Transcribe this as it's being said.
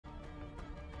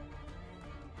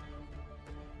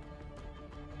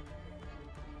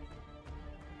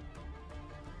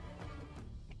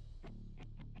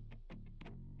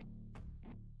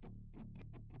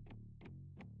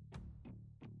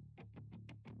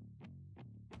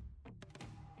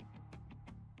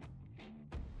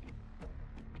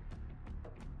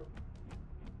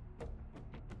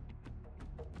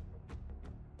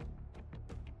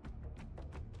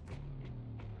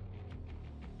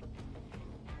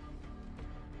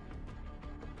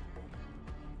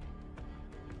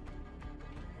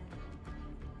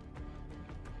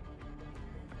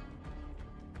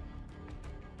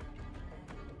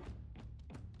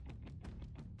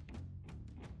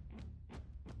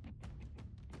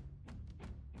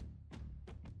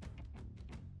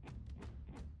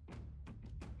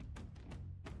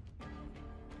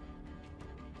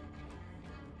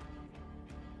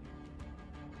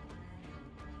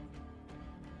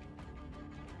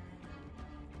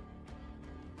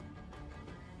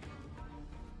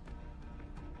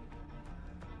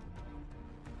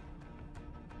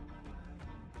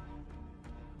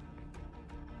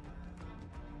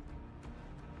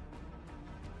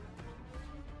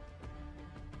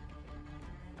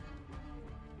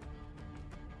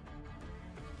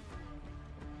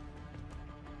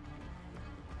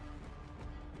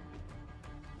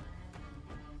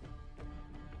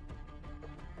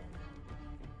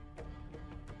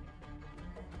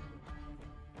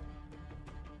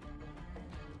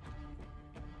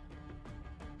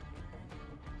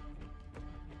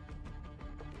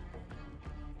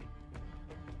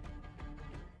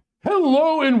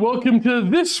Hello and welcome to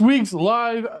this week's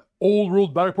live Old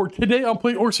World Battle Report. Today I'm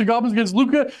playing Orcs and Goblins against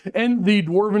Luca and the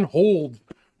Dwarven Hold.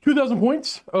 2,000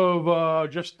 points of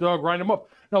just grind them up.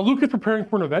 Now Luca's preparing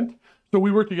for an event, so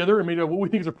we worked together and made what we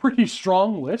think is a pretty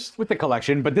strong list. With the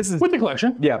collection, but this is... With the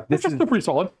collection. Yeah. This is still pretty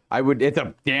solid. it's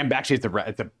a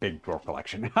big dwarf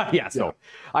collection. Yeah, so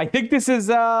I think this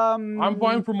is... I'm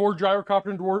fine for more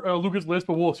gyrocopter and Luca's list,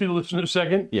 but we'll see the list in a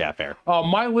second. Yeah, fair.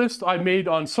 My list I made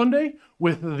on Sunday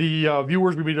with the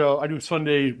viewers. We made I do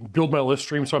Sunday build my list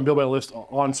stream, so I'm build my list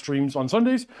on streams on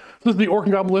Sundays. So this is the Orc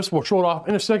and Goblin list. We'll show it off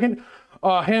in a second.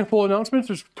 Handful of announcements.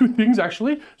 There's two things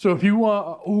actually. So if you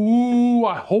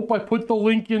I hope I put the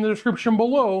link in the description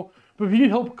below. But if you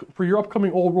need help for your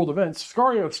upcoming Old World events,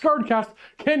 Scarredcast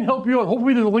can help you out.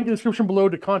 Hopefully there's a link in the description below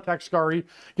to contact Scary,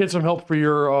 get some help for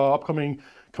your upcoming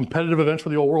competitive events for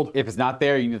the Old World. If it's not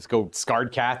there, you can just go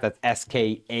Scarredcast. That's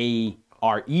S-K-A-R-E-D.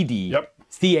 Yep.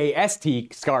 C-A-S-T,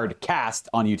 Scarredcast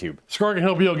on YouTube. Scar can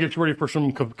help you out, get you ready for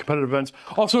some competitive events.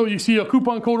 Also, you see a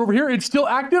coupon code over here. It's still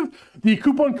active. The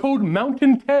coupon code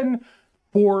Mountain10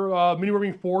 for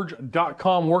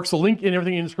miniwargamingforge.com works. The link and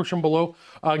everything in the description below.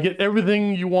 Get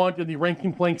everything you want in the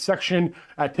ranking plank section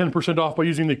at 10% off by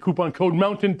using the coupon code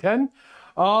Mountain10.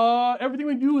 Everything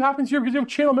we do happens here because you have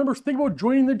channel members. Think about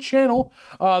joining the channel.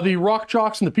 The Rock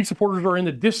Jocks and the Peak supporters are in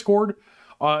the Discord.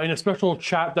 In a special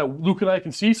chat that Luke and I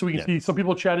can see, so we can see some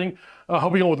people chatting,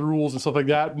 helping out with the rules and stuff like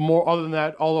that. Other than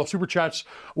that, all the super chats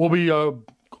will be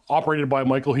operated by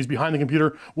Michael. He's behind the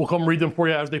computer. We'll come read them for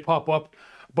you as they pop up.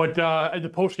 But at the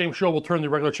post-game show, we'll turn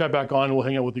the regular chat back on and we'll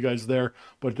hang out with you guys there.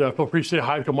 But feel free to say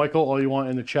hi to Michael all you want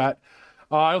in the chat.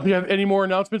 I don't think I have any more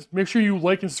announcements. Make sure you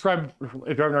like and subscribe. If you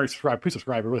haven't already subscribed, please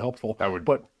subscribe. It really helpful. That would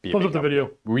be thumbs up the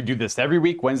video. We do this every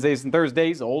week, Wednesdays and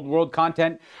Thursdays, Old World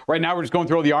content. Right now, we're just going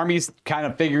through all the armies, kind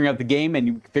of figuring out the game, and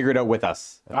you can figure it out with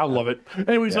us. I love it.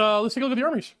 Anyways, let's take a look at the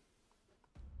armies.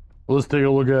 Let's take a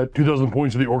look at 2,000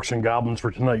 points of the Orcs and Goblins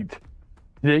for tonight.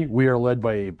 Today, we are led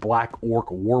by a Black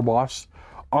Orc War Boss.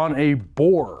 On a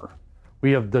boar,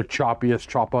 we have the choppiest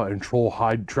Choppa and Troll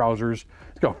Hide trousers.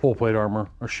 He's got full plate armor,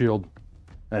 a shield.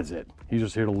 That's it. He's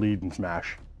just here to lead and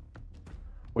smash.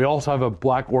 We also have a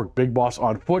Black Orc Big Boss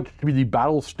on foot to be the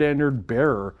battle standard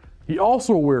bearer. He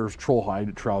also wears Troll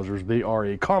Hide trousers. They are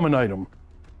a common item.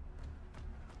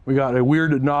 We got a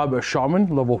Weird Knob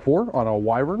Shaman, level 4, on a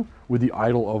Wyvern with the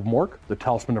Idol of Mork, the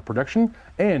Talisman of Protection,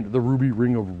 and the Ruby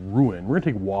Ring of Ruin. We're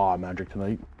gonna take Wah magic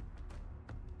tonight.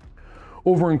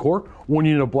 Over in core, one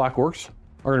unit of Black Orcs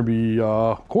are gonna be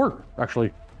core,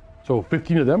 actually. So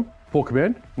 15 of them, full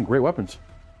command, and great weapons.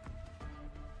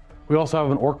 We also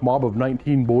have an Orc mob of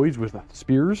 19 boys with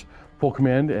spears, full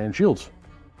command, and shields.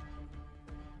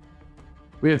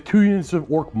 We have 2 units of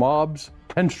Orc mobs,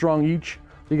 10 strong each.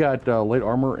 They got light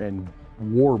armor and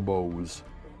war bows.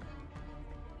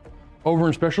 Over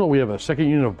in special, we have a second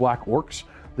unit of Black Orcs.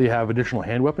 They have additional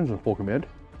hand weapons and full command.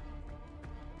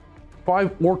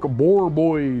 5 Orc boar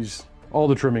boys, all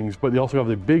the trimmings, but they also have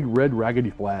the big red raggedy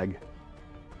flag.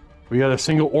 We got a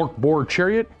single Orc boar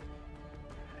chariot.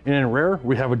 And in rare,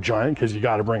 we have a giant, because you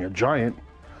got to bring a giant.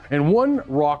 And 1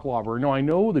 rock lobber. Now, I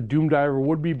know the Doom Diver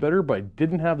would be better, but I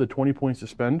didn't have the 20 points to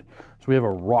spend. So we have a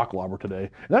rock lobber today.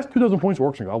 And that's 2,000 points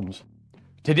for Orcs and Goblins.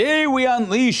 Today, we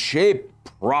unleash a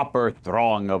proper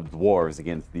throng of dwarves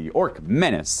against the Orc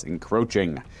menace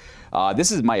encroaching.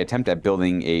 This is my attempt at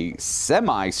building a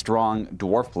semi-strong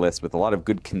dwarf list with a lot of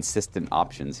good consistent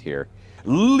options here.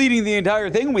 Leading the entire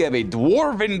thing, we have a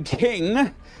Dwarven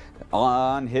King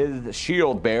on his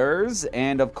shield bearers,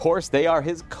 and of course they are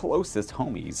his closest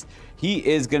homies. He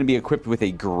is going to be equipped with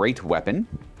a great weapon,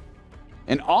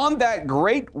 and on that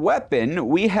great weapon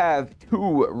we have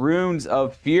 2 runes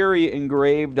of fury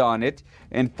engraved on it,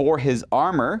 and for his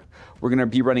armor we're going to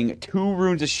be running 2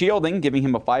 runes of shielding, giving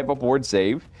him a 5 upward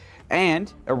save,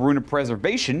 and a rune of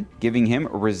preservation, giving him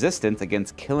resistance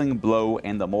against killing blow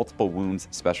and the multiple wounds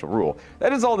special rule.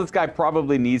 That is all this guy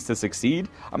probably needs to succeed.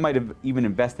 I might have even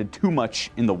invested too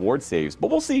much in the ward saves, but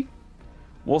we'll see.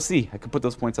 We'll see. I could put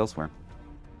those points elsewhere.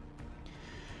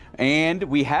 And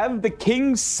we have the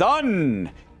King's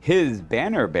Son, his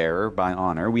banner bearer by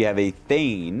honor. We have a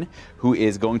Thane, who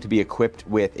is going to be equipped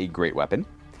with a great weapon,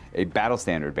 a battle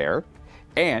standard bearer,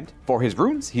 and for his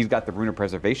runes, he's got the rune of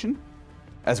preservation,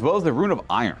 as well as the Rune of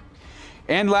Iron.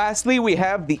 And lastly, we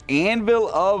have the Anvil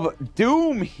of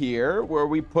Doom here, where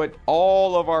we put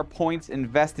all of our points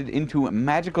invested into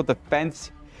magical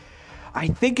defense. I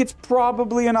think it's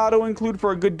probably an auto-include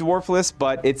for a good dwarf list,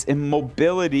 but its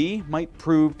immobility might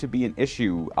prove to be an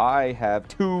issue. I have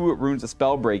 2 runes of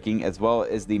spell breaking, as well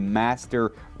as the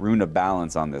Master Rune of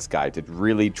Balance on this guy to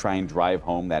really try and drive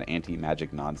home that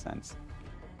anti-magic nonsense.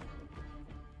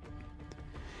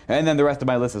 And then the rest of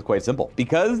my list is quite simple.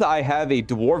 Because I have a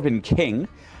Dwarven King,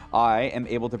 I am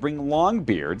able to bring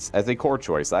Longbeards as a core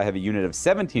choice. I have a unit of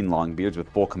 17 Longbeards with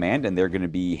full command, and they're going to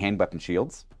be hand weapon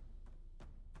shields.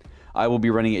 I will be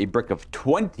running a brick of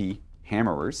 20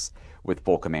 Hammerers with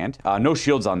full command. No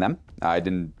shields on them.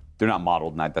 They're not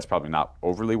modeled, and that's probably not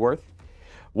overly worth.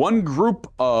 One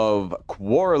group of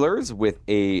Quarrelers with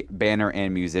a Banner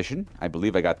and Musician. I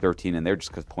believe I got 13 in there just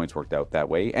because points worked out that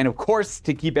way. And of course,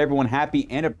 to keep everyone happy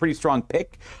and a pretty strong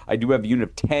pick, I do have a unit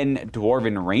of 10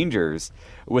 Dwarven Rangers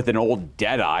with an old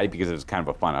Deadeye because it was kind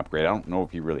of a fun upgrade. I don't know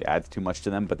if he really adds too much to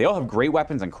them, but they all have great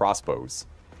weapons and crossbows.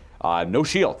 No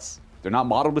shields. They're not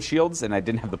modeled with shields, and I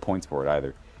didn't have the points for it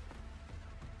either.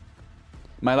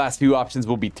 My last few options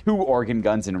will be 2 organ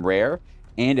guns in rare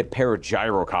and a pair of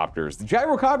gyrocopters. The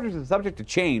gyrocopters are subject to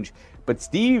change, but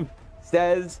Steve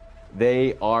says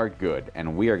they are good,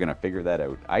 and we are going to figure that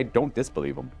out. I don't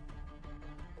disbelieve him.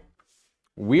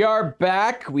 We are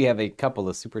back. We have a couple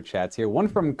of super chats here. One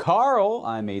from Carl.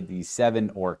 I made the 7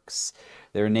 orcs.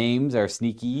 Their names are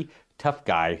Sneaky, Tough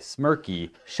Guy, Smirky,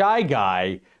 Shy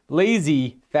Guy,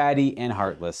 Lazy, Fatty, and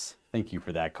Heartless. Thank you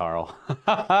for that, Carl.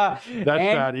 That's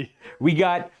Fatty. We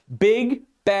got Big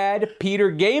Bad Peter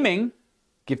Gaming.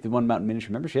 Gifted 1 Mountain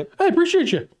Miniature membership. I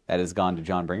appreciate you. That has gone to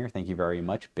John Bringer. Thank you very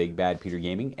much. Big Bad Peter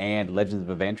Gaming and Legends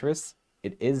of Avantris.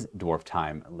 It is dwarf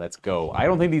time. Let's go. I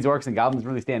don't think these orcs and goblins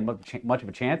really stand much of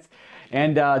a chance.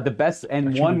 And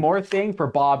one more thing for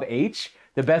Bob H.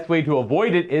 The best way to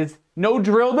avoid it is no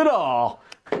drilled at all.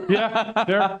 Yeah,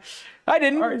 there. I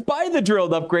didn't buy the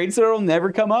drilled upgrade, so it'll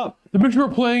never come up. The mission we're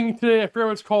playing today, I forget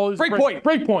what it's called. Breakpoint.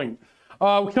 Breakpoint.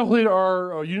 We calculated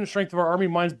our unit strength of our army.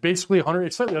 Mine's basically 100.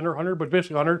 It's slightly under 100, but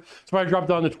basically 100. So if I drop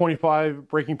down to 25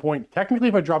 breaking point, technically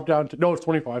if I drop down to, no, it's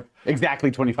 25.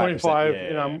 Exactly 25%. 25,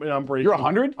 yeah. and I'm breaking. You're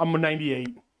 100? I'm a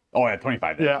 98. Oh, yeah,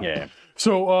 25. Then. Yeah.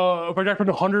 So if I drop down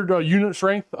to 100 unit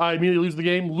strength, I immediately lose the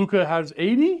game. Luca has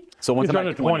 80. So once it's down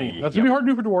to 20. That's going to be hard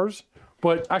to do for dwarves.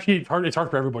 But actually, it's hard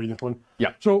for everybody in this one.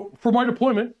 Yeah. So for my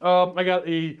deployment, I got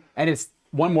a... And it's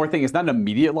one more thing. It's not an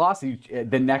immediate loss.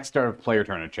 The next start of player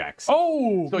turn it checks.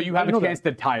 Oh! So you have a chance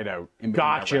to tie it out.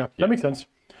 Gotcha. That makes sense.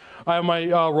 I have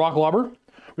my rock lobber.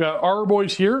 We got our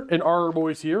boys here and our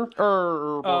boys here.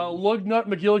 Lugnut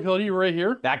McGillicuddy right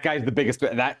here. That guy's the biggest.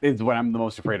 That is what I'm the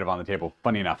most afraid of on the table.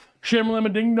 Funny enough.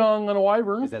 Shamalama Ding Dong on a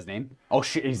wyvern. Is that his name? Oh,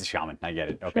 he's a shaman. I get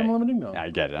it. Okay. Shamalama Ding Dong.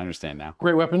 I get it. I understand now.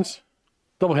 Great weapons.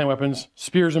 Double hand weapons.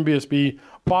 Spears and BSB.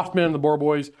 Bossman and the Boar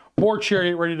Boys. Boar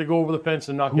Chariot ready to go over the fence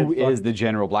and not get Who is the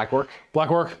General? Black Orc? Black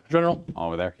Orc General.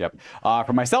 Over there. Yep.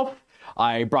 For myself,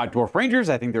 I brought Dwarf Rangers.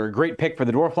 I think they're a great pick for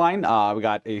the Dwarf line. We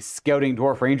got a scouting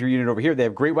Dwarf Ranger unit over here. They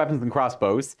have great weapons and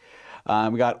crossbows.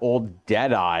 We got old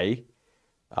Deadeye.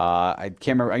 I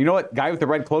can't remember. You know what? Guy with the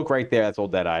red cloak right there. That's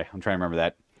old Deadeye. I'm trying to remember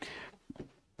that.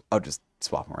 I'll just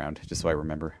swap them around just so I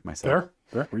remember myself.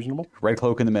 Fair. Reasonable. Red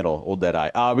cloak in the middle. Old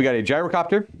Deadeye. We got a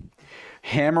gyrocopter.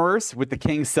 Hammerers with the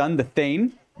King's Son, the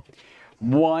Thane.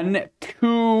 1,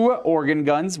 2 organ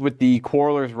guns with the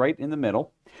Quarrelers right in the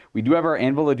middle. We do have our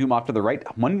Anvil of Doom off to the right.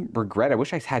 One regret, I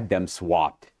wish I had them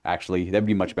swapped, actually. That'd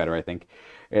be much better, I think.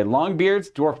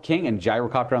 Longbeards, Dwarf King, and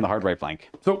Gyrocopter on the hard right flank.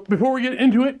 So before we get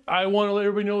into it, I want to let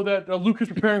everybody know that Luke is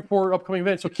preparing for an upcoming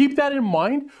event. So keep that in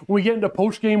mind when we get into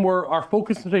post-game, where our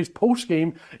focus in today's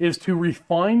post-game is to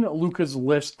refine Luca's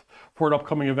list for an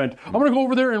upcoming event. I'm going to go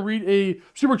over there and read a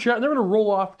super chat, and they're going to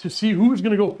roll off to see who's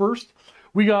going to go first.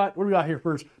 What do we got here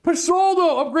first?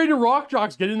 Pasoldo, upgraded Rock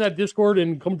Jocks. Get in that Discord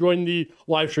and come join the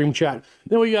live stream chat.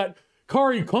 Then we got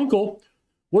Kari Kunkel.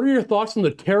 What are your thoughts on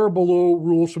the Terra Below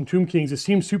rules from Tomb Kings? It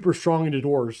seems super strong into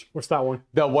doors. What's that one?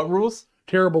 The what rules?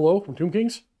 Terra Below from Tomb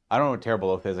Kings. I don't know what Terra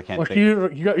Below is. I can't think.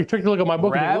 You took a look at my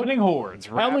book. Ravening Hordes.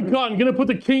 Alan Cotton, gonna put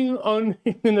the king on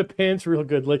in the pants real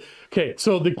good. Like, okay,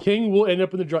 so the king will end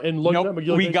up in the draw. And nope,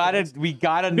 we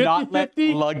gotta not let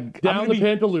Lug down the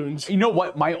pantaloons. You know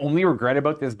what? My only regret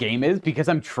about this game is because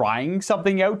I'm trying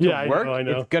something out to work. I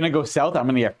know. It's gonna go south. I'm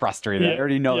gonna get frustrated. I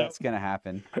already know that's gonna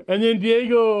happen. And then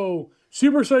Diego.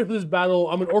 Super excited for this battle.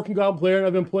 I'm an Orc and Goblin player, and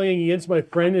I've been playing against my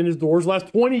friend in his doors the last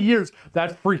 20 years.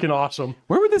 That's freaking awesome.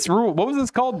 Where was this rule? What was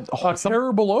this called?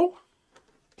 Terror Below?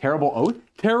 Terrible Oath?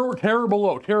 Terror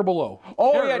Below.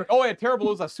 Yeah, Terror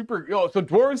Below is a super... so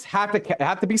dwarves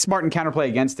have to be smart and counterplay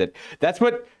against it. That's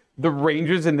what the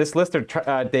Rangers in this list are...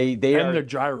 they and are... the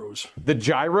Gyros. The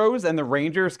Gyros and the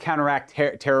Rangers counteract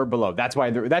Terror Below. That's why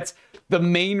that's the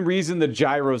main reason the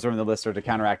Gyros are in the list, are to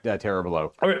counteract Terror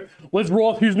Below. All right, let's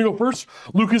roll off. Who's going to go first?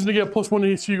 Luke is going to get +1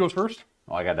 to see who goes first.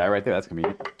 Oh, I got that right there. That's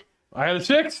convenient. I had a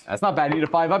 6. That's not bad. You need a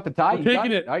 5 up to tie. We're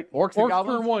taking it. All right, Orcs and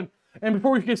Goblins. Turn 1. And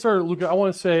before we get started, Luke, I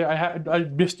want to say I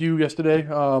missed you yesterday.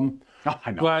 Oh,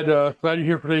 I know. Glad you're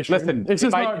here for today's stream. Listen, it's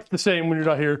just not the same when you're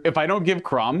not here. If I don't give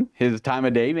Crum his time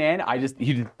of day, man,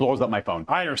 he just blows up my phone.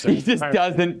 I understand. He just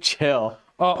doesn't chill.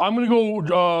 I'm gonna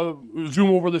go zoom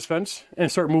over this fence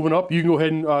and start moving up. You can go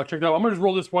ahead and check it out. I'm gonna just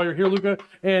roll this while you're here, Luca.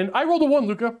 And I rolled a 1,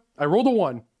 Luca. I rolled a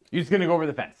 1. You're just gonna go over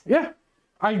the fence? Yeah.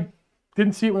 I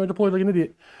didn't see it when I deployed like an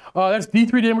idiot. That's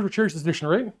D3 damage with Chariots edition,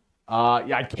 right?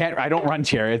 Yeah, I don't run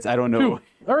Chariots. I don't know. 2.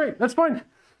 All right, that's fine.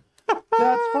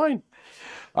 That's fine.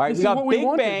 All right, we got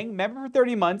Big Bang, member for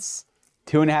 30 months,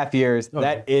 2.5 years. Okay.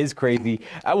 That is crazy.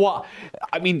 Well,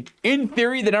 I mean, in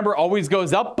theory, the number always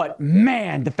goes up, but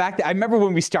man, the fact that I remember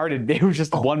when we started, it was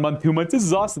just 1 month, 2 months. This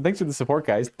is awesome. Thanks for the support,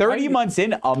 guys. 30 months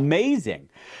in, amazing.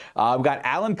 We got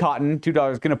Alan Cotton,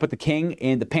 $2. Gonna put the king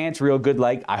in the pants real good.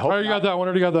 Like I hope. I already got that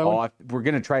one. We're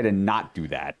gonna try to not do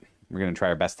that. We're gonna try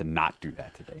our best to not do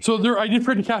that today. So I did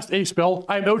forget to cast a spell.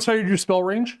 I'm outside of your spell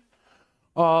range.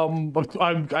 But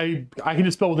I can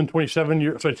just spell within 27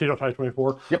 years, so I take out times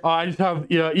 24. Yep. I just have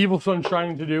Evil Sun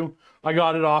Shining to do. I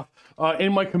got it off.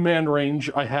 In my command range,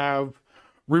 I have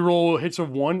reroll hits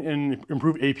of 1 and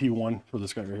improve AP 1 for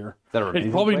this guy right here. Is that a it's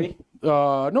probably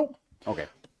no. Okay.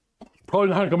 Probably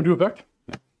not going to come into effect.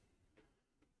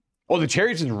 Oh, the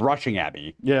Chariot's is rushing at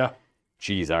me. Yeah.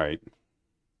 Jeez, all right.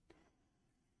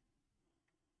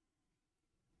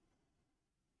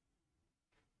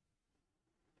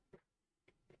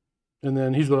 And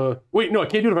then he's the... Wait, no, I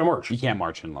can't do it if I march. You can't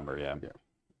march in lumber, yeah.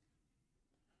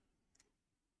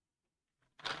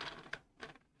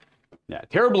 Yeah,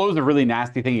 Terror Blow is a really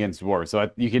nasty thing against dwarves, so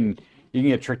you can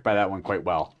get tricked by that one quite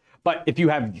well. But if you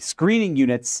have screening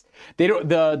units, they don't.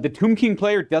 The Tomb King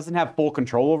player doesn't have full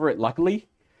control over it, luckily.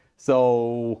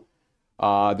 So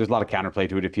there's a lot of counterplay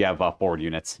to it if you have forward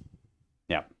units.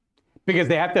 Yeah. Because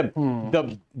they have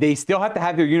to, they still have to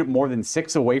have their unit more than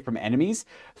 6 away from enemies,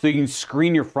 so you can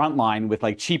screen your front line with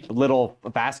like cheap little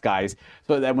fast guys,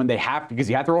 so that when they have to, because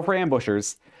you have to roll for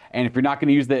ambushers, and if you're not going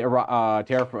to use the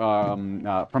terror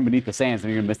from beneath the sands, then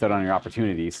you're going to miss out on your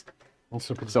opportunities.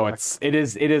 So it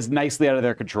is nicely out of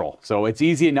their control. So it's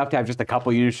easy enough to have just a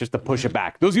couple units just to push it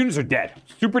back. Those units are dead,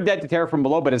 super dead to terror from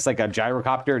below, but it's like a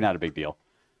gyrocopter, not a big deal.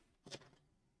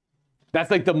 That's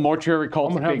like the mortuary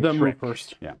cult's big trick. I'm gonna have them move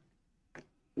first. Yeah.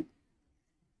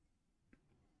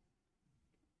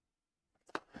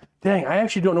 Dang, I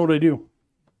actually don't know what I do.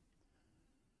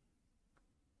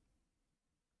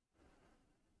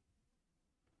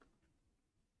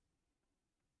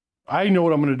 I know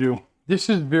what I'm going to do. This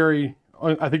is very,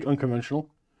 I think, unconventional.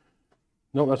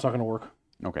 No, that's not going to work.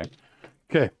 Okay.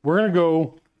 Okay, we're going to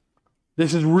go,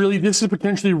 this is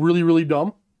potentially really, really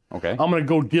dumb. Okay. I'm going to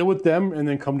go deal with them and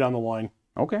then come down the line.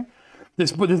 Okay.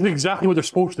 But this is exactly what they're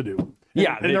supposed to do.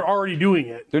 Yeah, and they're already doing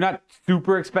it. They're not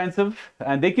super expensive,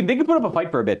 and they can put up a fight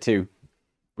for a bit too,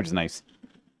 which is nice.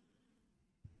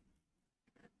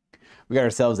 We got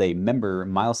ourselves a member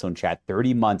milestone chat.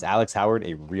 30 months. Alex Howard,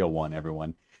 a real one,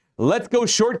 everyone. Let's go,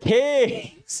 Short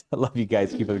Kings. I love you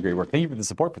guys. Keep up the great work. Thank you for the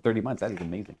support for 30 months. That is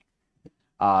amazing.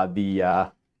 I've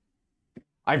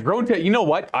grown to, you know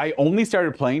what? I only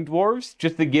started playing Dwarves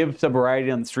just to give some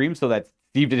variety on the stream so that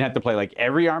Steve didn't have to play like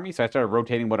every army, so I started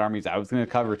rotating what armies I was going to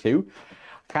cover too.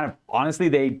 Kind of, honestly,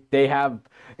 they have,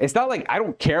 it's not like I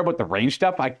don't care about the range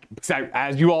stuff.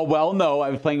 As you all well know, I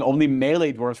was playing only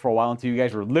melee dwarves for a while until you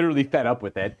guys were literally fed up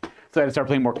with it. So I had to start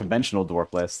playing more conventional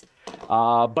dwarf lists.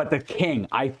 But the king,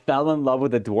 I fell in love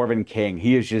with the Dwarven King.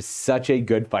 He is just such a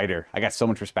good fighter. I got so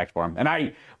much respect for him.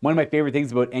 And one of my favorite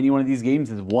things about any one of these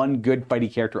games is one good fighty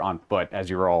character on foot, as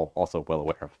you're all also well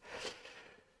aware of.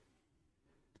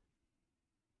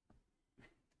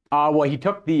 Well, he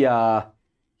took the,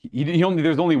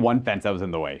 there's only one fence that was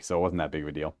in the way, so it wasn't that big of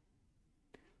a deal.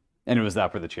 And it was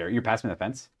for the chair. You're passing the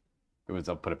fence? It was,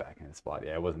 I'll put it back in its spot.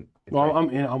 Yeah, it wasn't. Well, right.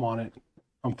 I'm on it.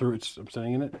 I'm through it. I'm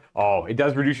sitting in it. Oh, it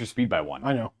does reduce your speed by 1.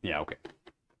 I know. Yeah, okay.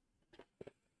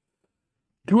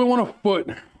 Do I want a foot?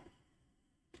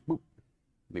 Leave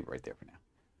it right there for now.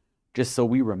 Just so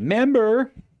we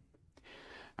remember.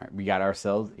 All right, we got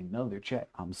ourselves another chat.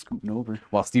 I'm scooting over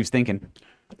while Steve's thinking.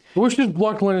 I wish this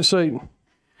blocked line of sight. All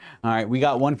right, we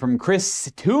got one from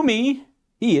Chris Toomey.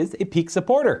 He is a peak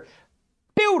supporter.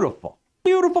 Beautiful,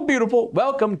 beautiful, beautiful.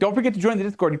 Welcome. Don't forget to join the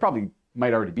Discord. You probably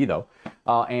might already be, though.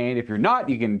 And if you're not,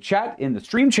 you can chat in the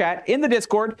stream chat in the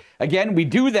Discord. Again, we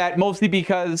do that mostly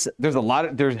because there was a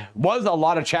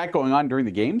lot of chat going on during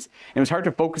the games, and it was hard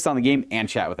to focus on the game and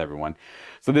chat with everyone.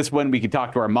 So this one, we could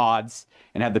talk to our mods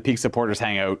and have the peak supporters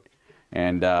hang out,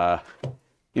 and well,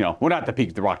 not the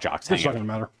peak, the rock jocks hang out. It's not gonna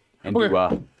matter. And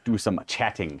okay. do some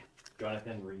chatting.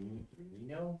 Jonathan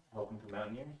Reno, helping from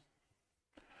Mountaineers.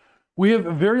 We have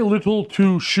very little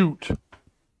to shoot.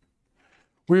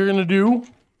 We're gonna do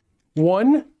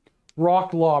 1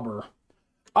 rock lobber.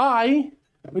 I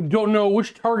don't know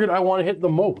which target I want to hit the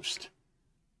most.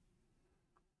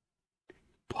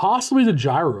 Possibly the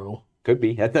gyro. Could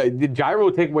be. The gyro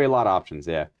will take away a lot of options,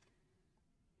 yeah.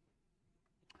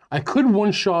 I could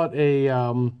one-shot a...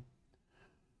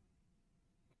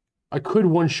 I could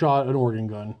one-shot an organ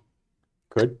gun.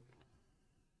 Could.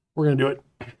 We're going to do it.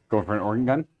 Go for an organ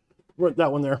gun? Right,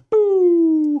 that one there.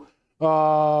 Boo!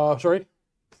 Sorry?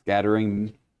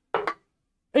 Scattering.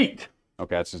 8.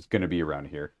 Okay, that's just going to be around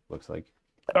here, looks like.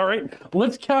 All right,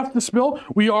 let's cast the spell.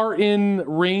 We are in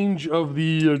range of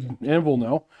the anvil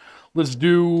now. Let's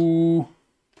do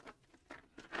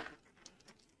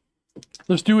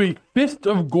a Fist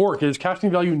of Gork. It is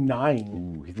casting value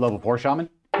 9. Ooh, he's level 4 shaman?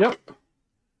 Yep.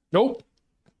 Nope.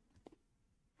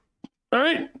 All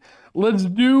right, let's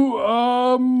do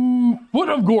Foot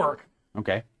of Gork.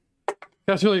 Okay.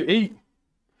 Casting value 8.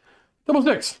 Double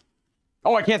 6.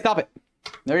 Oh, I can't stop it.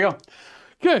 There you go.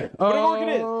 Okay. What of Gork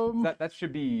it is? That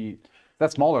should be...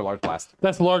 That's smaller large blast.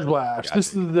 That's the large blast. Gotcha.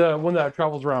 This is the one that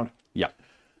travels around. Yeah.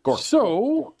 Gork.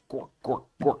 So... Gork, Gork,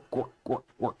 Gork, Gork, Gork,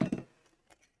 Gork.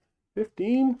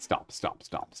 15. Stomp, stomp,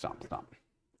 stomp, stomp, stomp.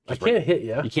 I can't hit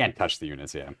you. You can't touch the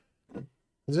units, yeah.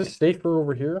 Is this safer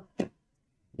over here? Yeah,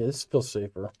 this feels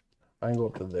safer. I can go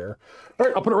up to there. All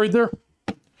right, I'll put it right there.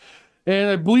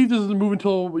 And I believe this doesn't move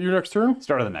until your next turn.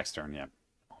 Start of the next turn, yeah.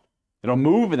 It'll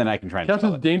move, and then I can try and Counts as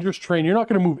spell a it. dangerous terrain. You're not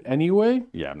going to move anyway.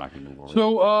 Yeah, I'm not going to move over.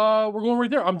 So we're going right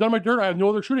there. I'm done my turn. I have no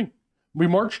other shooting. We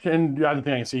marched, and I don't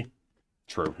think I can see.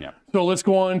 True, yeah. So let's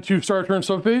go on to start turn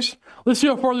subphase. Let's see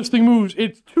how far this thing moves.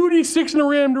 It's 2d6 in a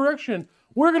random direction.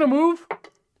 We're going to move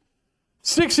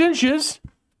 6 inches.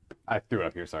 I threw it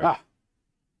up here, sorry. Ah,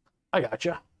 I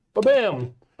gotcha.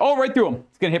 Ba-bam. Oh, right through him.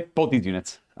 It's going to hit both these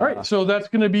units. All right, so that's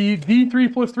going to be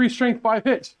D3 plus 3 strength, 5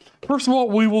 hits. First of all,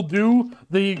 we will do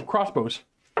the crossbows.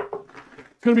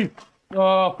 It's going to be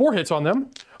 4 hits on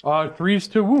them. 3s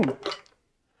to wound.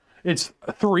 It's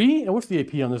 3. And what's the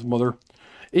AP on this mother?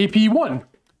 AP 1.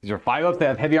 These are 5 ups that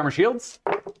have heavy armor shields.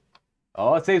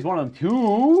 Oh, it saves one of them.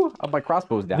 2 of my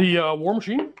crossbows down. The War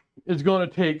Machine is going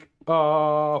to take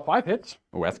 5 hits.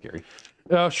 Oh, that's scary.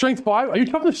 Strength 5. Are you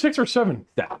toughness 6 or 7?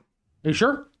 7. Are you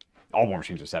sure? All war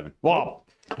machines are 7. Well,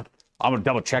 I'm going to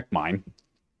double check mine.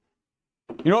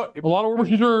 You know what? A lot of War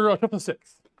Machines are toughness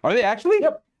 6. Are they actually?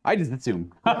 Yep. I just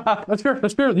assume. That's fair.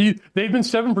 That's fair. They've been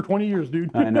 7 for 20 years,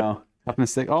 dude. I know.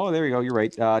 Toughness 6. Oh, there you go. You're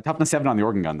right. Toughness 7 on the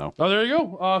organ gun, though. Oh, there you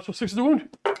go. So 6 is the wound.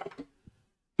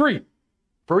 3.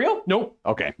 For real? Nope.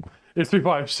 Okay. It's 3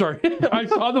 5. Sorry. I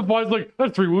saw the 5s like,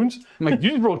 that's 3 wounds. I'm like,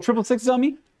 you just rolled triple 6s on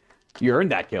me? You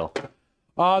earned that kill.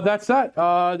 That's that.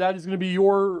 That is going to be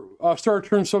your starter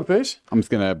turn sub phase. I'm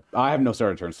just going to... I have no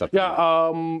starter turn stuff.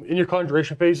 Yeah, in your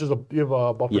conjuration phase, you have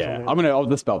a buffer. Yeah, I'll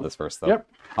dispel this first, though. Yep.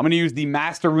 I'm going to use the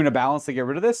Master Rune of Balance to get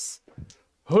rid of this.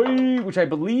 Hey, which I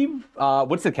believe...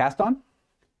 what's the cast on?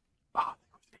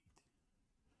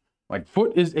 Like,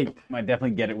 foot is 8. Might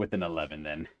definitely get it with an 11,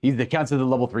 then. He counts as a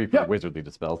level 3 for Yep. Wizardly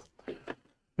Dispels.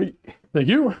 Thank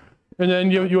you. And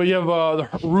then you have the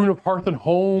Rune of Hearth and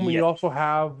Home, and Yes. you also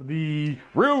have the...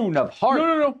 Rune of Heart!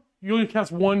 No. You only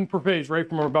cast 1 per phase, right,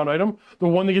 from a bound item. The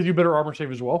one that gives you better armor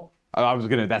save as well. I was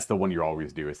gonna... That's the one you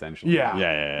always do, essentially. Yeah.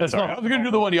 Yeah. That's Sorry, not- I was gonna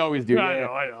do the one you always do. Yeah,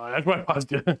 I know. That's why I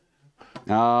paused you.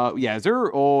 Yeah, is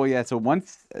there... Oh, yeah, so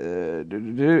once...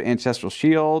 Ancestral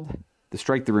Shield. To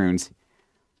strike the runes.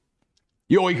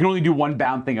 You can only do 1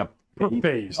 bound thing Per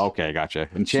phase. Okay, gotcha.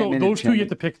 So Enchantment, those 2, you enchantment. have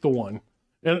to pick the one.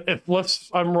 And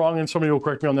unless I'm wrong, and somebody will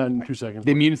correct me on that in 2 seconds.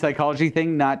 The immune psychology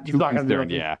thing, not too not gonna do concerned,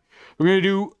 nothing. yeah. We're going to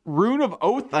do Rune of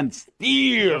Oath on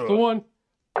Steel. That's the one.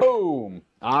 Boom.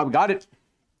 We got it.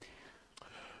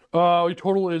 Your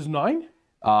total is 9?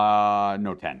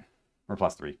 No, 10. Or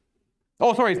plus 3.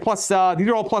 Oh, sorry, it's plus, these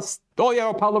are all plus, oh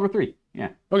yeah, pile number 3. Yeah.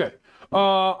 Okay.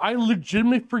 I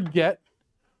legitimately forget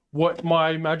what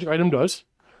my magic item does.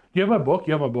 Do you have my book?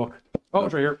 You have my book. Oh,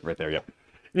 it's right here. Right there, yep.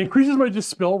 It increases my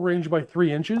dispel range by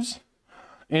 3 inches,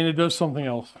 and it does something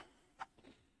else.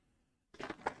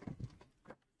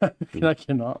 And I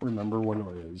cannot remember what it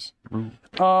is. I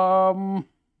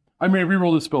may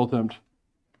reroll this spell attempt.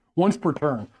 Once per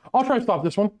turn. I'll try to stop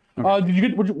this one. Okay. Did you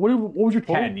get, what was your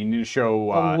total? 10, you need to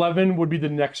show, 11 would be the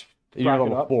next you're bracket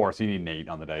level up. 4, so you need an 8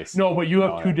 on the dice. No, but you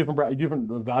have No, two yeah. different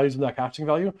values of that casting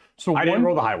value. So I one, didn't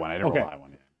roll the high one. Okay. Roll the high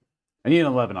one. Yeah. I need an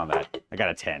 11 on that. I got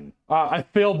a 10. I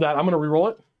failed that. I'm going to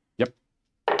reroll it. Yep.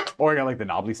 Or I got like the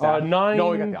knobbly staff. 9.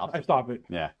 No, I got the opposite. I stop it.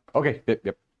 Yeah. Okay. Yep.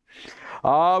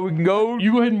 We can go.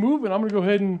 You go ahead and move, and I'm going to go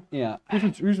ahead and Yeah.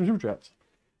 use some super chats.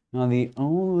 Now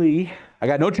I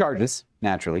got no charges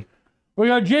naturally. We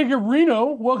got Jacob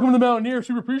Reno. Welcome to the Mountaineer.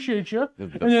 Super appreciate you.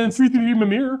 And then 333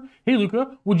 Mamir. Hey,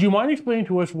 Luca, would you mind explaining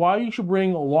to us why you should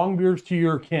bring longbeards to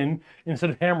your kin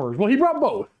instead of hammerers? Well, he brought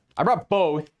both. I brought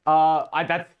both.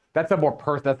 That's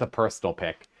a personal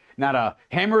pick. Not a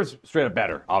hammers straight up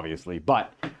better, obviously,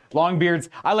 but longbeards.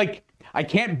 I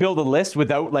can't build a list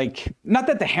without not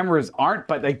that the hammers aren't,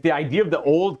 but like the idea of the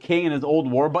old king and his old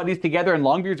war buddies together, and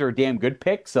longbeards are a damn good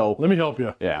pick. So let me help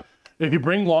you. Yeah. If you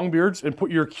bring longbeards and put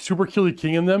your super killy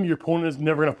king in them, your opponent is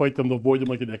never going to fight them. They'll avoid them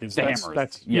like a decade.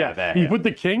 Hammers. You put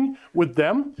the king with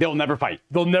them, they'll never fight.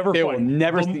 They'll never fight. Will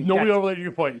never. Nobody will let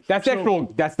you fight. That's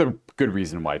the good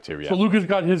reason why too. Yeah. So Luca's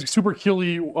got his super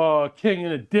killy king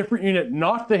in a different unit,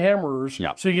 not the hammerers.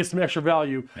 Yeah. So he gets some extra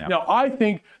value. Yeah. Now I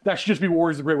think that should just be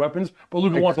warriors of great weapons, but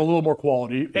Luca wants a little more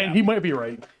quality, and he might be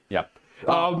right. Yeah.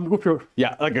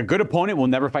 Yeah, like a good opponent will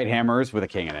never fight hammers with a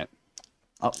king in it.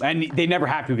 And they never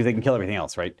have to because they can kill everything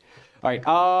else, right? All right.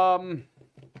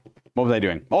 What was I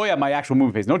doing? Oh, yeah, my actual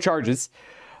movement phase. No charges.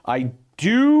 I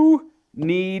do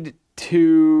need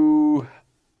to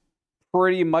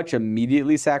pretty much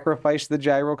immediately sacrifice the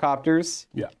gyrocopters.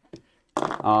 Yeah.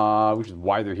 Which is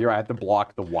why they're here. I had to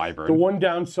block the wyvern. The one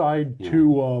downside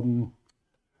to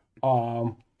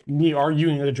me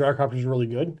arguing that the gyrocopters are really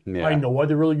good, I know why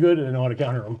they're really good, and I know how to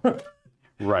counter them.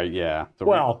 Right, yeah. So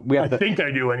well, I think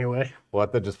I do anyway. We'll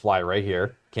have to just fly right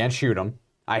here. Can't shoot them.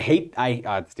 I'd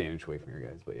stay an inch away from you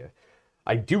guys, but yeah.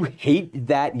 I do hate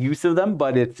that use of them,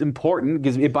 but it's important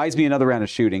because it buys me another round of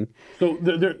shooting. So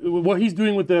what he's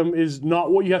doing with them is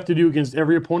not what you have to do against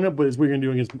every opponent, but is what you're going to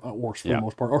do against orcs for the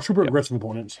most part, or super aggressive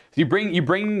opponents. So you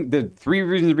bring the 3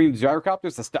 reasons to bring the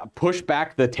gyrocopters to stop, push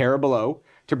back the terror below,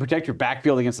 to protect your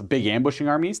backfield against the big ambushing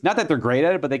armies. Not that they're great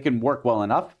at it, but they can work well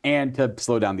enough, and to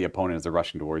slow down the opponent as they're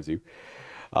rushing towards you.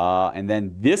 And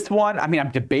then this one, I mean,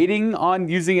 I'm debating on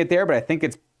using it there, but I think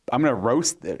I'm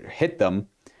going to hit them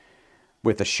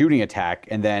with a shooting attack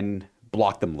and then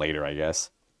block them later, I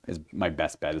guess, is my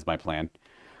best bet, is my plan.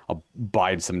 I'll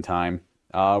bide some time.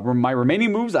 My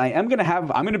remaining moves, I'm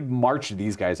going to march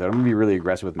these guys out. I'm going to be really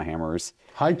aggressive with my hammers.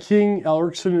 High King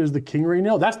Elrickson is the king right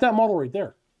now. That's that model right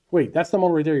there. Wait, that's the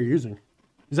model right there you're using.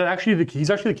 Is that actually he's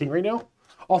actually the king right now?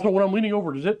 Also, when I'm leaning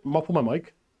over, does it muffle my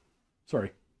mic?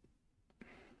 Sorry.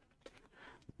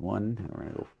 1, and we're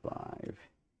going to go 5.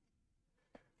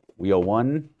 Wheel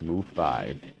 1, move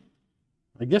 5.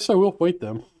 I guess I will fight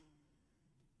them.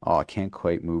 Oh, I can't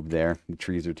quite move there. The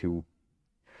trees are too...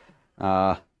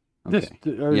 Okay.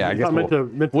 Yeah, I guess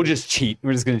we'll just cheat.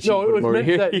 We're just going to cheat. No, it was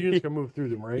meant that you just can move through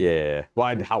them, right? Yeah.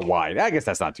 Wide? How wide? I guess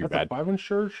that's not too bad. A 5-inch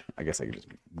surge? I guess I could just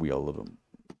wheel a little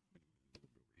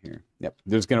here. Yep.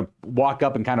 They're just going to walk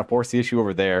up and kind of force the issue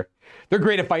over there. They're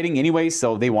great at fighting anyway,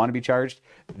 so they want to be charged.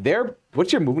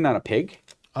 What's your movement on a pig?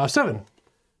 7.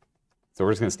 So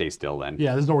we're just going to stay still then.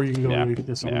 Yeah, there's nowhere you can go.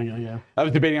 Yeah. I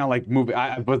was debating on moving.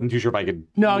 I wasn't too sure if I could.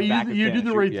 No, you did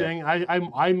the right thing.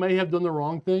 I may have done the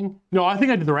wrong thing. No, I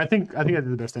think I did the right thing. I think I did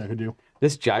the best thing I could do.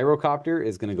 This gyrocopter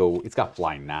is going to go. It's got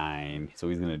fly 9, so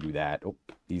he's going to do that. Oh,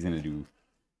 he's going to do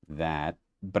that.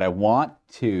 But I want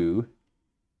to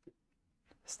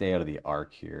stay out of the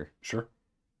arc here. Sure.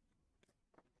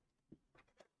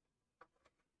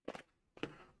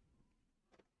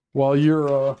 While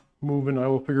you're moving, I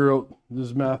will figure out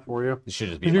this math for you. This should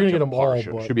just be you're gonna get them all.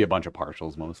 But... Should be a bunch of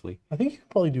partials mostly. I think you could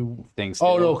probably do things.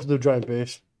 Oh no, because the giant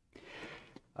base.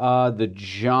 The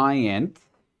giant.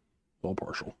 All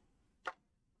partial. I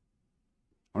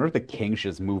wonder if the king should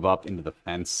just move up into the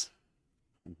fence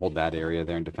and hold that area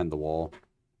there and defend the wall.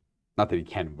 Not that he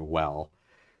can well.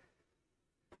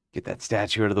 Get that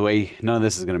statue out of the way. None of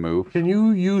this is going to move. Can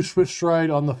you use Swift Stride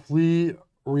on the flee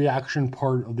reaction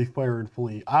part of the fire and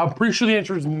flee? I'm pretty sure the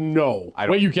answer is no.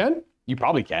 Wait, you can? You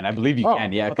probably can. I believe you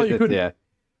can. Yeah, I thought you could. Yeah.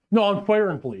 No, on fire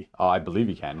and flee. Oh, I believe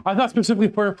you can. I thought specifically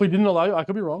fire and flee didn't allow you. I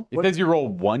could be wrong. It says you roll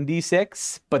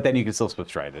 1d6, but then you can still Swift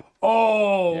Stride it.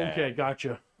 Oh, yeah. Okay,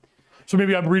 gotcha. So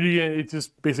maybe I'm reading it. It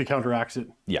just basically counteracts it.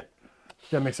 Yeah.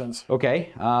 That makes sense.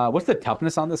 Okay. What's the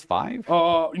toughness on this 5?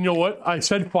 You know what? I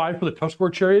said 5 for the tough score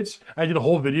chariots. I did a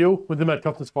whole video with them at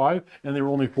toughness 5, and they were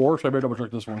only 4, so I better double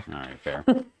check this one. All right, fair.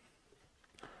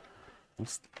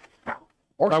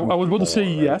 I was about to say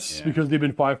yes, because they've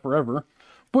been 5 forever.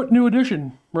 But new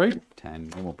edition, right? 10.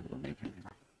 They won't be able to make it.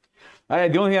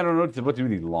 The only thing I don't know is what to do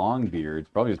with these long beards.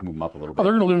 Probably just move them up a little bit. Oh,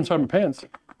 they're going to live inside my pants.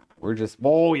 We're just...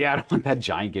 Oh, yeah, I don't want that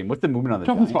giant game. What's the movement on the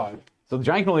toughness giant? 5. So the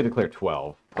giant can only declare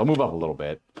 12. I'll move up a little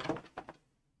bit.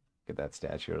 Get that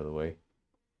statue out of the way.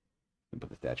 Put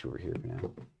the statue over here for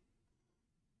now.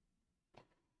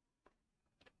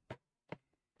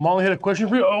 Molly had a question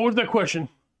for you. Oh, what's that question?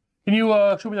 Can you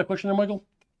show me that question there, Michael?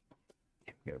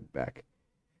 Get it back.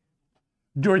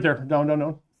 Right there. Down.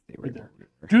 Right there.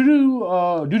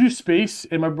 Due to space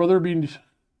and my brother being...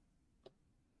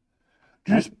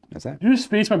 That's that. Due to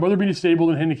space, my brother being disabled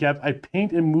and handicapped, I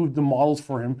paint and move the models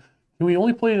for him. Can we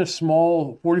only play in a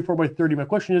small 44 by 30? My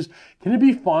question is, can it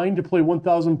be fine to play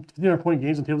 1,500 point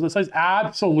games on tables that size?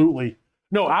 Absolutely.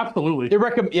 No, absolutely.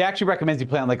 It actually recommends you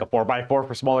play on like a 4x4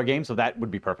 for smaller games, so that would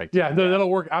be perfect. Yeah,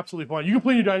 that'll work absolutely fine. You can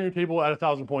play your dining room table at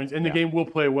 1,000 points, and the game will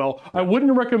play well. I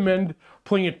wouldn't recommend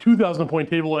playing a 2,000 point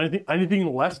table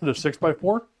anything less than a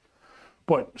 6x4,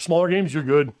 but smaller games, you're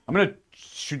good. I'm gonna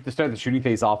start the shooting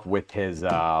phase off with his.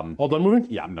 All done moving?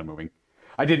 Yeah, I'm done moving.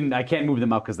 I can't move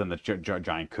them up because then the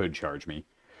giant could charge me.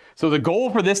 So the goal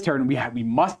for this turn, we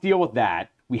must deal with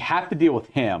that. We have to deal with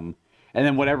him, and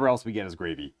then whatever else we get is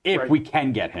gravy. If we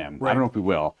can get him. I don't know if we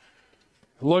will.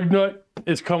 Lugnut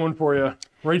is coming for you.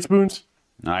 Right, Spoons?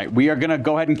 All right, we are going to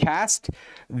go ahead and cast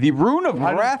the Rune of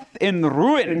Wrath and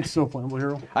Ruin. It's so flammable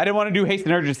hero. I didn't want to do Haste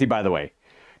and Urgency, by the way.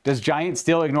 Does Giant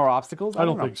still ignore obstacles? I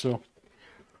don't think so.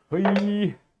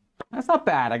 Whee. That's not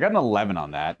bad. I got an 11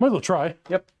 on that. Might as well try.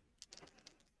 Yep.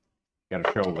 Got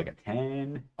to show like a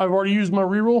 10. I've already used my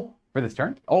reroll. For this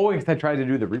turn? Oh, I guess I tried to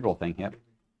do the reroll thing. Yep.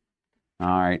 All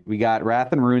right, we got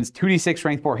Wrath and Runes, 2d6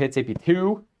 strength 4 hits, AP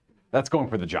 2. That's going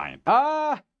for the Giant.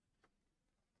 Sorry,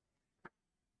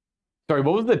 what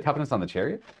was the toughness on the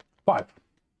Chariot? 5.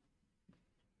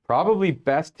 Probably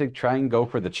best to try and go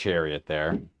for the Chariot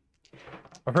there.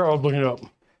 I forgot I was looking it up.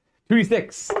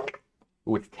 2d6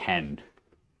 with 10.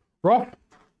 Rough.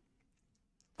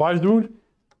 5's the wound.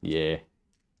 Yeah.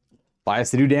 Bias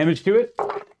to do damage to it.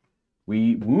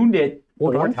 We wound it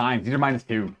 4 times. These are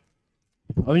 -2.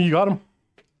 I think you got him.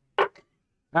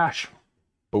 Ash.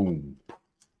 Boom.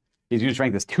 He's going to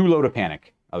strength is too low to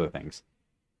panic. Other things.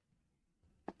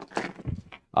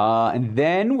 And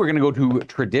then we're going to go to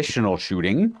traditional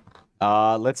shooting.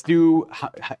 Let's do...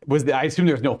 I assume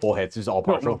there's no full hits. It's all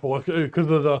partial. Because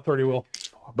of the 30 will.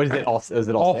 But is it all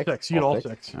All 6? 6. You get all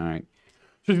 6. All right.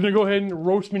 So he's going to go ahead and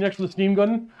roast me next to the steam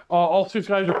gun. All 6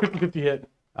 guys are 50-50 hit.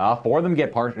 4 of them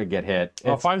get hit.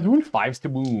 5's wound? 5's to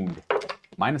wound.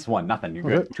 -1, nothing. You're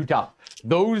good. Too tough.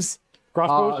 Those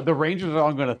crossbows. The Rangers are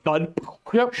all going to thud.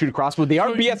 Yep. Shoot a crossbow. They are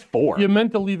BS4. You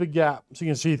meant to leave a gap so you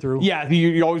can see through. Yeah,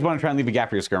 you always want to try and leave a gap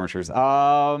for your skirmishers.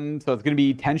 So it's going to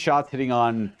be 10 shots hitting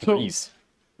on 3s.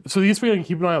 So these 3 I can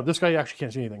keep an eye out. This guy actually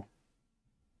can't see anything.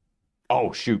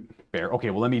 Oh shoot, fair. Okay,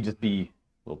 well let me just be.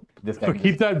 Well, this guy. So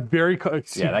keep that very.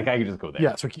 Yeah, that guy can just go there.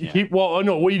 Yeah. So keep. Well,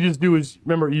 no. What you just do is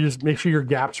remember. You just make sure your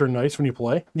gaps are nice when you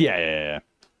play. Yeah.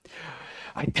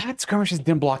 I thought skirmishers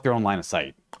didn't block their own line of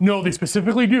sight. No, they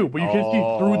specifically do, but you can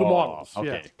see through the models.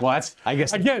 Okay. Yeah. Well, that's. I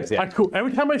guess. Again,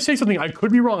 every time I say something, I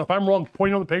could be wrong. If I'm wrong,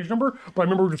 pointing on the page number. But I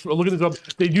remember just looking this up.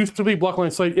 They do specifically block line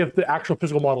of sight if the actual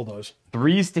physical model does.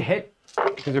 3s to hit.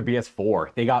 Because they're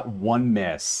BS4. They got 1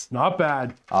 miss. Not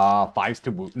bad. 5s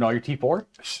to wound. No, you're T4?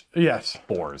 Yes.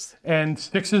 4s. And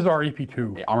 6s are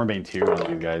EP2. Yeah, Armor Bane 2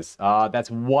 on you guys. That's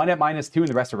 1 at -2, and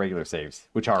the rest are regular saves,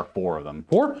 which are 4 of them.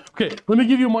 4? Okay, let me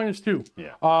give you a -2.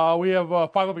 Yeah. We have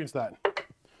 5 up against that.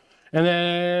 And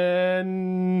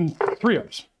then 3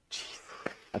 ups.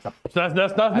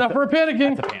 That's not for a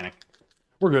panicking. That's a panic.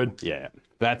 We're good. Yeah.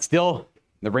 That's still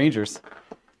the Rangers.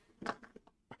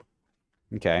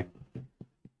 Okay.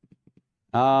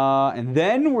 And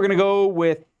then we're going to go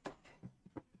with, I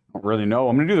don't really know.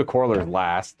 I'm going to do the Corlers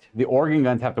last. The organ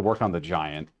guns have to work on the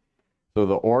Giant. So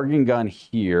the organ gun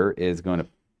here is going to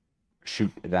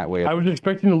shoot that way. I was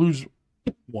expecting to lose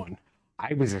 1.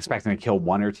 I was expecting to kill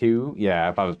 1 or 2. Yeah,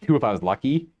 if I was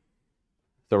lucky.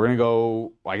 So we're going to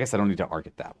go, well, I guess I don't need to arc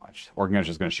it that much. Organ gun's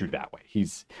just going to shoot that way.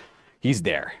 He's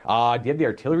there. Do you have the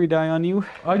artillery die on you?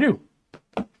 I do.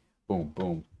 Boom,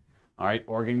 boom. All right,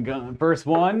 organ gun. First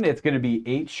one, it's going to be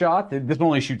 8 shots. This one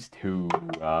only shoots 2.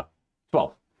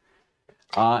 12.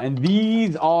 And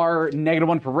these are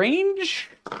 -1 for range.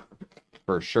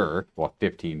 For sure. Well,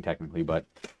 15 technically, but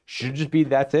should just be,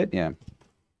 that's it. Yeah.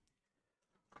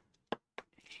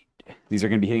 These are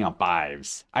going to be hitting on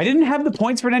 5s. I didn't have the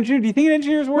points for an engineer. Do you think an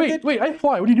engineer is worth it? Wait, I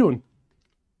fly. What are you doing?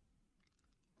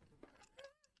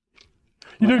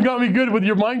 You done got me good with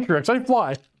your mind tricks. I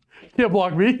fly. Can't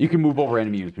block me. You can move over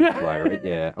enemies with fly, right?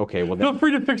 Yeah. Okay. Well, feel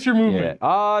free to fix your movement.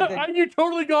 Yeah. You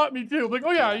totally got me too. Like,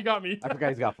 oh yeah, you got me. I forgot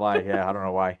he's got fly. Yeah, I don't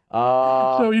know why.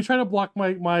 So you're trying to block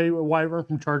my wyvern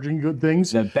from charging good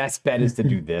things? The best bet is to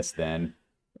do this then.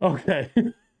 Okay.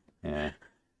 Yeah.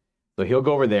 So he'll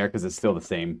go over there because it's still the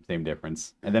same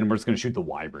difference, and then we're just gonna shoot the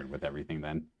wyvern with everything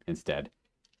then instead.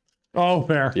 Oh,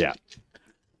 fair. Yeah.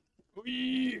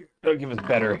 That'll give us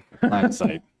better line of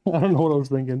sight. I don't know what I was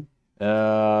thinking.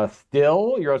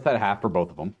 Still, you're outside of half for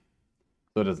both of them.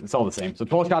 So it's all the same. So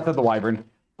 12 shots at the wyvern,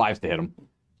 5s to hit him.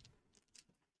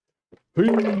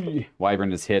 Hey.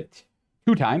 Wyvern is hit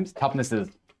 2 times. Toughness is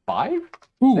 5?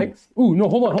 Ooh. 6? Ooh, no,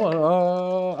 hold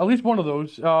on. At least one of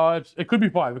those. It could be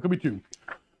 5. It could be 2.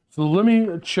 So let me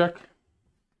check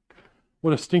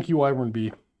what a stinky wyvern would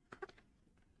be.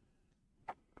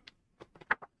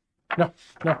 No.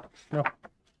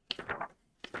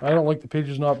 I don't like the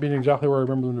pages not being exactly where I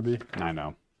remember them to be. I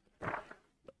know.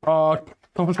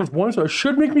 Toughness plus 1, so it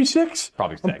should make me 6.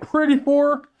 Probably 6. I'm pretty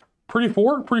sure,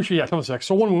 yeah, toughness 6.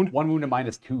 So 1 wound. 1 wound and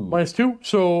 -2. -2,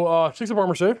 so 6 of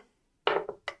armor save.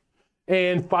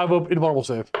 And 5 of invulnerable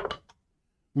save.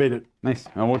 Made it. Nice.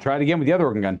 And we'll try it again with the other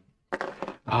organ gun.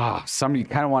 Somebody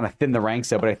kind of want to thin the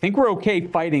ranks out, but I think we're okay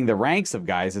fighting the ranks of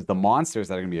guys. It's the monsters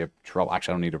that are going to be a trouble.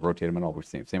 Actually, I don't need to rotate them at all. We're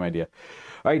same idea.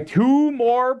 All right, 2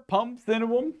 more pumps into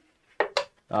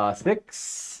them.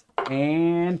 6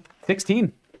 and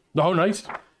 16. Oh, nice.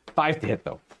 5 to hit,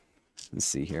 though. Let's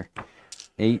see here.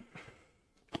 8.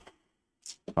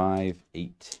 5,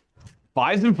 8.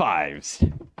 5s and 5s.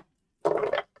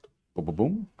 Boom, boom,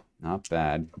 boom. Not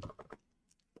bad.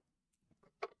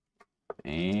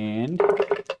 And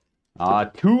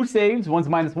 2 saves. One's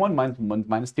 -1,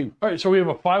 one's -2. All right, so we have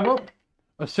a 5 up,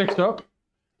 a 6 up,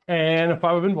 and a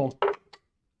 5 of invuln.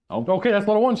 Oh, Okay, that's a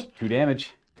lot of ones. 2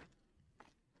 damage.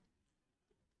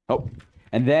 Oh,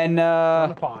 and then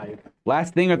 5.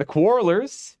 last thing are the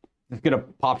quarrelers. Just gonna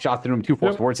pop shots into them. 2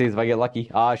 force forward saves if I get lucky.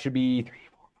 Should be 3,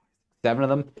 4, 5, 7 of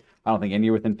them. I don't think any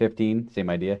are within 15. Same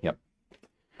idea. Yep.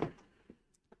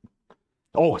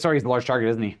 Oh, sorry, he's the large target,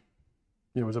 isn't he?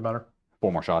 Yeah, does it matter?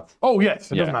 4 more shots. Oh,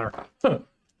 yes, it Yeah. doesn't matter.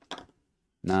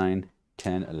 9,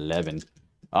 10, 11.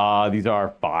 These are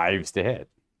 5s to hit.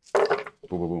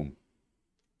 Boom, boom, boom.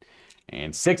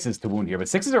 And 6s to wound here, but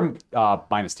 6s are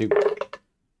 -2.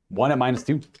 1 at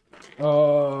 -2.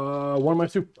 1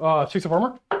 -2. 6 of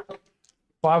armor.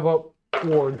 5 up,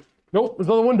 ward. Nope, there's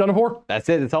another one, done it 4. That's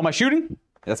it. That's all my shooting.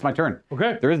 That's my turn.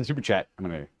 Okay. There is a super chat. I'm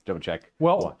gonna double check.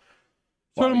 Well, so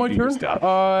While my you do turn.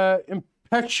 stuff.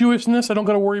 Impetuousness, I don't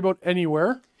got to worry about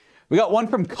anywhere. We got one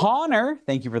from Connor.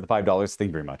 Thank you for the $5. Thank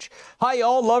you very much. Hi,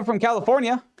 y'all. Love from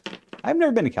California. I've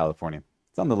never been to California.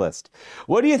 It's on the list.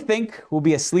 What do you think will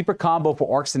be a sleeper combo for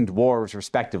orcs and dwarves,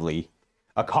 respectively?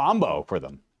 A combo for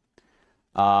them.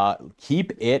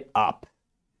 Keep it up.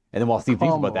 And then while Steve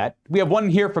thinks about that, we have one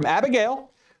here from Abigail.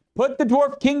 Put the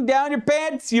Dwarf King down your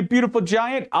pants, you beautiful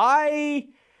giant. I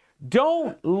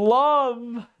don't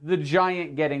love the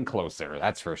giant getting closer,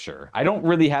 that's for sure. I don't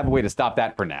really have a way to stop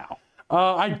that for now.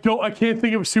 I can't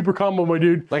think of a super combo, my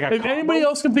dude. Like a if combo? anybody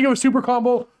else can think of a super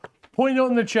combo, point it out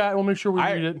in the chat and we'll make sure we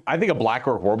read it. I think a Black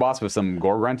Orc Warboss with some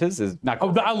Gorgruntas is not I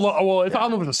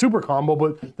don't know if it's a super combo,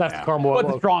 but that's the combo I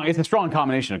love. It's a strong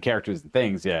combination of characters and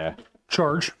things, yeah.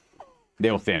 Charge.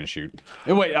 They'll stand and shoot.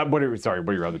 And wait, what are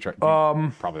your other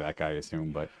probably that guy, I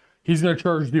assume, but He's going to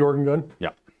charge the organ gun. yeah.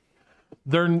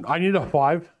 I need a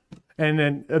 5, and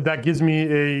then that gives me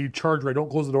a charge where I don't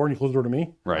close the door and you close the door to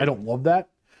me. Right. I don't love that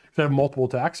because I have multiple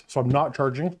attacks, so I'm not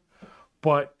charging.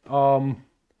 But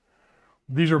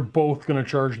these are both going to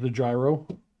charge the gyro.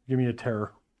 Give me a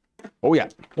terror. Oh yeah.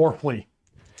 Or flee.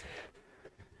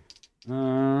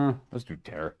 Let's do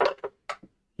terror.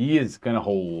 He is gonna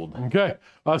hold. Okay.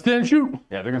 Stand and shoot.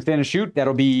 Yeah, they're gonna stand and shoot.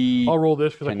 That'll be. I'll roll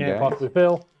this because I 10 can't guys. possibly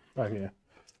fail. Okay.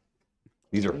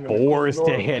 These are 4s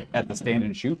to hit at the stand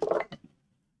and shoot.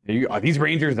 These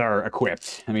rangers are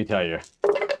equipped. Let me tell you.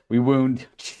 We wound.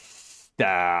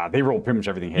 They roll pretty much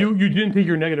everything hit. You didn't take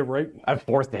your negative, right? I have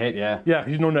 4s to hit. Yeah. Yeah,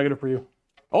 he's no negative for you.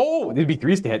 Oh, there'd be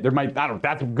 3s to hit. There might. I don't.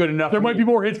 That's good enough. There might be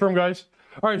more hits from guys.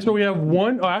 All right, so we have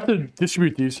one. Oh, I have to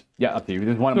distribute these. Yeah, up to you.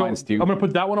 There's one So at -2. I'm gonna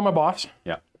put that one on my boss.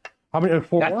 Yeah. How many?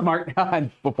 4 That's more.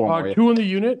 smart. Before more. Yeah. 2 in the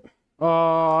unit,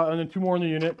 and then 2 more in the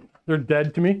unit. They're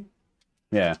dead to me.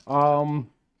 Yeah. So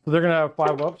they're gonna have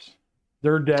 5 ups.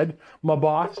 They're dead. My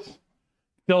boss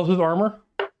fills his armor,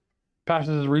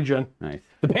 passes his regen, Nice.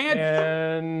 The pants.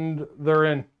 and they're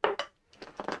in.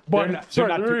 But sorry,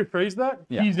 not let me rephrase that.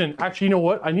 Yeah. He's in. Actually, you know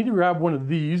what? I need to grab one of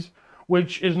these,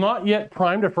 which is not yet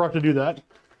primed. I forgot to do that.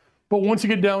 But once you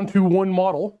get down to 1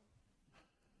 model,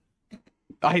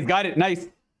 Oh, he's got it. Nice.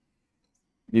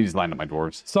 You just lined up my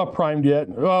dwarves. it's not primed yet.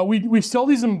 We sell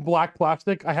these in black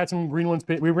plastic. I had some green ones.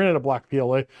 We ran out of black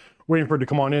PLA, waiting for it to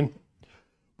come on in.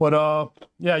 But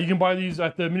yeah, you can buy these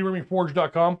at the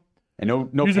mountainminiaturesgaming.com. And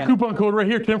no Use a coupon code right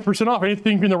here, 10% off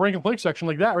anything in the rank and play section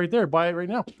like that right there. Buy it right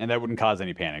now. And that wouldn't cause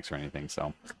any panics or anything.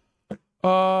 So.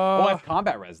 Oh, that's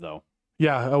combat res though.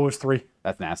 Yeah, that was 3.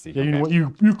 That's nasty. Yeah, Okay.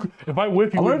 you if I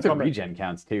whiff, you I wonder wouldn't if the combat. regen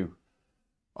counts too.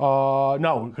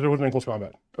 No, because it wasn't in close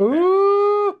combat.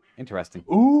 Ooh, Interesting.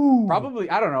 ooh. Probably.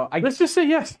 I don't know. Let's just say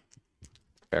yes.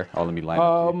 Fair. Oh, let me line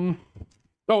up.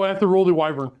 Oh, I have to roll the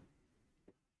wyvern.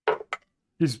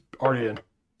 He's already in.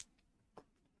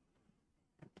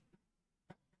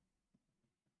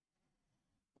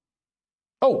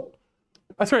 Oh,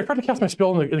 that's right. I tried to cast my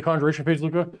spell in the conjuration phase,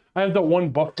 Luca. I have that one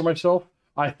buff for myself.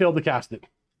 I failed to cast it.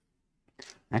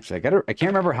 Actually, I can't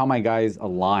remember how my guys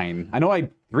align. I know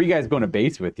 3 guys go into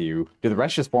base with you. Do the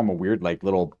rest just form a weird, like,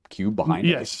 little cube behind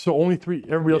Yes, so only 3.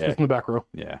 Everybody else gets in the back row.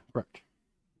 Yeah. Correct.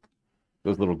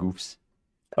 Those little goofs.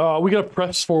 We got to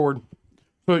press forward.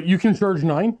 So you can charge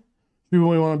 9. We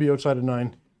only want to be outside of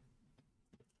 9.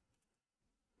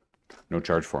 No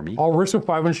charge for me. I'll risk a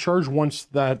 5-inch charge once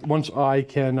I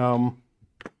can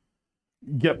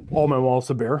get all my walls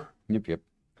to bear. Yep.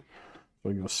 So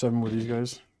I go 7 with these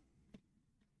guys.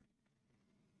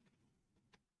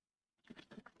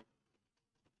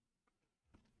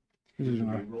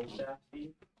 Reroll staff,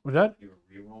 Steve? What's that? Do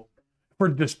a reroll. For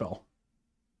dispel.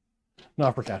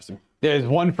 Not for casting. There's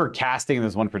one for casting and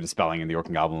there's one for dispelling in the Orc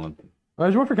and Goblin. Is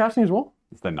there one for casting as well?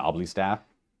 It's the Knobbly Staff.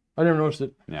 I never noticed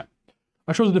it. Yeah.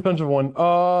 I chose a defensive one.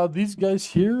 These guys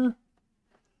here.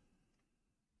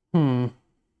 We'll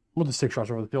just take shots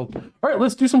over the field. All right,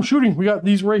 let's do some shooting. We got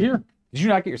these right here. Did you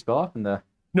not get your spell off in the...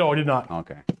 No, I did not.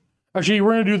 Okay. Actually,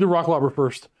 we're gonna do the rock lobber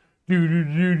first.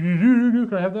 Can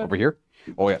I have that? Over here?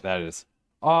 Oh, yeah, that is.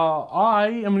 I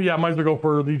might as well go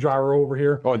for the gyro over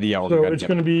here. Oh, the So it's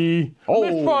gonna be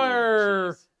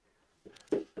misfire.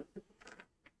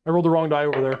 I rolled the wrong die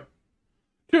over there.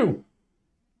 2.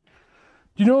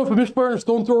 Do you know if a misfire and a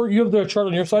stone thrower, you have the chart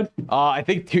on your side? I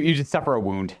think you just suffer a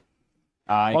wound.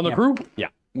 On the crew? Yeah,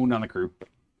 wound on the crew.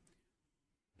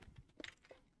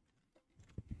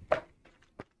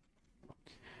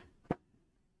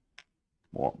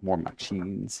 More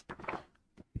machines.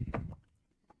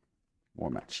 More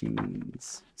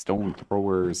machines. Stone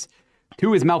throwers.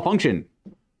 2 is malfunction.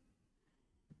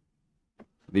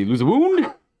 They lose a wound,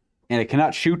 and it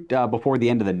cannot shoot before the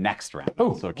end of the next round.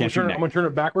 Oh, so it can't I'm gonna turn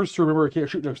it backwards to remember it can't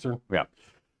shoot next turn. Yeah.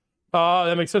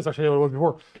 That makes sense. Actually, what it was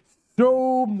before.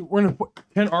 So we're gonna put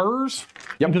 10 armors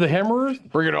into the hammers.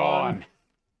 Bring it on.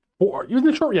 4. Even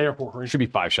the short, yeah, 4. It should be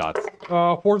 5 shots.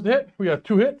 4's the hit. We got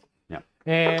 2 hits. Yeah.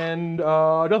 And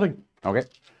nothing. Okay.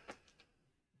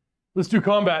 Let's do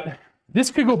combat. This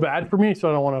could go bad for me, so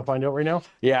I don't want to find out right now.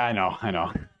 Yeah, I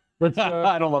know. Let's.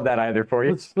 I don't love that either for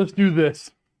you. Let's do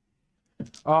this.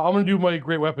 I'm gonna do my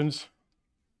great weapons.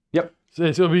 Yep. So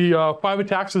it'll be 5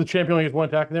 attacks, so the champion only gets 1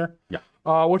 attack in there. Yeah.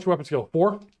 What's your weapon skill?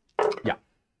 4. Yeah.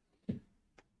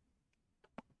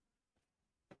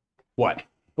 What?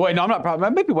 Wait, no, I'm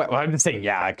not. Maybe. Well, I'm just saying.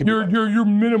 Yeah, I could. Your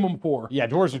minimum 4. Yeah,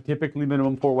 dwarves are typically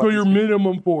minimum 4 So weapons. your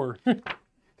minimum 4.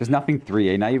 There's nothing 3,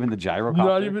 eh? Not even the gyrocopter.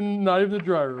 not even the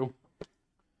gyro.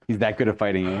 He's that good at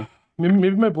fighting, eh? Maybe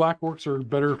my black orcs are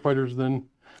better fighters than.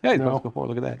 Yeah, he's No. supposed to go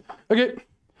forward. Look at that. Okay,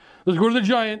 let's go to the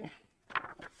giant.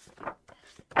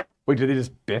 Wait, did they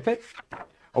just biff it?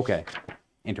 Okay.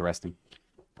 Interesting.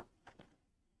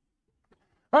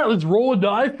 All right, let's roll a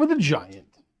die for the giant.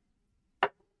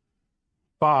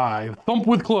 5. Thump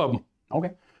with club.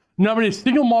 Okay. Nominate a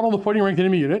single model of the fighting ranked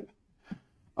enemy unit.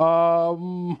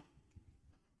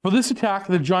 For this attack,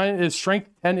 the giant is strength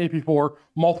 10, AP 4,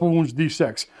 multiple wounds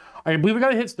D6. I believe I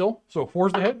got a hit still, so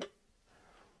 4's the hit.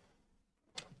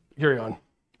 Carry on.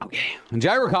 Okay. And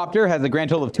gyrocopter has a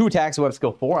grand total of 2 attacks, web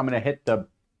skill 4. I'm going to hit the...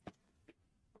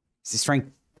 Is his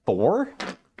strength 4?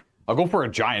 I'll go for a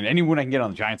giant. Any wound I can get on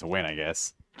the giant's a win, I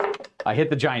guess. I hit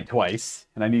the giant twice,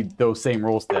 and I need those same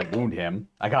rolls to wound him.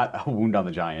 I got a wound on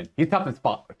the giant. He's toughness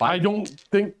 5. I don't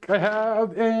think I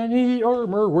have any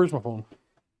armor. Where's my phone?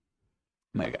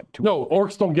 I got 2. No,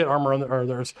 orcs don't get armor on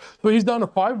theirs. So he's down to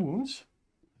 5 wounds.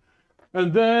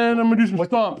 And then I'm going to do some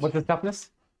stomps. What's his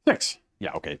toughness? 6.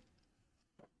 Yeah, okay.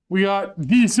 We got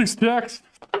D6 attacks.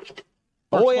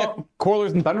 Oh, yeah.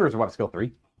 Coilers and Thunderers are web skill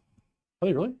 3. Are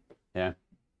they really? Yeah.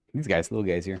 These guys, little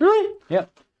guys here. Really?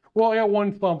 Yep. Well, I got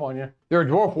 1 stomp on you. They're a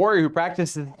dwarf warrior who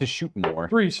practices to shoot more.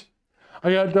 3s.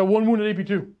 I got 1 wound at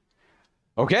AP2.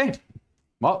 Okay.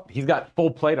 Well, he's got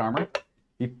full plate armor.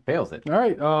 He fails it. All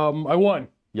right, I won.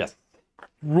 Yes.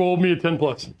 Roll me a 10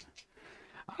 plus.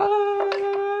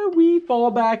 We fall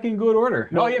back in good order.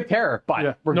 No. No, you have terror, but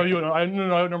Yeah. we're No, good. I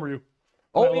outnumber you.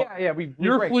 Oh yeah. We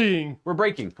You're break. fleeing. We're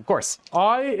breaking, of course.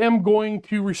 I am going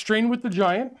to restrain with the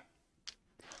giant.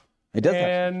 It does.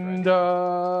 And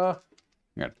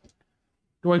Yeah.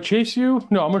 do I chase you?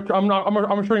 No, I'm not.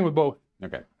 I'm restraining with both.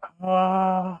 Okay.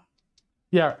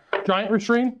 Yeah, giant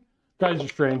restrain, guys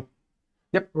restrain.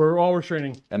 Yep. We're all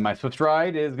restraining. And my swift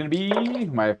ride is gonna be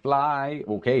my fly.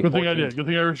 Okay. Good thing I 14. did. Good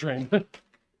thing I restrained. And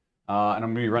I'm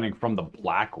gonna be running from the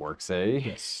black orcs, eh?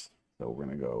 Yes. So we're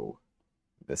gonna go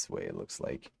this way. It looks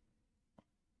like.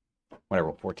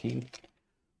 Whatever, 14.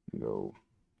 Go.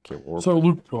 Okay, warp. So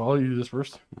Luke, well, I'll do this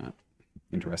first.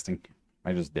 Interesting.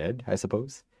 Am I just dead, I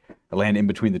suppose? I land in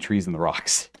between the trees and the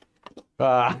rocks.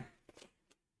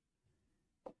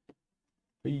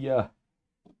 He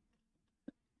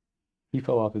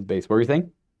fell off his base. What were you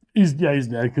saying? He's dead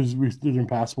because they're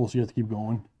impassable, so you have to keep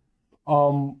going.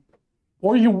 Or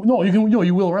you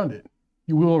wheel around it.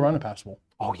 You wheel around impassable.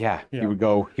 Oh yeah. Yeah.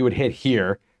 He would hit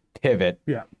here, pivot,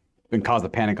 Yeah. and cause a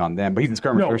panic on them. But he's in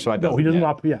skirmisher, so I no, he doesn't.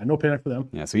 No panic for them.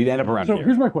 Yeah, so he'd end up around So here.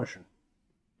 here's my question.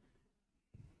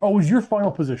 Oh, was your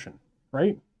final position,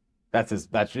 right?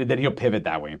 Then he'll pivot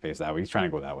that way and face that way. He's trying to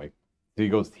go that way. So he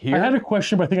goes here. I had a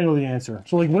question, but I think I know the answer.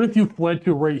 So, like, what if you fled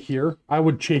to right here? I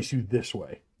would chase you this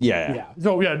way. Yeah. Yeah.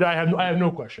 So, yeah, I have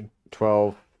no question.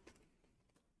 12.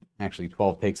 Actually,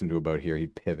 12 takes him to about here.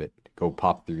 He'd pivot, go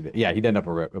pop through the. Yeah, he'd end up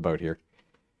about here.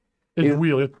 It's a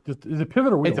wheel. Is it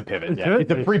pivot or wheel? It's a pivot.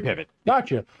 It's a free pivot.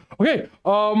 Gotcha. Okay.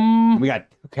 We got.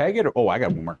 Okay, I get it. Oh, I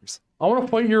got markers. I want to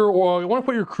fight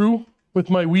your crew with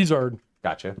my Wizard.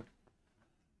 Gotcha.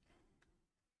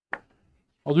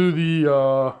 I'll do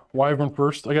the Wyvern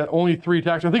first. I got only 3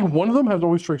 attacks. I think one of them has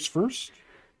always strikes first.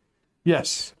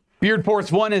 Yes. Beard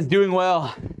Force 1 is doing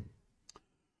well.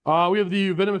 We have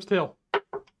the Venomous Tail.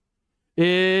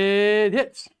 It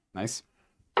hits. Nice.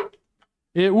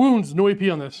 It wounds. No AP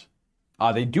on this.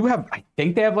 They do have. I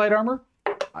think they have light armor.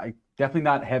 Definitely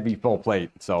not heavy full plate.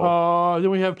 So.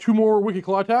 Then we have 2 more Wicked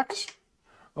Claw attacks.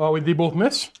 They both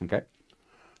miss. Okay.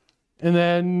 And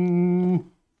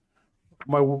then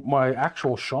my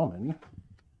actual shaman.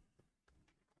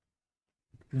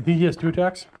 Do you think he has 2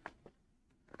 attacks?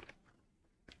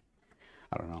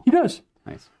 I don't know. He does.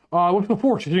 Nice. What's the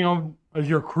force? You're sitting on as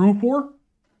your crew 4?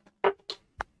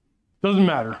 Doesn't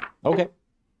matter. Okay.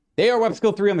 They are weapon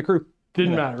skill 3 on the crew.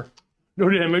 Didn't matter. No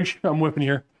damage. I'm whipping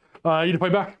here. You need to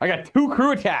fight back. I got 2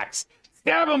 crew attacks.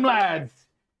 Stab them, lads.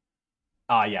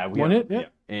 Yeah. One hit. Yeah.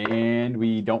 And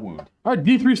we don't wound. All right.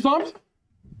 D3 stomps.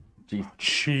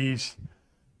 Jeez.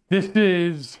 This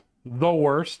is the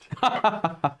worst.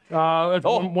 That's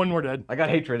one more dead. I got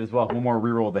hatred as well. One more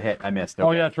reroll of the hit. I missed. Okay.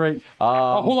 Oh yeah, that's right.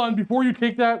 Hold on. Before you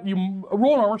take that, you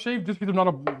roll an armor save just in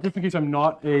case I'm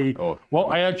not a. Oh. Well,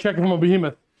 I had to check if I'm a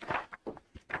behemoth.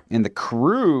 In the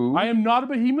crew. I am not a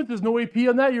behemoth. There's no AP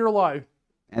on that. You're alive.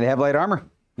 And they have light armor.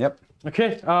 Yep.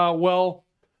 Okay.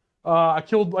 I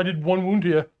did 1 wound to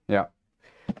you. Yeah.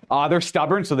 They're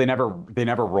stubborn, so they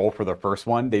never roll for the first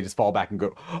one. They just fall back and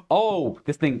go, oh,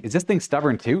 is this thing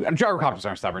stubborn too? And gyrocopters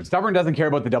aren't stubborn. Stubborn doesn't care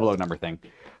about the 00 number thing.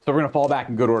 So we're gonna fall back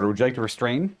in good order. Would you like to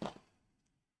restrain?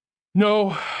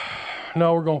 No,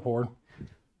 we're going forward.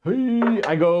 Hey,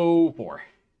 I go 4.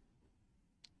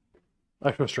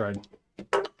 Extra stride.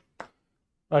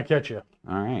 I catch you.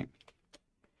 All right.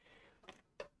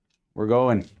 We're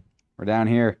going. We're down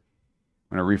here.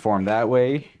 I'm gonna reform that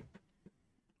way.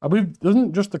 I believe,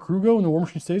 doesn't just the crew go and the war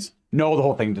machine stays? No, the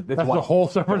whole thing. That's the whole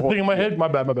separate thing in my head? My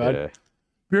bad. Yeah.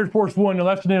 Beard Force 1, now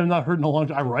that's the name I've not heard in a long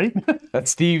time, right?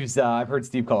 That's Steve's, I've heard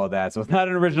Steve call it that, so it's not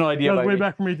an original idea. That was way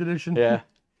back from 8th edition. Yeah.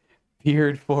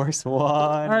 Beard Force 1.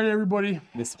 All right, everybody.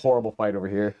 This horrible fight over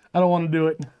here. I don't want to do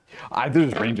it.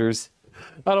 There's Rangers.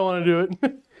 I don't want to do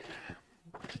it.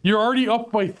 You're already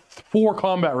up by 4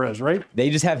 combat res, right?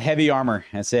 They just have heavy armor.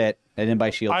 That's it. I didn't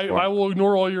buy shields for them. I will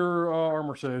ignore all your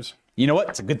armor saves. You know what?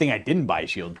 It's a good thing I didn't buy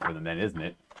shields for them then, isn't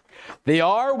it? They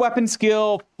are weapon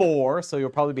skill 4, so you'll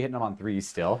probably be hitting them on 3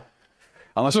 still.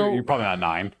 Unless you're probably not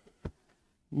 9.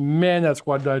 Man, that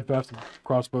squad died fast.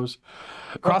 Crossbows.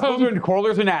 Crossbows and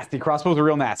crawlers are nasty. Crossbows are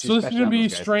real nasty. So this is going to be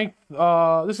strength. This is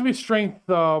going to be strength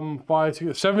 5,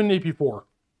 6, 7, AP 4.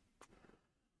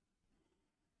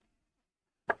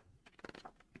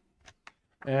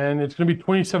 And it's going to be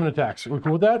 27 attacks. Are we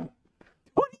cool with that?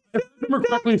 If I remember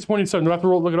correctly, it's 27. Do I have to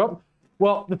look it up?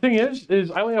 Well, the thing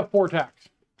is I only have 4 attacks.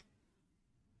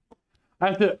 I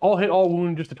have to hit all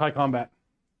wound just to tie combat.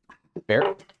 Fair.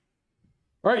 All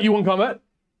right, you won combat.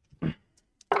 3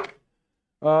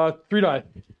 die.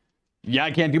 Yeah,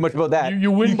 I can't do much about that.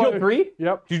 You win You by killed 3?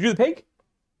 Yep. Did you do the pig?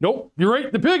 Nope. You're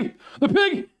right. The pig. I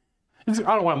don't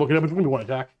know why I'm looking at it. It's going to be 1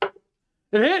 attack.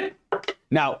 It hit.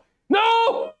 Now.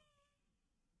 No.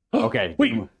 Okay.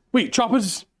 Wait. Chop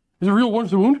is a real 1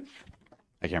 for the wound?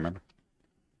 I can't remember.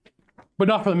 But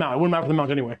not for the mount. It wouldn't matter for the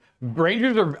mount anyway.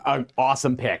 Rangers are an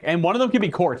awesome pick, and one of them can be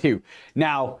core too.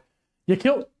 Now, you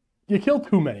killed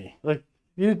too many. Like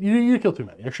you killed too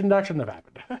many. That shouldn't have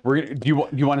happened. Do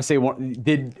you want to say one?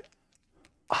 Did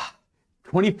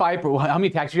 25? How many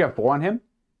attacks did you have? 4 on him?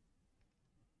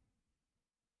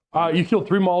 You killed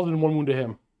 3 mauls and 1 wound to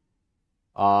him.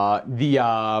 The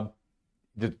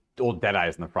old Deadeye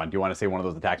is in the front. Do you want to say one of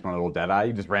those attacks, one of the old Deadeye?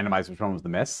 You just randomize which one was the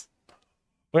miss.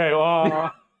 Okay, You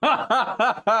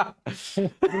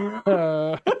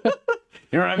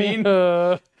know what I mean?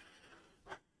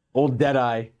 Old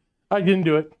Deadeye. I didn't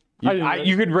do it.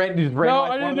 You could just No,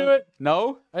 I didn't do it.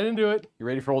 No? I didn't do it. You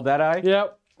ready for Old Deadeye?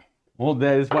 Yep. Old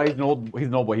Deadeye. That's why he's an old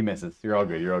boy. He misses. You're all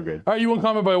good. You're all good. All right, you won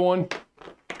combat by 1.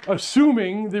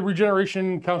 Assuming the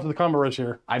regeneration counts as the combat rest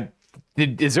here.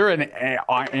 Is there an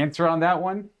answer on that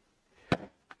one?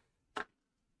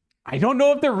 I don't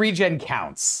know if the regen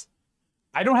counts.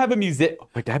 I don't have a music.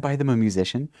 Wait, did I buy them a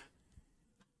musician?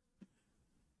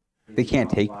 They can't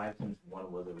take. 5 since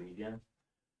 1 was a regen? Is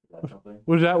that something?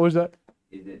 What is that? What is that?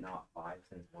 Is it not 5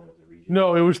 since 1 was a regen?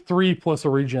 No, it was 3 plus a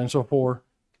regen, so 4.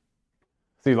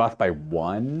 So you lost by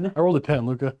 1? I rolled a 10,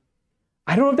 Luca.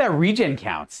 I don't know if that regen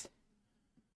counts.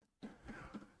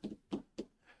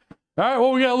 All right,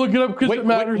 well, we gotta look it up because it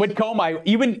matters. Whitcomb,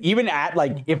 even at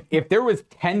like if there was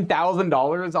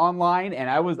 $10,000 online and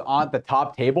I was on the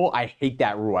top table, I hate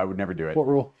that rule. I would never do it. What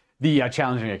rule? The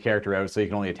challenging a character out so you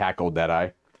can only attack Old Deadeye.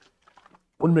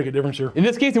 Wouldn't make a difference here. In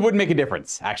this case, it wouldn't make a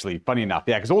difference. Actually, funny enough,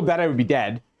 yeah, because Old Deadeye would be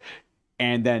dead,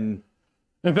 and then.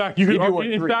 In fact, you could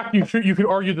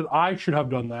argue that I should have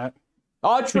done that.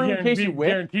 Oh, true. In case you win.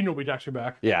 Guaranteed nobody attacks you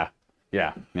back. Yeah.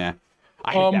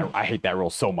 I hate that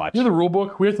rule so much. Here's the rule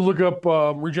book. We have to look up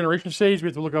regeneration saves. We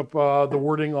have to look up the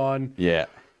wording on. Yeah.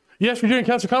 Yes, regeneration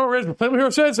counts for combat res, but Flammable Hero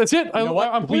says that's it. You know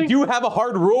what? We do have a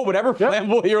hard rule. Whatever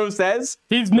Flammable Hero says.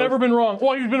 He's never been wrong.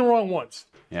 Well, he's been wrong once.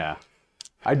 Yeah.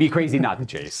 I'd be crazy not to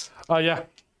chase. Yeah.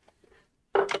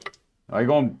 Are you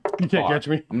going? You can't catch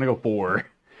me. I'm gonna go 4.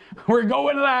 We're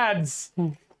going, lads.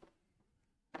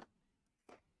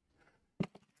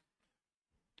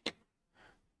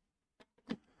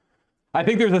 I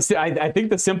think I think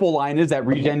the simple line is that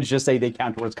regens just say they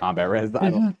count towards combat res.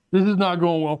 This is not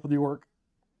going well for the orc.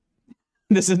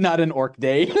 This is not an orc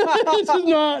day. This is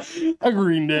not a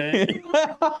green day.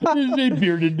 This is a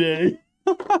bearded day.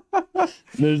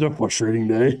 This is a frustrating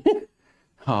day.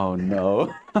 Oh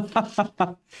no.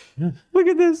 Look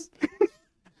at this.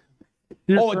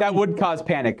 That would cause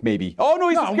panic, maybe. Oh no,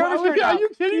 he's a skirmisher now. Are you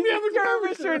kidding me? He's a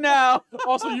skirmisher now.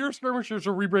 Also, you're a skirmisher,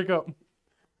 so we break up.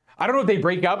 I don't know if they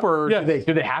break up or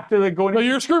do they have to go in? No,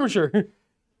 you're a skirmisher.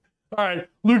 All right,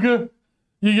 Luca,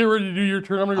 you get ready to do your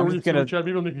turn. I'm gonna go read the chat.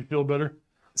 Maybe it'll make you feel better.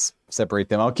 Separate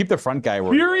them. I'll keep the front guy.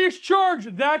 Furious charge.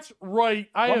 That's right.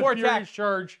 I have furious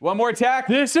charge. One more attack.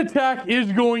 This attack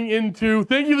is going into.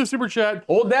 Thank you, the super chat.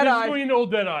 Old Deadeye. This is going into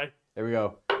Old Deadeye. There we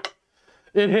go.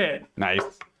 It hit. Nice.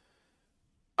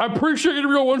 I'm pretty sure I get to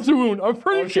reroll once to wound. I'm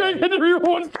pretty sure I get to reroll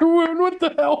once to wound. What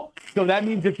the hell? So that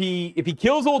means if he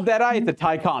kills Old Deadeye, it's a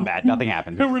tie combat. Nothing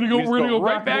happens. We're gonna go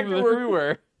right back to where we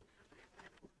were.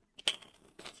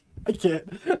 I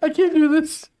can't do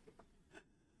this.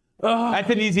 That's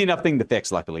an easy enough thing to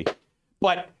fix, luckily.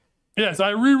 But yes,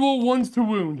 I reroll once to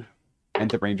wound. And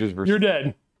the Rangers versus. You're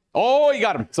dead. Oh, you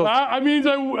got him. So I means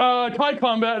I tie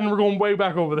combat, and we're going way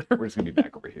back over there. We're just gonna be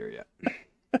back over here, yeah.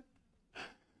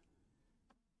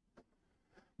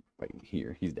 Right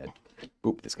here, he's dead.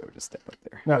 Oop, this guy would just step up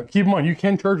there. Now, keep in mind, you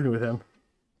can charge me with him.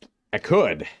 I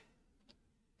could.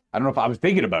 I don't know if I was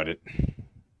thinking about it.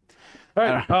 All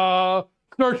right,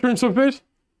 start turn some face.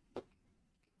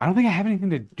 I don't think I have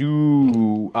anything to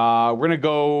do. We're gonna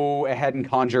go ahead and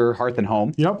conjure Hearth and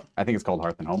Home. Yep. I think it's called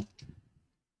Hearth and Home.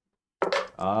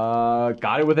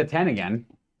 Got it with a 10 again.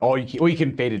 Oh, you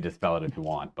can fade it, dispel it if you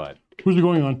want, but Who's it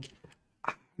going on?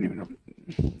 I don't even know.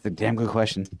 It's a damn good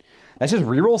question. That's just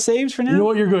reroll saves for now. You know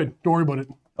what? You're good. Don't worry about it.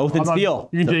 Oath and Steel.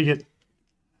 You can take it.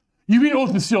 You mean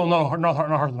Oath and Steel, not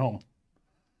Hearth and Home.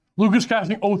 Lucas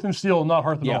casting Oath and Steel, not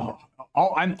Hearth and Home.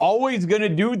 I'm always gonna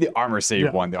do the armor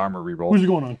save one, the armor reroll. Who's it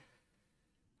going on?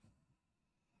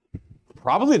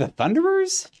 Probably the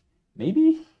Thunderers,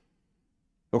 maybe.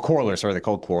 Oh, Quarrelers. Sorry, they're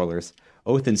called Quarrelers.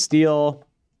 Oath and Steel.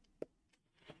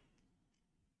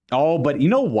 Oh, but you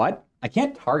know what? I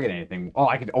can't target anything. Oh,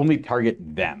 I could only target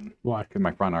them. Why? Because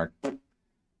my front arc. It's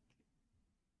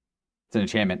an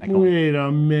enchantment. Wait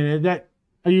a minute.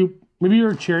 Maybe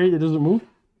you're a chariot that doesn't move?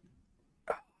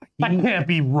 That can't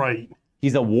be right.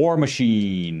 He's a war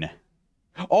machine.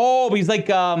 Oh, but he's like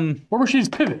War machine's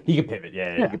pivot. He can pivot.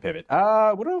 Yeah, he can pivot.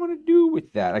 What do I want to do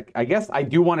with that? I guess I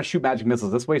do want to shoot magic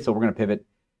missiles this way, so we're gonna pivot.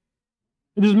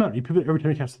 It doesn't matter. You pivot every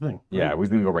time you cast the thing. Right? Yeah, we're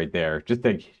gonna go right there, just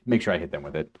to make sure I hit them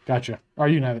with it. Gotcha. All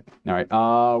right, you can have it. All right.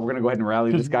 We're gonna go ahead and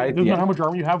rally this guy. It doesn't matter how much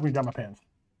armor you have when you got my pants.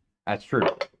 That's true.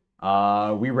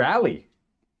 We rally.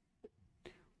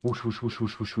 Whoosh, whoosh, whoosh,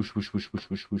 whoosh, whoosh, whoosh, whoosh, whoosh,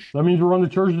 whoosh, whoosh. That means we're on the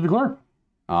charge to declare.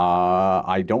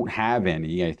 I don't have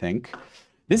any, I think.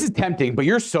 This is tempting, but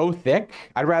you're so thick.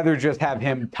 I'd rather just have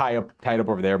him tied up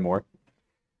over there more.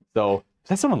 So, is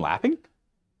that someone laughing?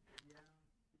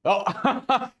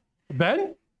 Oh,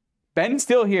 Ben? Ben's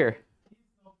still here.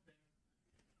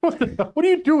 What are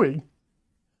you doing?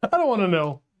 I don't want to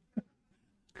know.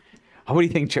 What do you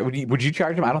think? Would you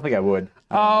charge him? I don't think I would.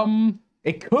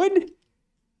 It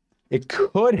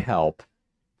could help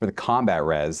for the combat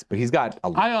res, but he's got a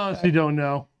lot. I honestly don't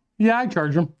know. Yeah, I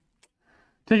charge him.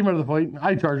 Take him out of the fight.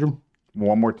 I charge him.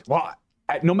 One more. Well,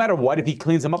 no matter what, if he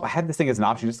cleans him up, I had this thing as an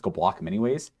option just to go block him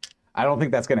anyways. I don't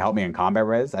think that's going to help me in combat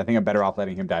res. I think I'm better off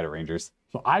letting him die to rangers.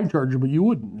 So I charge him, but you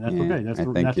wouldn't. That's okay. That's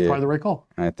probably the right call.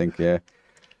 I think, yeah.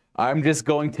 I'm just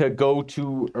going to go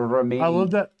to remain. I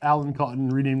love that Alan Cotton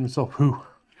renamed himself Who.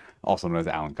 Also known as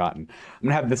Alan Cotton. I'm going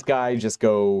to have this guy just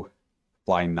go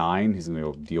fly 9. He's going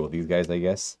to go deal with these guys, I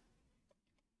guess.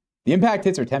 The impact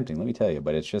hits are tempting, let me tell you,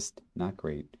 but it's just not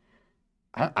great.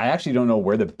 I actually don't know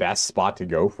where the best spot to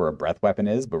go for a breath weapon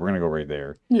is, but we're going to go right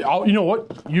there. Yeah, you know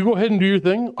what? You go ahead and do your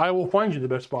thing. I will find you the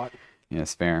best spot.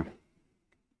 Yes, fair.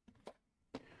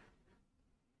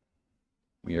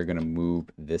 We are going to move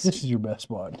this. This is your best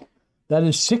spot. That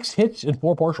is 6 hits and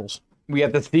 4 partials. We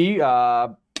have to see,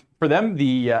 for them,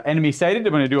 the enemy sighted.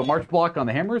 I'm going to do a march block on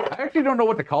the hammers. I actually don't know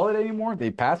what to call it anymore.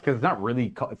 They passed because it's not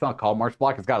really, it's not called march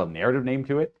block. It's got a narrative name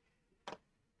to it.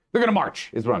 They're going to march,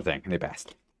 is what I'm saying, and they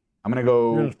passed. I'm going to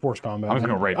go... You're going to force combat. I'm just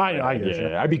going to right. I get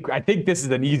you. I think this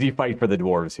is an easy fight for the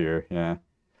dwarves here. Yeah.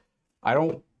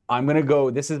 I'm going to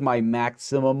go... This is my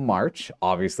maximum march.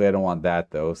 Obviously, I don't want that,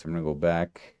 though, so I'm going to go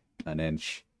back an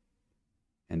inch.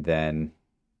 And then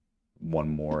 1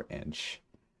 more inch.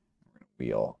 We're going to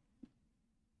wheel.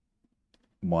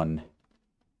 1,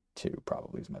 2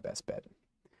 probably is my best bet.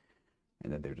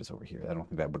 And then they're just over here. I don't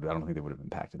think they would have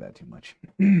impacted that too much.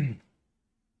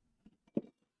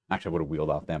 Actually, I would have wheeled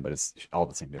off them, but it's all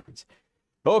the same difference.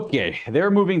 Okay,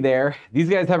 they're moving there. These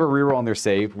guys have a reroll on their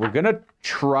save. We're going to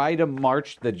try to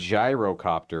march the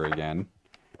gyrocopter again.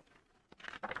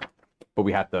 But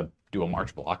we have to do a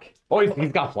march block. Oh,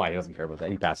 he's got fly. He doesn't care about that.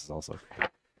 He passes also.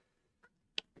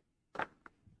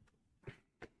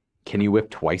 Can you whip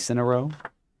twice in a row?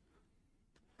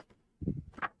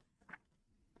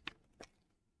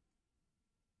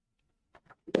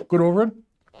 Good over it.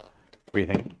 What do you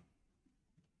think?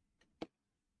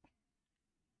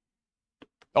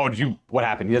 Oh, what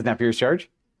happened? He doesn't have Fierce Charge?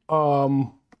 Choppas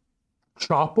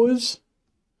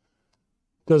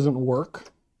doesn't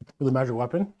work with a magic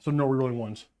weapon, so no rerolling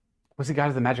ones. What's he got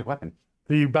as a magic weapon?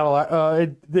 The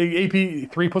battle, the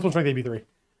AP 3 plus 1 strength AP 3.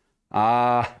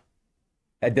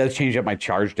 That does change up my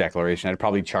charge declaration. I'd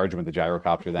probably charge him with the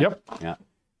gyrocopter then. Yep. Yeah.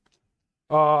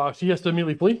 So he has to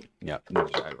immediately flee? Yep. The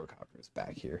gyrocopter is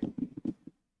back here.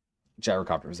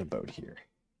 Gyrocopter is about here.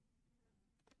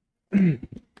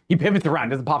 He pivots around,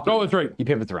 doesn't pop. Oh, that's right. He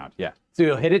pivots around, yeah. So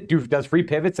he'll hit it, does free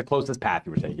pivots, the closest path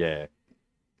you were saying. Yeah.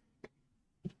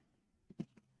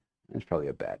 That's probably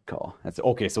a bad call. That's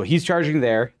okay, so he's charging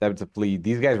there. That's a flee.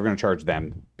 These guys were going to charge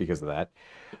them because of that.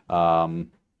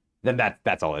 Then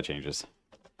that's all that changes.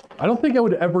 I don't think I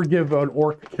would ever give an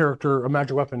orc character a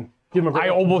magic weapon. Give him a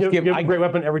great, give a great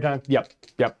weapon every time. Yep.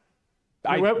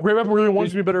 Great weapon really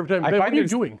wants to be better every time. What are you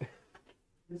doing?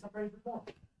 It's not ready for ball.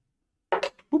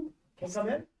 Can you come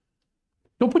in?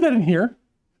 Don't put that in here.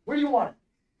 Where do you want it?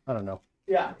 I don't know.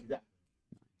 Yeah, exactly.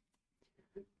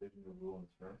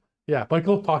 Yeah,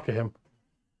 Michael, talk to him.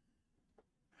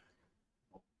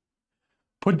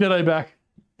 Put Deadeye back.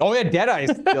 Oh yeah,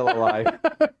 Deadeye's still alive.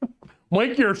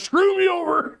 Mike, you're screwing me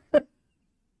over. There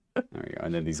we go.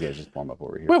 And then these guys just form up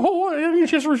over here. Wait, hold on. I didn't get a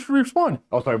chance to respawn.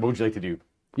 Oh, sorry. What would you like to do?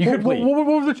 You could flee. What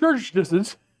was the charge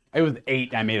distance? It was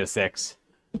 8. I made a 6.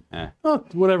 Oh,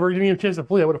 whatever. You didn't get a chance to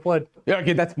flee. I would have fled. Yeah,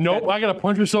 okay, that's... Nope, I gotta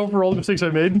punch myself for all the mistakes I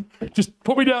made. Just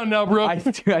put me down now, bro. I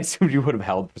assumed you would have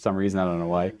held for some reason. I don't know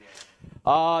why.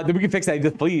 Then we can fix that.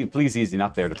 Just flee's easy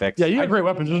enough there to fix. Yeah, you got great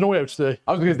weapons. There's no way I would stay.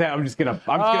 I was gonna say, I'm just gonna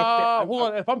hold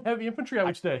on. If I'm heavy infantry, I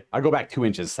would stay. I go back 2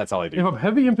 inches. That's all I do. If I'm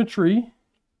heavy infantry,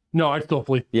 no, I'd still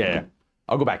flee. Yeah.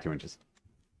 I'll go back 2 inches.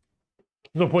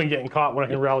 There's no point in getting caught when I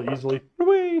can rally easily.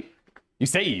 Whee! You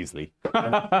say easily. All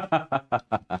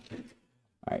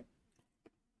right.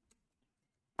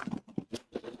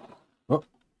 Oh,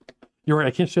 you're right.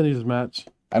 I can't stand these as mats.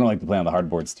 I don't like to play on the hard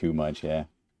boards too much. Yeah.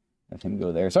 Let him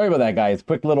go there. Sorry about that, guys.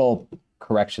 Quick little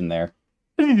correction there.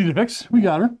 It's easy to fix. We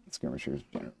got her. Skirmishers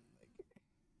generally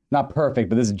not perfect,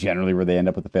 but this is generally where they end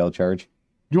up with the failed charge.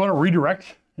 Do you want to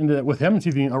redirect with him and see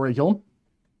if you can already kill him?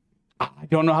 I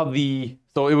don't know how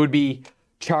so it would be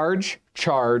charge.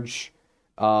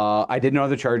 I didn't know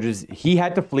the charges. He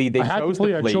had to flee. They chose to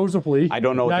flee. I chose to flee. I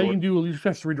don't know. Now you can do a leadership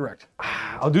check to redirect.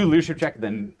 I'll do a leadership check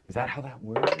then. Is that how that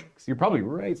works? You're probably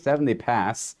right. 7, they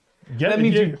pass. get That it.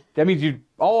 means Yeah. you. That means you.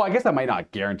 Oh, I guess I might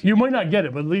not guarantee. You might not get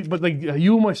it, but like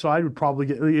you on my side would probably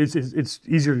get. It's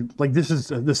easier. Like this is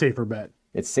the safer bet.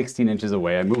 It's 16 inches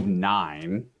away. I move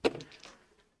 9.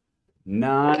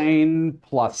 9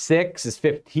 plus 6 is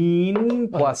 15.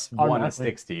 Plus 1 is automatically.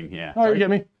 16. Yeah. All right, you get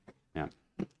me. Yeah.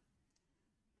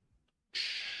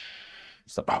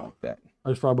 Something like that. I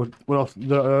just forgot about what else.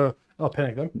 The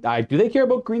panic them. Do they care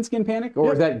about Greenskin Panic,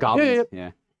 or is that Goblins?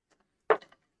 Yeah. Yeah.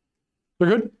 They're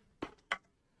good.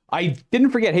 I didn't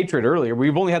forget Hatred earlier.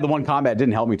 We've only had the one combat. It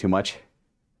didn't help me too much.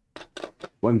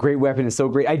 One great weapon is so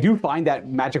great. I do find that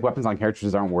magic weapons on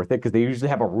characters aren't worth it because they usually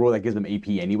have a rule that gives them AP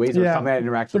anyways, or something that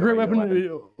interacts The with great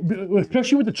weapon,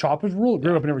 especially with the choppers rule,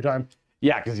 great weapon every time.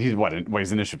 Yeah, because he's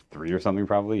he's initiative 3 or something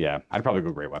probably. Yeah, I'd probably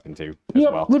go great weapon too as Yeah,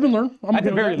 well. live and learn. I'm At the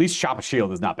okay with very that. least, chop a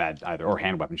shield is not bad either, or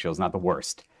hand weapon shield is not the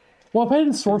worst. Well, if I had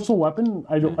a sorcerer weapon,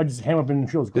 I just hand weapon and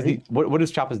shield is great. What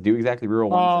does Choppas do exactly? Reroll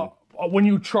ones? When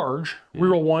you charge,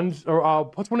 reroll ones or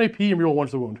 +1 AP and reroll 1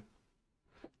 to the wound.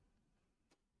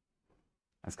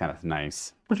 That's kind of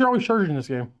nice. But you're always charging in this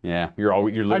game. Yeah, you're I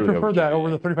literally. prefer that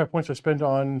over the 35 points I spent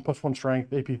on +1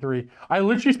 strength, AP3. I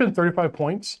literally spent 35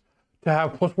 points to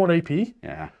have +1 AP.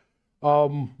 Yeah.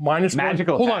 Minus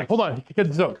Magical one. attacks. Hold on. Get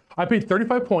this out. I paid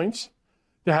 35 points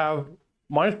to have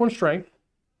 -1 strength,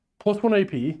 +1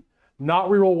 AP, not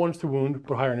reroll ones to wound,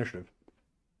 but higher initiative.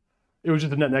 It was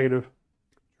just a net negative.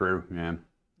 True. Yeah.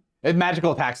 It's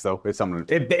magical attacks though. If someone,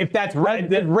 if that's rarely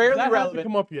That hasn't relevant.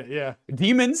 come up yet. Yeah.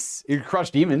 Demons, you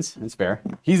crush demons. That's fair.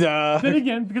 He's Then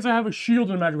again, because I have a shield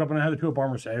and a magic weapon, I have the 2-up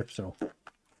armor save. So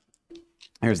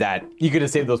Here's that. You could have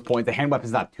saved those points. The hand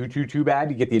weapon's not too bad.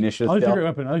 You get the initiative I like the still. great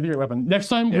weapon. I like the great weapon. Next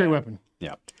time, great weapon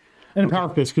Yeah. and a power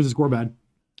fist because it's gore bad.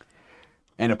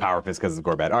 And a power fist because it's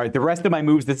gore bad. All right, the rest of my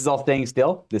moves, this is all staying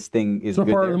still. This thing is So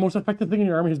good far, there. the most effective thing in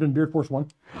your army has been Beard Force 1.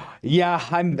 Yeah,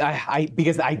 I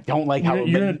because I don't like how.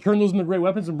 You're going to turn those into great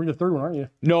weapons and bring the third one, aren't you?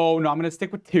 No, I'm going to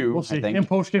stick with 2. We'll see. I think. In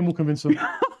post game, we'll convince them.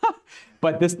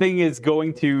 But this thing is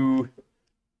going to.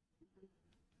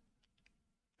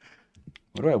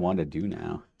 What do I want to do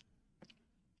now?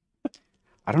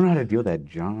 I don't know how to deal with that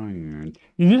giant.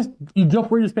 You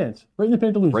jump right in his pants. Right in the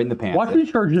pantaloons. Right in the pants, Watch me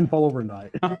charge you and fall over and die.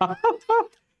 Come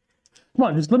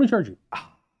on, just let me charge you.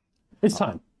 It's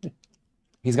time.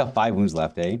 He's got 5 wounds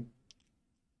left, eh?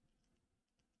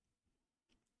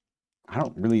 I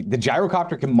don't really. The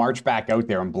gyrocopter can march back out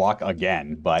there and block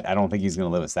again, but I don't think he's going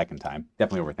to live a second time.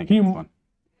 Definitely overthinking this one.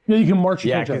 Yeah, you can march.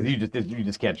 Yeah, because you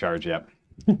just can't charge yet.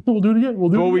 We'll do it again. We'll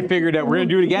do it Well, we again. figured out we're going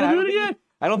to do it again. We'll do it again.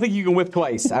 I don't think you can whip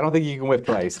twice.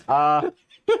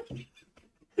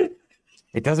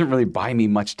 It doesn't really buy me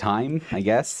much time, I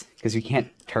guess, because you can't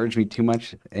charge me too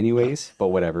much anyways, but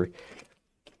whatever.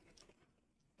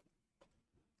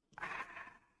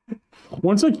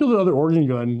 Once I kill the other organ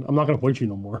gun, I'm not going to fight you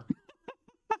no more.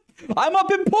 I'm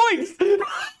up in points!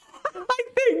 I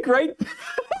think, right?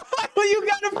 Well, you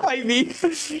gotta fight me.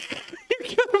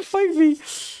 You gotta fight me.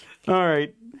 All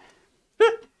right.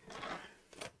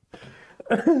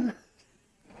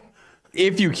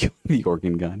 If you kill the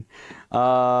organ gun.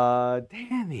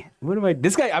 Damn it. What do I...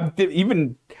 This guy, what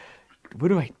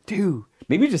do I do?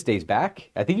 Maybe he just stays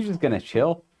back. I think he's just gonna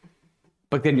chill.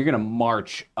 But then you're gonna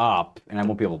march up, and I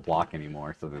won't be able to block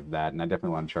anymore. So there's that, and I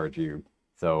definitely want to charge you.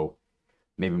 So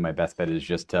maybe my best bet is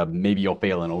just maybe you'll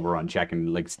fail an overrun check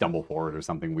and like stumble forward or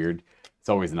something weird. It's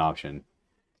always an option.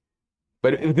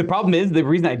 But the problem is, the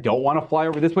reason I don't want to fly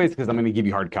over this way is because I'm going to give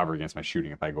you hard cover against my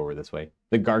shooting if I go over this way.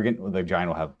 The giant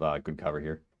will have good cover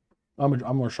here. I'm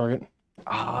more target.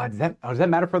 Does that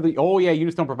matter for the... Oh, yeah,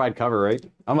 units don't provide cover, right?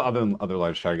 I'm other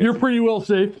large targets. You're pretty well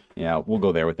safe. Yeah, we'll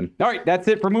go there with him. All right, that's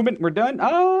it for movement. We're done.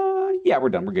 Yeah, we're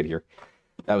done. We're good here.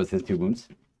 That was his 2 wounds.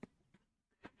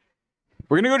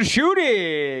 We're going to go to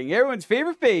shooting. Everyone's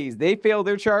favorite phase. They failed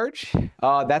their charge.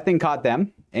 That thing caught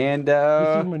them. And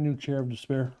This is my new chair of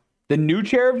despair. the new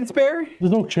chair of despair?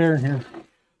 There's no chair in here.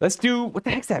 Let's do... What the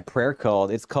heck's that prayer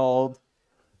called? It's called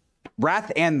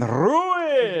Wrath and There's a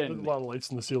Ruin. lot of lights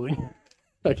in the ceiling.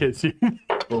 I can't see.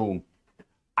 Boom.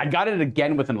 I got it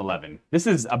again with an 11. This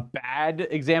is a bad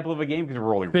example of a game because we're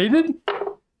rolling. Faded?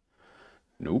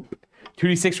 Nope.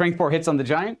 2d6 strength 4 hits on the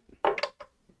giant.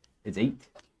 It's 8.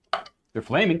 They're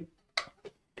flaming.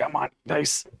 Come on,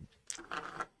 dice.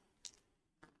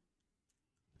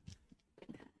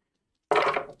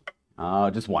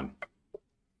 Just 1.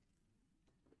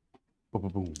 Boom,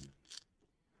 boom, boom.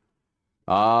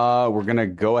 We're gonna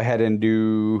go ahead and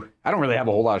do... I don't really have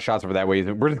a whole lot of shots over that way.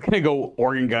 We're just gonna go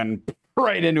organ gun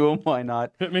right into him. Why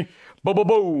not? Hit me. Boom, boom,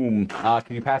 boom.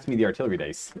 Can you pass me the artillery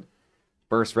dice?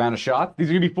 First round of shot. These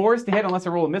are gonna be 4s to hit unless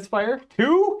I roll a misfire.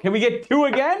 2? Can we get 2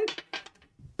 again?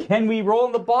 Can we roll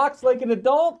in the box like an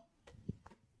adult?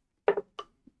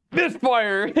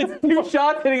 Misfire! It's 2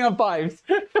 shots hitting on 5s.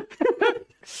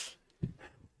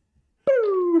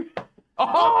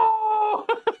 Oh!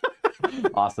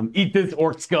 Awesome. Eat this,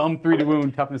 orc scum. 3 to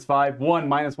wound. Toughness 5. 1,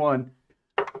 -1.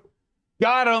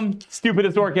 Got him.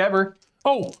 Stupidest orc ever.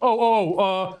 There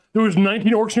was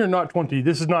 19 orcs here, not 20.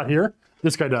 This is not here.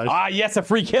 This guy dies. Ah, yes, a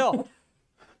free kill.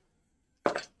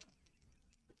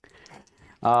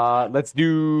 Let's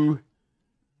do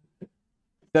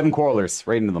 7 quarrelers.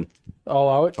 Right into them. I'll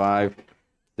allow it. 5,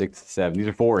 6, 7. These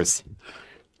are 4s.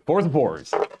 4s and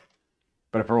 4s.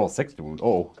 But if I roll 6 to wound,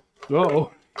 oh.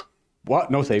 Uh-oh. What?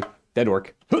 No save. Dead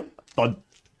orc. Thud.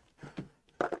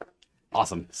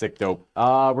 Awesome. Sick dope.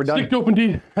 We're done. Sick dope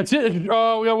indeed. That's it. We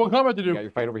got one combat to do. You got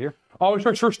your fight over here. Always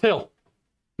starts first tail.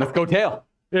 Let's go tail.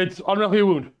 It's automatically a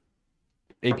wound.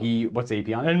 AP, what's the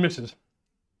AP on it? And misses.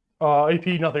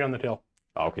 AP, nothing on the tail.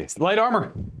 Okay, light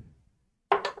armor.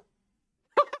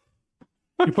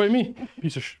 You play me?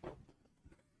 Piece of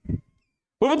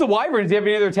What about the wyverns? Do you have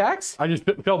any other attacks? I just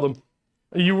failed them.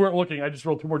 You weren't looking. I just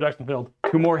rolled 2 more dice and failed.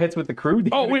 2 more hits with the crew?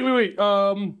 Oh, wait.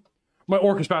 My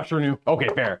orc is faster than you. Okay,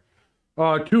 fair.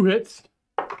 2 hits.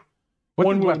 What's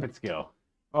One the wound. weapon skill?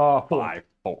 4. 5.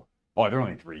 4. Oh, they're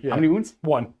only 3. Yeah. How many wounds?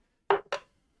 1. Okay,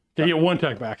 you get 1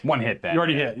 attack back. 1 hit then. You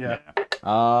already hit, yeah.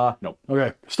 Nope.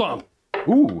 Okay, stomp.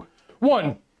 Ooh.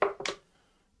 1.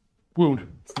 Wound.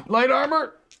 Light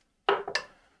armor.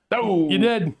 Oh. You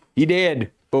did. He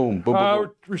did. Boom, boom, boom,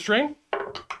 boom. Restrain.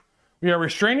 We are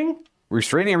restraining.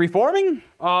 Restraining and reforming?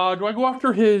 Do I go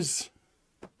after his...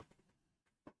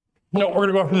 No, we're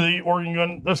gonna go after the organ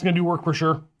gun. That's gonna do work for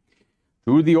sure.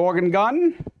 Through the organ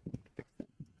gun? And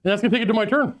that's gonna take it to my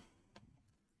turn.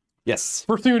 Yes.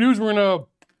 First thing we do is we're gonna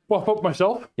buff up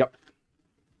myself. Yep.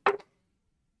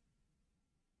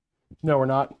 No, we're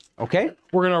not. Okay.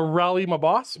 We're gonna rally my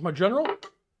boss, my general.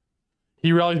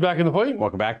 He rallies back in the fight.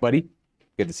 Welcome back, buddy.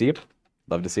 Good to see you.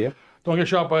 Love to see you. Don't get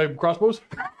shot by crossbows.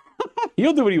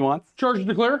 He'll do what he wants. Charge to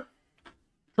declare.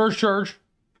 Charge.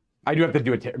 I do have to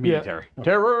do a terror. Yeah.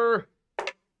 Terror.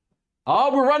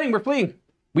 Oh, we're running. We're fleeing.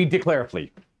 We declare a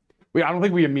flee. I don't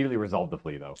think we immediately resolve the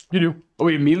flee, though. You do. Oh,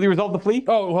 we immediately resolve the flee?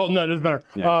 Oh, well, no, it doesn't matter.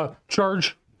 Yeah.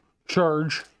 Charge,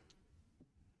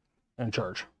 and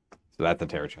charge. So that's a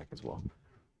terror check as well.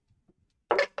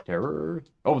 Terror.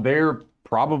 Oh, they're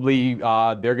probably,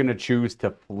 they're going to choose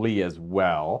to flee as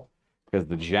well because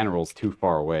the general's too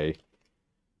far away.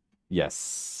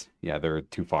 Yes. Yeah, they're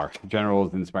too far. The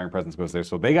general's inspiring presence goes there.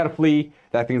 So they got to flee.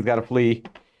 That thing's got to flee.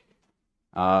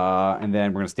 And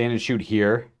then we're going to stand and shoot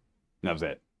here. And that was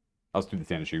it. I'll just do the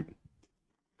stand and shoot.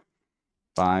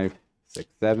 5, 6,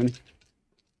 7.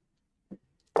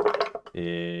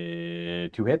 2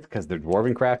 hits because they're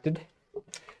dwarven crafted.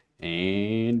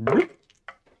 And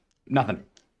nothing.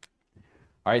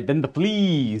 All right, then the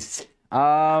fleas.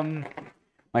 My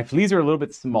fleas are a little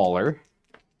bit smaller.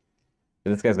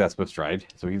 This guy's got swift stride,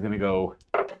 so he's gonna go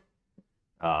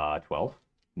 12.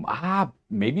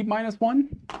 Maybe -1.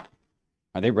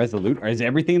 Are they resolute? Or is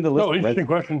everything in the list? Oh, interesting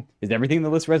question. Is everything in the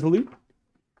list resolute?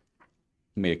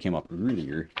 May have came up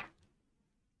earlier.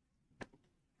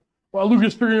 While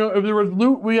Lucas figuring out if they're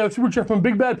resolute, we have super chat from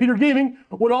Big Bad Peter Gaming.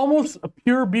 Would almost a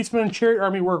pure Beastman and Chariot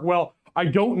army work well? I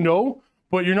don't know,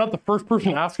 but you're not the first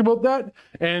person to ask about that.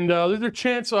 And there's a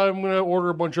chance I'm going to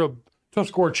order a bunch of tough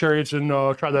score chariots and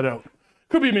try that out.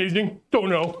 Could be amazing. Don't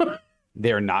know.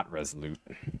 They're not resolute.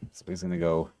 So he's going to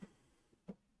go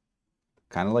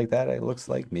kind of like that, it looks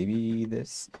like. Maybe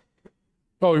this.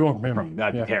 Oh, you won't From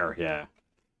that yeah. terror, yeah.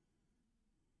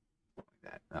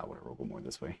 Like that. Whatever, we'll go more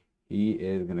this way. He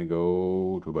is going to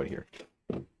go to about here.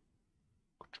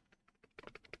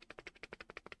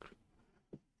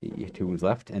 2 wounds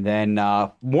left. And then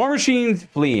War Machine's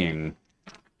fleeing.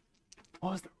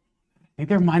 What was the... I think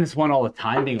they're -1 all the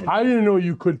time. I didn't know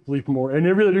you could flee from war. In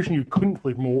every edition, you couldn't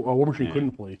flee from war. War Machine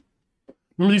couldn't flee.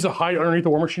 Remember these are hide underneath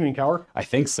the War Machine and cower? I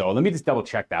think so. Let me just double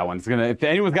check that one. It's gonna. If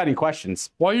anyone's got any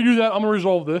questions. While you do that, I'm gonna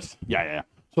resolve this. Yeah.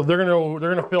 So they're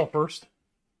gonna fail first.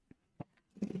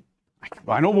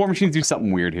 I know War Machines do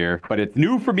something weird here, but it's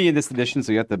new for me in this edition,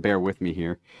 so you have to bear with me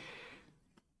here.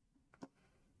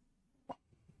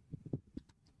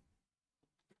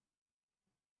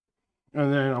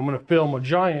 And then I'm gonna fail my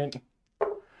giant.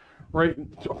 Right.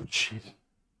 Oh, jeez.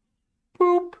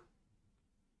 Boop.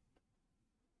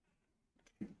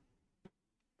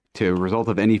 To result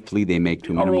of any flee they make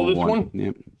to a I'll roll minimum this of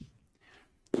 1.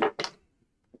 one.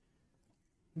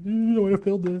 Yep. I would have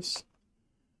failed this.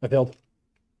 I failed.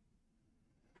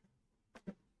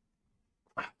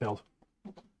 I failed.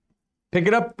 Pick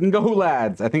it up and go,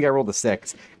 lads. I think I rolled a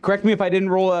 6. Correct me if I didn't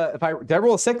roll a. Did I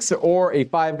roll a 6 or a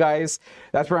 5, guys?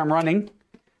 That's where I'm running.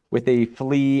 with a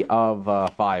flee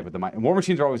of 5. With the war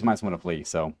machines are always -1 a flee,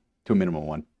 so to a minimum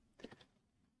 1.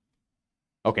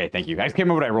 Okay, thank you. I just can't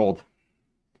remember what I rolled.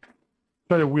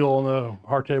 Try to wheel on the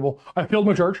hard table. I failed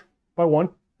my charge by 1.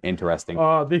 Interesting.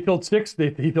 They failed 6.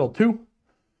 He failed 2.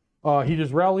 He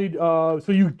just rallied. So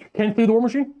you can flee the war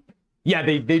machine? Yeah,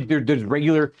 there's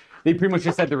regular. They pretty much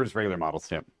just said there was regular models.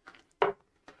 Yeah.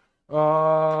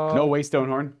 No way,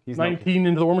 Stonehorn. He's 19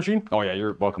 into the war machine. Oh yeah,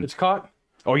 you're welcome. It's caught.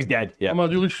 Oh, he's dead. Yeah. I'm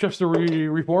gonna do least shifts to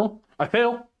reform. I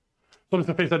fail. So I'm just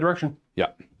gonna face that direction.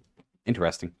 Yeah.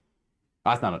 Interesting.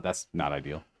 That's not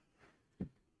ideal.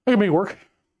 I can make it work.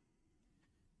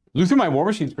 Losing my war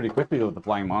machines pretty quickly though with the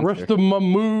flying monster. Rest of my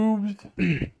moves.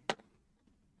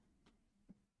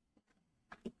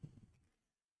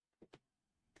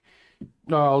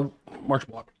 March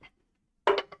block.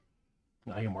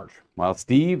 No, I can march. While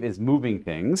Steve is moving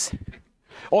things.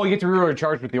 Oh, you get to reroll a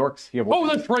charge with the orcs. Oh,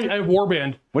 that's right. I have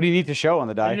warband. What do you need to show on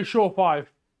the die? I need to show a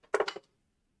 5.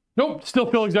 Nope, still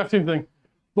feel exact same thing.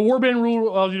 The warband rule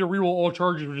allows you to reroll all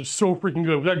charges, which is so freaking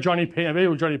good. Was that Johnny Payne? I bet it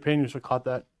was Johnny Payne who just caught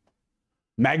that.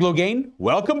 Maglo Gain,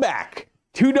 welcome back.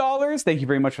 $2. Thank you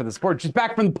very much for the support. Just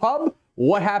back from the pub.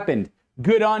 What happened?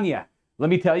 Good on ya. Let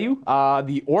me tell you,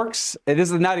 the orcs,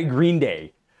 this is not a green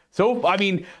day. So, I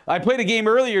mean, I played a game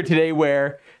earlier today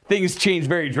where things changed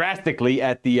very drastically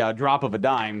at the drop of a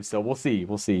dime. So we'll see.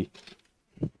 We'll see.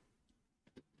 I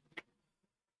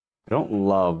don't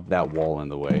love that wall in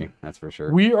the way. That's for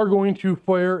sure. We are going to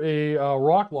fire a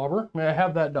rock lobber. May I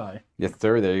have that die? Yes,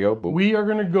 sir. There you go. Boom. We are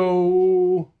going to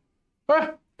go...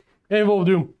 Anvil of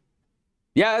Doom.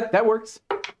 Yeah, that works.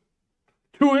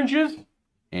 2 inches.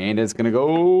 And it's going to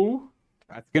go...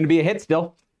 That's going to be a hit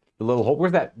still. The little hole.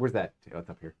 Where's that? Where's that? Oh, it's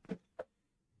up here.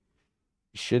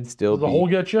 Should still Does be... the hole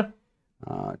get you?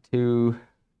 To...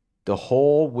 The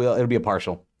hole will... It'll be a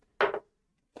partial.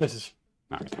 Misses.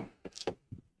 All right.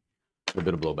 A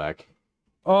bit of blowback.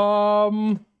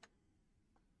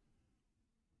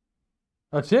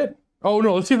 That's it. Oh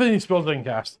no, let's see if there's any spells I can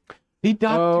cast. The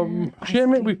doctor.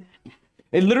 Enchantment.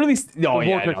 It literally. Oh The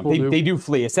yeah, vortex no, will they do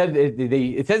flee. It said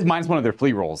it says -1 of their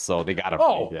flee rolls, so they gotta.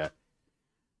 Oh. Flee. Yeah.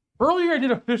 Earlier I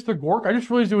did a Fist of Gork. I just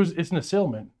realized it's an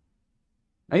assailment.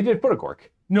 I did put a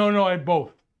cork. No, I had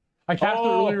both. I cast it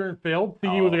earlier and failed,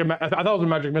 thinking it was like I thought it was a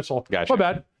magic missile. Gotcha. My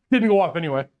bad. Didn't go off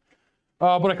anyway.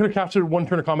 But I could have casted 1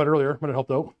 turn of combat earlier. Might have helped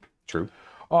out. True.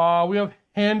 We have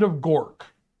Hand of Gork.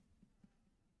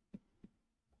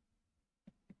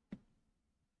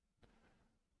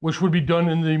 Which would be done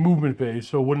in the movement phase,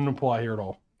 so it wouldn't apply here at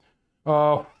all.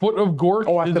 Foot of Gork.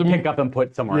 Oh, I have is to a- pick up and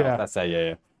put somewhere Yeah. else. That's that.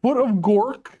 Yeah. Foot of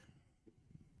Gork.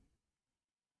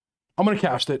 I'm going to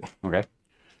cast it. Okay.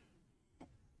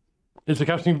 It's a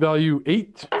casting value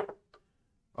 8.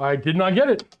 I did not get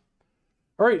it.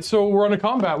 All right, so we're on a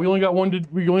combat. We only got one to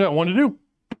do.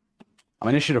 I'm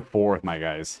initiative 4 with my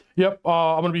guys. Yep.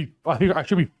 I'm gonna be. I think I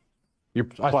should be. You're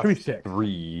I should be 6. 3.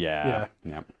 Yeah.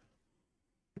 Yeah.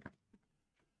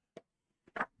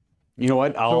 You know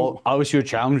what? I'll issue a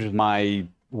challenge with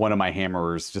one of my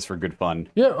hammerers just for good fun.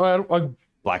 Yeah.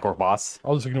 Black Orc boss.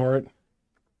 I'll just ignore it.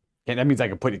 And that means I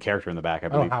can put a character in the back. I I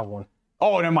believe. don't have one.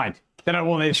 Oh, never mind. Then I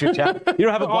won't issue a challenge. You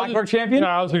don't have a Black Orc champion? No,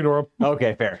 I'll just ignore him.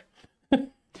 Okay, fair.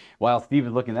 While Steve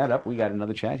is looking that up, we got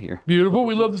another chat here. Beautiful.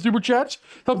 We love the super chats.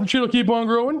 Help the channel keep on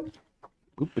growing.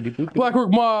 Boop-a-doop-boop. Black Orc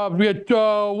mobs. We had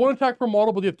 1 attack per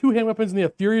model, but they have 2 hand weapons and they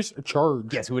have Furious Charge.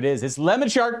 Guess who it is? It's Lemon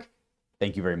Shark.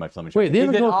 Thank you very much, Lemon Shark. Wait, they is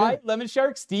haven't it gone I, through- Lemon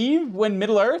Shark, Steve, when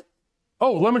Middle Earth?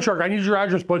 Oh, Lemon Shark. I need your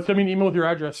address, bud. Send me an email with your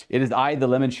address. It is I, the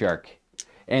Lemon Shark.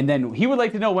 And then he would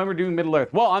like to know when we're doing Middle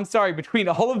Earth. Well, I'm sorry, between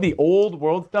all of the old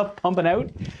world stuff pumping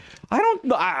out, I don't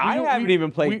know. I haven't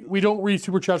even played. We don't read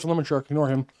super chats on Lemon Shark. Ignore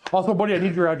him. Also, buddy, I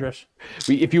need your address.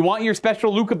 If you want your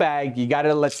special Luca bag, you got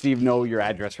to let Steve know your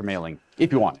address for mailing,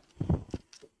 if you want it.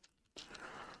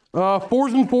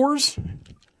 4s and 4s.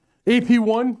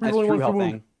 AP1. That's true health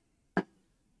thing. All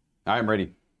right, I'm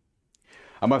ready.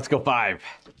 I'm up to go 5.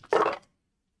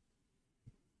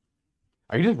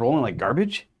 Are you just rolling like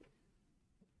garbage?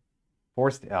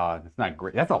 Forced. That's not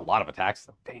great. That's a lot of attacks,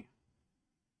 though. Damn.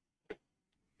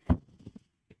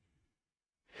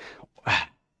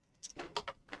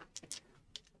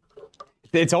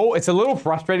 It's a little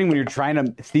frustrating when you're trying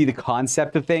to see the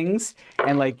concept of things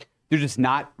and like they're just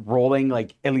not rolling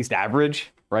like at least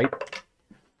average, right?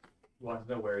 You want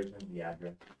to know where is in the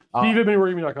address? Steve at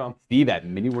miniwargaming.com. Steve at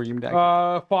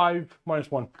miniwargaming. 5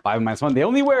 minus 1. 5 minus 1. They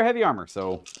only wear heavy armor,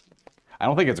 so I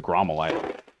don't think it's Grommel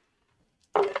either.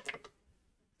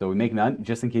 So we make none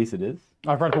just in case it is.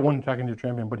 I forgot to put 1 attack into your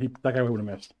champion, but that guy would have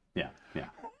missed. Yeah.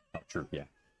 Oh, true. Yeah.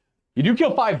 You do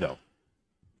kill 5 though.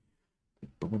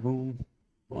 Boom, boom, boom.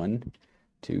 1,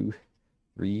 2,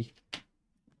 3,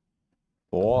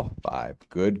 4, 5.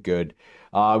 Good, good.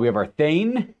 We have our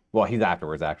Thane. Well, he's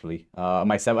afterwards, actually.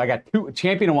 My 7. I got 2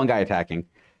 champion and 1 guy attacking.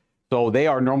 So they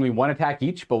are normally 1 attack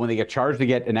each, but when they get charged, they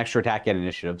get an extra attack at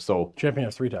initiative. So Champion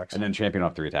has 3 attacks. and then champion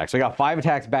off 3 attacks. So I got 5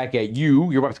 attacks back at you.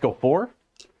 You're about to go 4.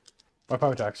 My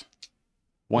 5 attacks.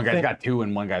 One guy's got 2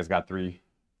 and one guy's got 3.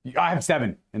 I have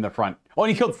 7 in the front. Oh,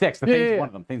 and he killed 6. The Thane's one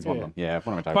of them. Thane's one of them. Yeah, what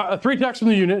am I talking about? 3 attacks from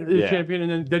the unit, is champion,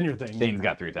 and then your thing. Thane's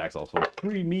got 3 attacks also.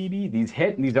 3 meaty. These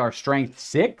hit, and these are strength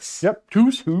 6. Yep,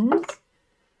 2s. 2s.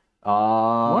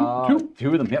 1, 2.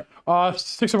 2 of them, yep.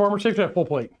 6 of armor saves at full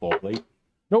plate. Full plate.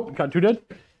 Nope, got 2 dead.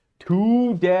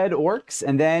 2 dead orcs,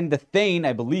 and then the Thane,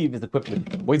 I believe, is equipped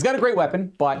with... Well, he's got a great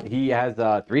weapon, but he has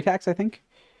 3 attacks, I think,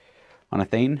 on a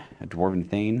Thane, a Dwarven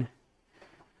Thane.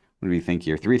 What do we think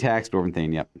here? 3 attacks, Dwarven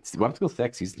Thane, yep. Weapon skill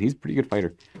 6, he's a pretty good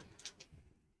fighter.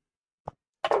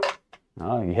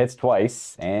 Oh, he hits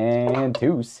twice, and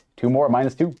 2s. 2 more,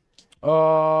 -2.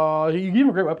 You gave him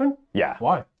a great weapon? Yeah.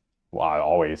 Why? Well,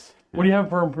 always. What do you have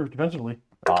for him defensively?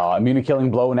 Immune to killing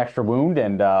blow, an extra wound,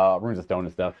 and runes of stone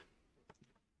and stuff.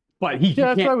 But he Yeah,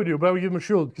 that's can't, what I would do, but I would give him a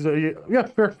shield. Because yeah,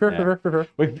 fair.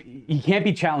 but he can't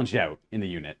be challenged out in the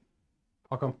unit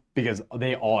How come? because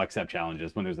they all accept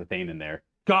challenges when there's a Thane in there.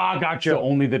 Gotcha. So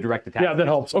only the direct attack. Yeah, that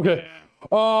helps. Okay.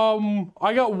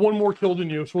 I got 1 more kill than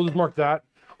you, so we'll just mark that.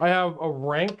 I have a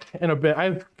rank and a banner. I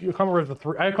have combat as a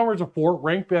 3. I have combat as a 4.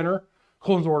 Rank, banner,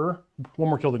 close order. 1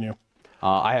 more kill than you.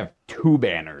 I have 2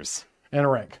 banners And a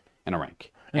rank. and a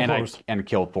rank. And I closed.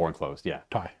 killed 4 enclosed. Yeah.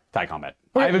 Tie. Combat.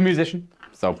 Okay. I have a musician,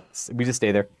 so we just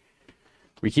stay there.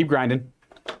 We keep grinding.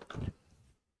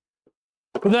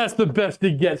 But that's the best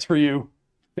it gets for you.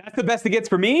 That's the best it gets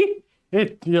for me.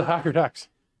 You'll hack your attacks.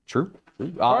 True.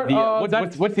 Right,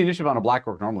 what's the initiative on a black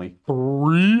orc normally?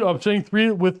 3. I'm saying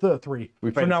 3 with the 3.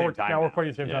 We So fight at the now same we're time now we're now. fighting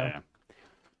at the same Yeah, time.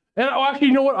 And actually,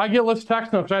 you know what? I get less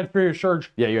attacks now because I had Furious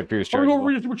Charge. Yeah, you had Furious I'm Charge. going to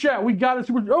read a super chat. We got a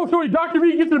super. Oh, sorry, Dr.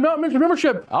 V gifted a Mountain Mixer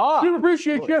membership. Ah, Super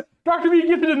appreciate you. Dr. V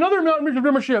gifted another Mountain Mixer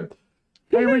membership.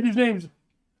 Can you read these names?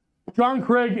 John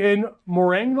Craig and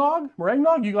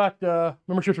Morangnog, you got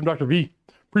memberships from Dr. V.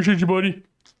 Appreciate you, buddy.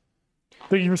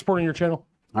 Thank you for supporting your channel.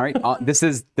 All right, this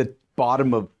is the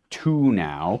bottom of 2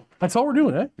 now. That's all we're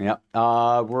doing, eh?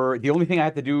 Yeah. We're the only thing I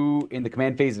have to do in the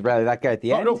command phase is rally that guy at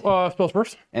the end, No, spells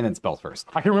first. and then spells first.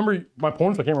 I can remember my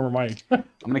opponents. I can't remember mine. I'm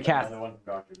gonna cast Another one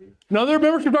from Dr. V. Another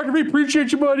membership, Dr. V.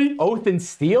 Appreciate you, buddy. Oath and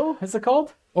Steel. Is it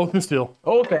called? Oath and Steel.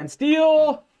 Oath and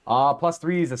Steel.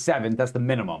 +3 is a 7. That's the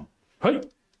minimum. Hey.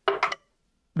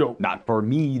 No. Not for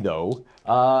me though.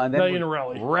 And then Now you're gonna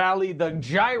rally. Rally the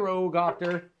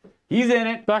Gyrocopter. He's in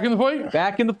it. Back in the fight.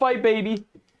 Back in the fight, baby.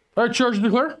 All right, charge and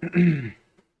declare.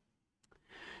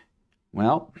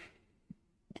 Well,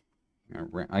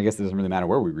 I guess it doesn't really matter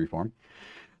where we reform.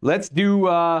 Let's do,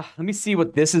 let me see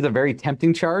what this is. A very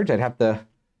tempting charge. I'd have to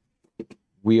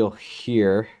wheel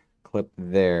here, clip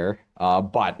there,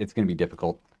 but it's going to be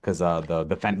difficult because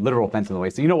the literal fence in the way.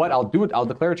 So you know what? I'll do it. I'll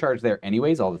declare a charge there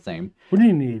anyways, all the same. What do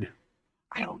you need?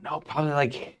 I don't know. Probably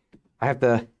like, I have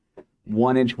to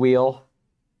 1-inch wheel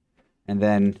and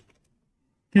then...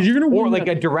 Because you're gonna Or win like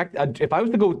that. a direct, if I was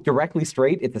to go directly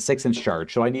straight, it's a 6-inch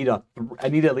charge. So I need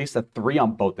at least a 3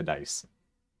 on both the dice.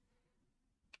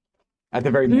 At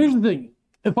the very Here's minimum. the thing.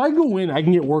 If I go in, I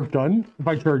can get work done if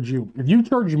I charge you. If you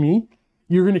charge me,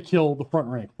 you're going to kill the front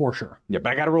rank for sure. Yeah,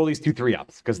 but I got to roll these 2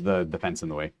 3-ups because the fence in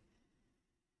the way.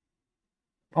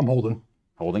 I'm holding.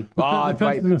 Holding. The Do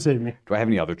fence is going to save me. I have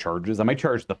any other charges? I might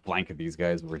charge the flank of these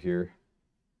guys over here.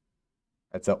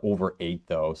 That's a over 8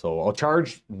 though. So I'll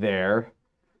charge there,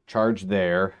 charge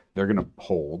there. They're going to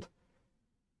hold.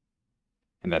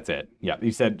 And that's it. Yeah,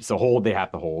 you said, so hold, they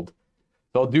have to hold.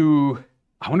 So I'll do...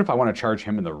 I wonder if I want to charge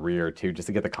him in the rear too, just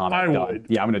to get the combat I done. would.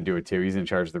 Yeah, I'm going to do it too. He's in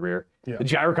charge of the rear. Yeah. The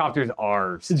gyrocopters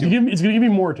are It's going to give me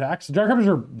more attacks. The Gyrocopters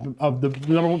are the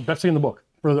number one best thing in the book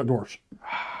for the dwarves.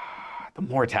 the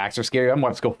more attacks are scary. I'm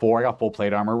going to go 4. I got full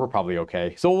plate armor. We're probably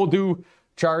okay. So we'll do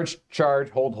charge,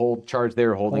 hold, charge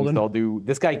there, holding. So I'll do,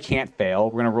 this guy can't fail.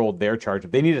 We're going to roll their charge.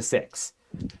 If they need a 6,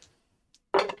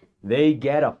 they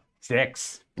get a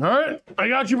 6. All right, I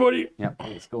got you, buddy. Yep,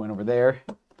 let's go in over there.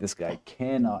 This guy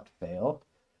cannot fail.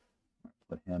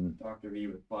 Put him. Dr. V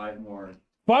with 5 more.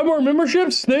 5 more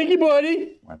memberships. Thank you,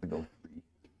 buddy. I have to go 3.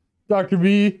 Dr.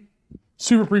 B,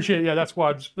 super appreciate it. Yeah, that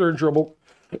squad's, they're in trouble.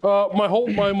 My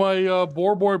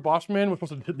boar boy boss man was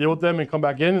supposed to deal with them and come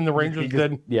back in, and the Rangers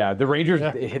did Yeah, the Rangers,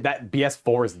 that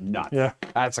BS4 is nuts. Yeah.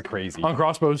 That's a crazy. on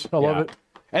crossbows. I love it.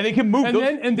 And they can move. And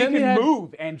then they they can had-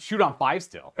 move and shoot on 5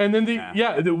 still. And then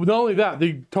not only that,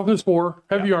 the toughness 4,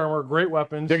 heavy armor, great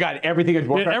weapons. They got everything a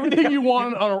dwarf. Yeah, everything you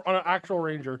want on an actual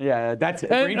ranger. Yeah, that's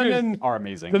it. And Rangers then- are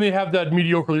amazing. Then they have that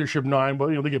mediocre leadership 9, but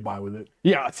they get by with it.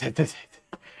 Yeah,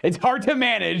 it's hard to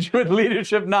manage with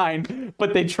leadership 9,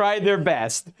 but they tried their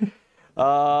best.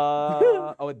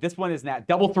 Oh, this one is not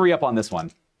double 3 up on this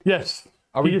one. Yes.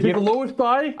 Are we You take the lowest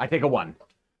die? I take a 1.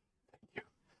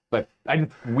 But I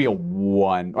just wheel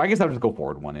 1. Or I guess I'll just go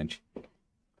forward 1 inch.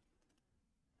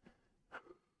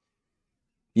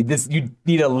 You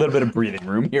need a little bit of breathing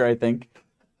room here, I think.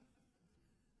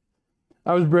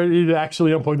 I was ready to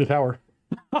actually unplug the tower.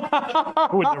 I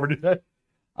would never do that.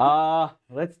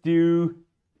 Let's do.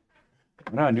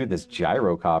 What do I do with this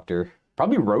gyrocopter?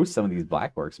 Probably roast some of these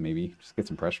black orcs, maybe. Just get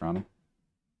some pressure on them.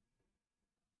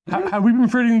 Have we been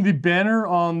creating the banner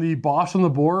on the boss on the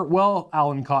board? Well,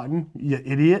 Alan Cotton, you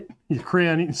idiot. You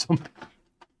crayon eating some.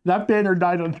 That banner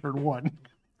died on turn 1.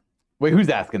 Wait, who's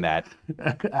asking that?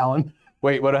 Alan.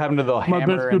 Wait, what happened to the My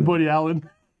hammer? best good buddy, Alan.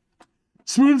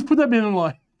 Smooths, put that banner in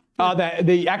line.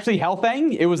 The actually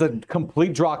Hellfang, it was a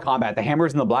complete draw combat. The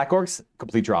hammers and the black orcs,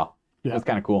 complete draw. Yeah. That's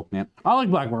kind of cool, man. I like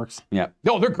Black Orcs. Yeah.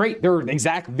 No, they're great.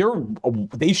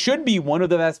 They should be one of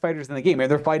the best fighters in the game,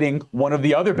 and they're fighting one of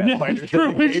the other best fighters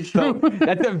true, in the game. it's So true.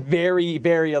 that's a very,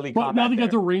 very elite Well, combat. now they got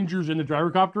the there. Rangers and the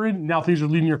gyrocopter in. Now things are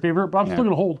leading your favorite, but I'm still going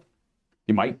to hold.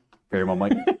 You might. Very well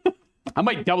might. I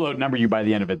might double outnumber you by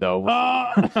the end of it, though.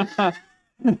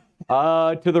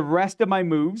 To the rest of my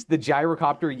moves, the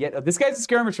gyrocopter. This guy's a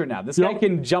skirmisher now. This guy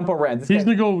can jump around. He's going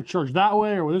to go charge that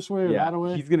way or this way or that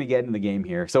way. He's gonna get in the game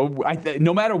here. So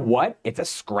no matter what, it's a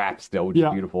scrap still, which is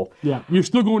beautiful. Yeah, you're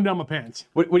still going down my pants.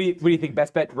 What do you think?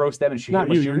 Best bet: roast them and shoot Not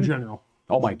them. you, you're general.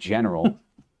 Oh, my general.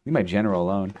 Leave my general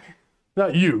alone.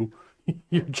 Not you.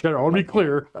 You're general. I want to be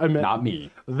clear. I meant Not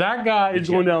me. that guy is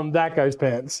going down that guy's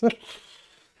pants.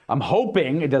 I'm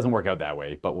hoping it doesn't work out that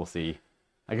way, but we'll see.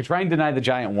 I could try and deny the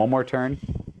giant one more turn.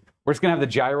 We're just gonna have the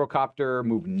gyrocopter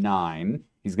move 9.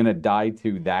 He's gonna die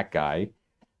to that guy.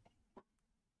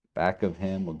 Back of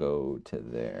him will go to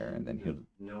there, and then he'll.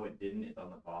 No, it didn't. It's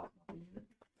on the boss.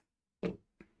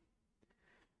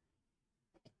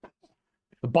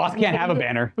 The boss can't have a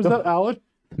banner. Was that Alan?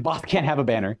 The boss can't have a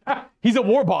banner. He's a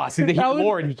war boss. He's a Alan,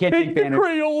 lord. He can't take take the banners.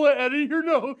 Crayola out of your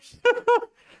nose.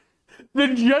 The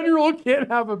general can't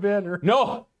have a banner.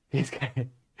 No, we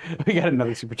got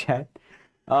another super chat.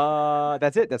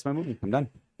 That's it. That's my movie. I'm done.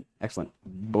 Excellent.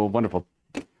 Well, wonderful.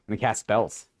 I'm gonna cast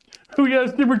spells. We got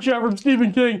a super chat from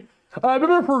Stephen King. I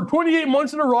remember for 28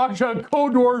 months in a rock shot,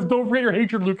 Code Dwarfs, don't forget your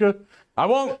hatred, Luca. I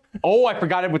won't. Oh, I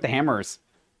forgot it with the hammers.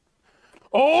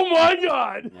 Oh my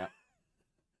god! Yeah.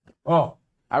 Oh.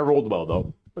 I rolled well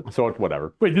though, so it's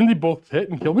whatever. Wait, didn't they both hit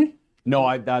and kill me?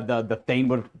 No, the Thane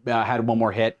would have had one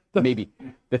more hit. Maybe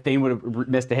the Thane would have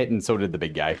missed a hit, and so did the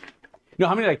big guy. No,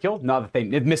 how many did I kill? No, the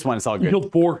Thane it missed one. It's all You good.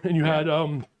 killed 4, and you had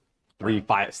 3,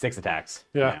 5, 6 attacks.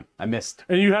 Yeah. I missed.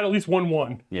 and you had at least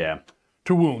one Yeah,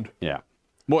 to wound. yeah.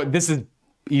 Well, this is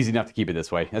easy enough to keep it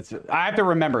this way. I have to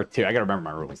remember it too. I got to remember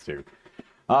my rules too.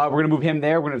 We're gonna move him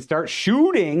there. We're gonna start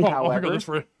shooting. Oh, I however, forgot this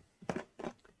for it.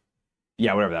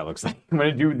 yeah, whatever that looks like. I'm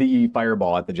gonna do the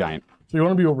fireball at the giant. So you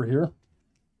want to be over here?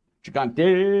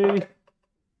 Gigante.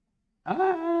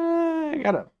 I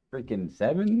got a freaking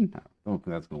 7. I don't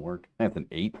think that's gonna work. That's an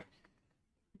 8.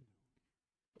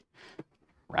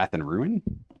 Wrath and Ruin?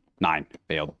 9.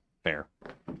 Failed. Fair.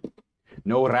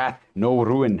 No wrath, no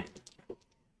ruin.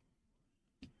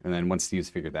 And then once Steve's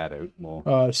figured that out,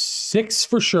 we'll 6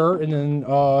 for sure, and then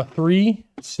 3,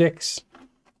 6,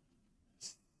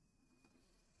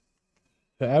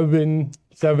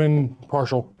 7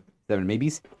 partial. 7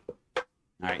 maybes.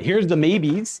 All right, here's the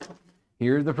maybes.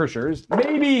 Here's the for sure's.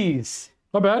 Maybes!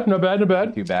 Not bad, not bad, not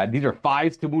bad. Too bad. These are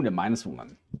 5s to wound at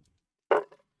 -1.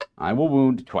 I will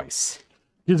wound twice.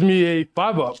 Gives me a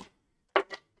 5-up.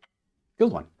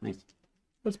 Kills 1. Nice.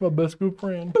 That's my best good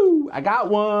friend. Ooh, I got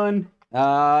one.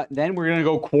 Then we're gonna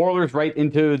go quarrelers right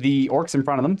into the orcs in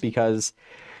front of them because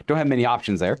don't have many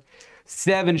options there.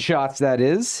 7 shots, that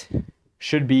is.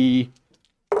 Should be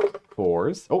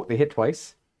 4s. Oh, they hit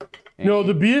twice. No,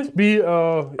 the BSB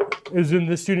is in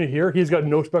this unit here. He's got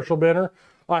no special banner.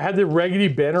 I had the raggedy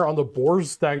banner on the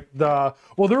boars that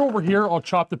well, they're over here. I'll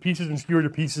chop the pieces and skewer the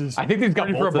pieces. I think they've got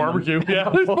ready for a bolts in them. barbecue. Yeah,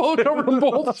 they're all covered in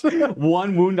bolts.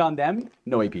 1 wound on them.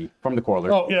 No AP from the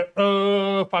quarreler. Oh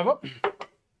yeah, 5 up.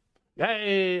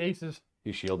 Yay, aces.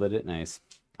 You shielded it. Nice.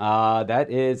 That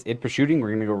is it for shooting.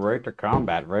 We're gonna go right to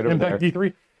combat right over Impact there.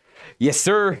 D3. Yes,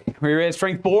 sir. We're at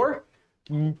strength 4.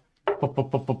 2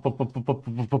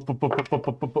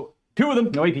 of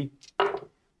them. No AP.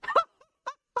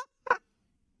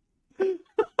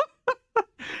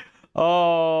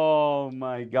 Oh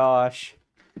my gosh.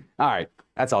 All right,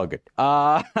 that's all good.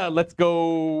 Let's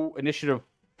go initiative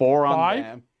 4 on 5?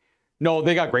 them. No,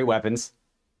 they got great weapons.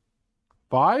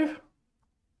 5?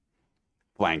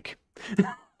 Flank.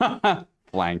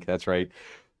 Flank, that's right.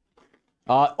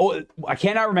 Oh, I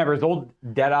cannot remember. Is old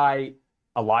Deadeye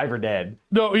alive or dead?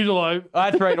 No, he's alive.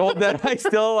 That's right, old Deadeye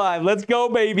still alive. Let's go,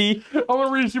 baby. I'm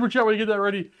gonna read a super chat when you get that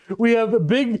ready. We have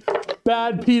Big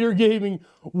Bad Peter Gaming.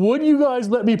 Would you guys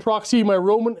let me proxy my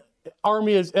Roman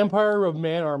army as Empire of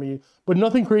Man army, but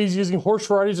nothing crazy using horse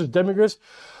varieties as demigraphs?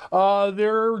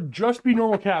 They're just be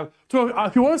normal cav. So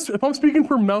if I'm speaking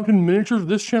for Mountain Miniatures,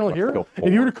 this channel here,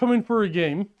 if you were to come in for a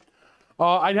game,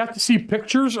 I'd have to see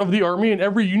pictures of the army and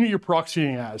every unit you're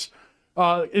proxying as.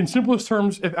 In simplest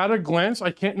terms, if at a glance I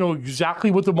can't know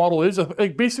exactly what the model is,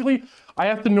 like basically I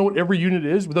have to know what every unit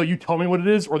is without you telling me what it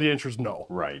is, or the answer is no.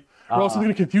 Right. Or else it's going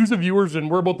to confuse the viewers, and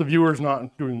we're about the viewers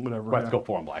not doing whatever. Let's go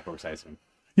 4 on Black Orcs, I assume.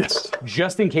 Yes.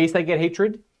 Just in case they get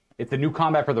hatred, it's a new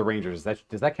combat for the Rangers.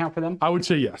 Does that count for them? I would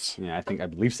say yes. Yeah, I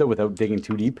believe so without digging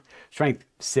too deep. Strength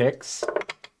 6.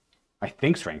 I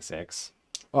think strength 6.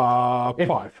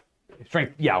 5.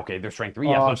 Strength, yeah, okay, they're strength 3.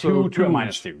 Yeah, so 2 and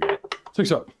minus 2. Yeah.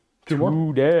 6 up. 2 more.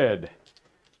 2 dead.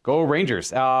 Go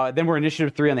Rangers. Then we're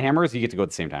initiative 3 on the hammers. You get to go at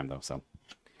the same time, though, so.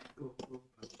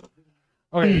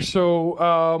 Okay,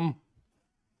 so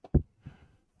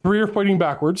 3 are fighting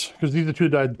backwards, because these are the 2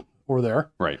 that died over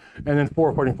there. Right. And then 4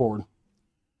 are fighting forward.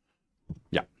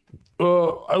 Yeah.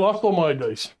 I lost all my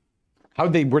dice.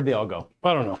 Where'd they all go?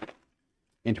 I don't know.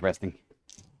 Interesting.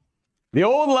 The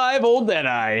old live, old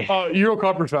Deadeye.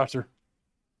 Eurocopter's faster.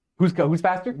 Who's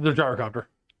faster? The gyrocopter.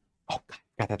 Oh,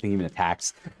 God, that thing even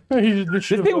attacks. This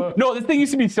thing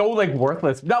used to be so, like,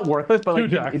 worthless. Not worthless, but,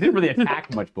 like, attack. it didn't really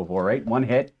attack much before, right? 1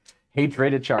 hit,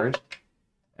 hatred, a charge,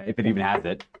 if it even has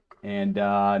it. And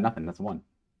nothing, that's a 1.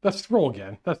 Let's roll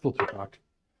again. That's still 2 cocked.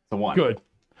 It's a 1. Good.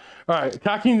 All right,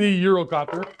 attacking the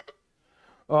Eurocopter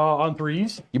on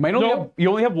 3s. You might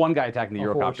only have 1 guy attacking the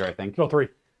Eurocopter, I think. No, 3.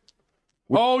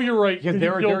 Oh, you're right. Because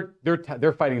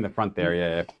they're fighting in the front there,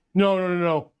 yeah.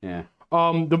 No. Yeah.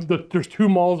 There's 2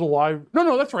 Mauls alive.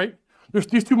 No, that's right. There's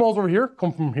these 2 Mauls over here.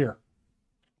 Come from here.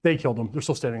 They killed them. They're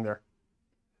still standing there.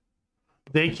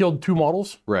 They killed 2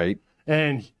 models. Right.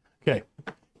 And okay,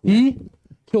 he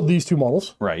killed these 2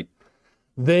 models. Right.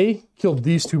 They killed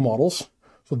these 2 models.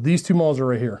 So these 2 models are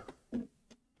right here.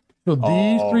 So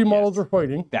these 3 models are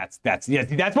fighting. That's why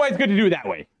it's good to do it that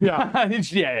way. Yeah.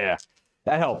 yeah.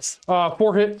 That helps.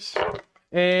 4 hits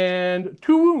and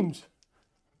 2 wounds.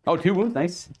 Oh, 2 wounds,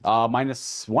 nice.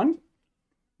 Minus 1?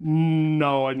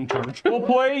 No, I didn't charge. Full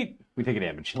plate. We take a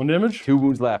damage. 1 damage. 2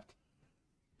 wounds left.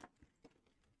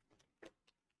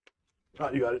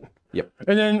 Oh, you got it. Yep.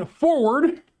 And then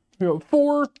forward,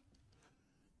 4,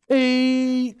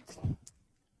 8,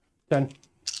 10.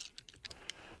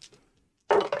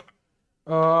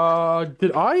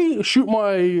 Did I shoot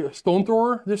my stone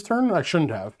thrower this turn? I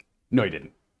shouldn't have. No, you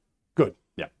didn't. Good.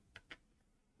 Yeah.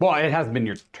 Well, it hasn't been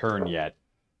your turn yet.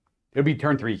 It'll be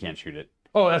turn 3, you can't shoot it.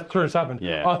 Oh, that's turn has happened.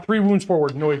 Yeah. 3 wounds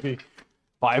forward, no AP.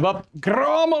 5 up.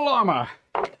 Gramalama.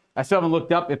 I still haven't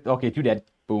looked up. Okay, 2 dead.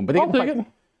 Boom. But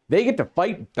they get to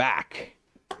fight back.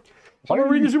 I'm going to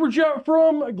read the super chat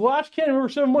from Glass Cannon over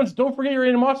 7 months. Don't forget your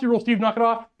animosity roll, Steve. Knock it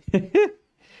off.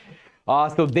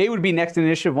 So they would be next in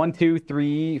initiative. 1, 2,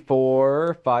 3,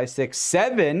 4, 5, 6,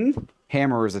 7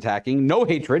 hammers attacking. No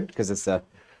hatred, because it's a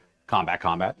combat.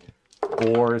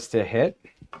 4s to hit.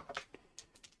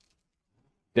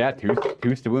 Yeah,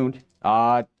 2s to wound.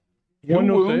 1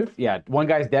 no save? Yeah, 1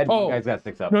 guy's dead, 1 guy's got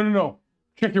 6 up. No.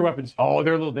 Check your weapons. Oh,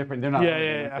 they're a little different. They're not.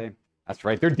 Yeah. That's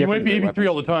right. They're You different. might be AP3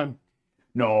 all the time.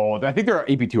 No, I think they're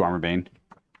AP2 armor bane.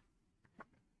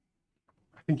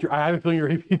 I have a feeling you're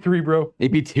AP3, bro.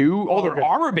 AP2? Oh, they're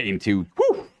armor bane too.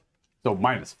 Whew. So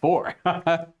minus 4.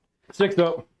 6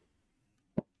 up.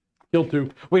 Kill 2.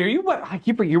 Wait, are you what? I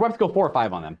keep forgetting. Your weapons go 4 or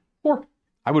 5 on them. 4.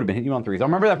 I would have been hitting you on 3s. I'll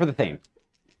remember that for the thing.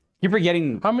 Keep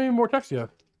forgetting. How many more attacks do you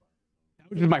have?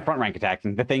 Which is my front rank attack,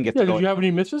 and the thing gets. Yeah, did you have any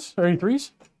misses or any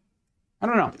 3s? I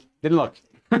don't know. Didn't look.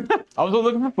 I was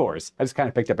looking for 4s. I just kind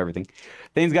of picked up everything.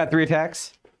 Thing's got 3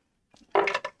 attacks.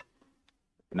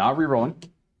 Not rerolling.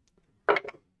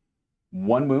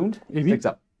 1 wound. 6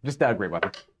 up. Just a great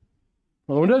weapon.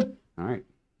 Another one dead. All right.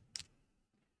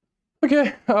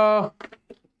 Okay.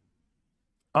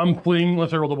 I'm fleeing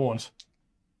unless I roll double 1s.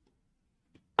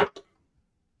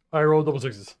 I rolled double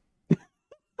 6s.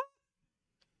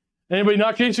 Anybody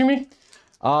not chasing me?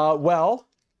 Well,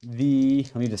 let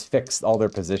me just fix all their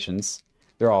positions.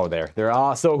 They're all there.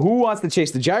 So who wants to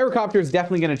chase? The gyrocopter is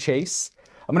definitely going to chase.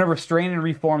 I'm going to restrain and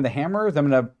reform the hammers. I'm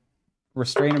going to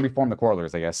restrain and reform the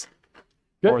quarrelers, I guess.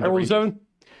 Yeah, Or I the rolled a Rangers. 7.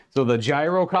 So the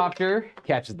gyrocopter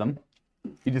catches them.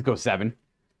 You just go 7.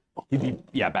 He'd be,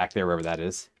 yeah, back there, wherever that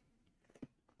is.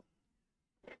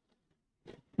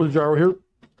 With a gyro here.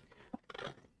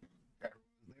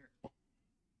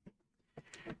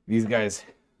 These guys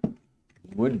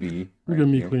would be. You're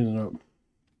going to be cleaning up.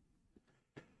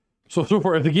 So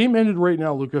far, if the game ended right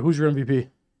now, Luca, who's your MVP?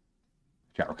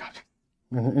 Gyrocopter.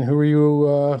 And who are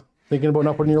you thinking about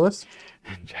not putting on your list?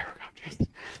 Gyrocopters.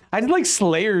 I just like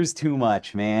Slayers too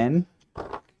much, man.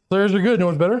 Players are good. No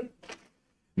one's better.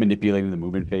 Manipulating the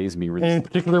movement phase. Me with And in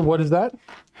particular, what is that?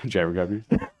 gyrocopters.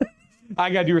 I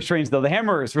gotta do restraints though. The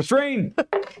Hammerers, restrain.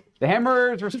 The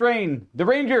Hammerers, restrain. The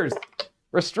Rangers,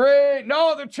 restrain.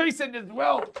 No, they're chasing as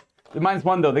well. The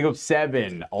 -1 though. They go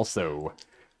 7 also.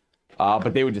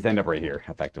 But they would just end up right here,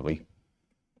 effectively.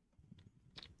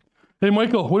 Hey,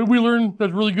 Michael, what did we learn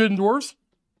that's really good in Dwarves?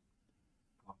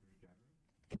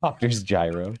 There's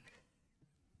gyro.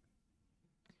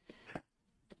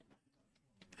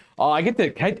 Oh, I get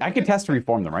the. I can test to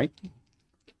reform them, right?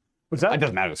 What's that? It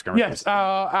doesn't matter to skirmish. Yes,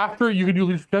 after you can do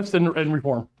leadership tests and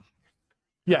reform.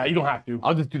 Yeah, you don't have to.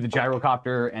 I'll just do the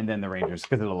gyrocopter and then the Rangers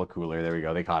because it'll look cooler. There we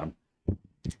go. They caught him.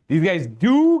 These guys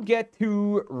do get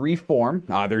to reform.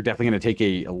 They're definitely going to take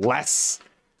a less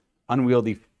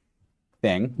unwieldy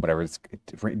thing. Whatever.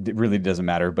 It really doesn't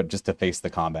matter, but just to face the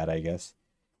combat, I guess.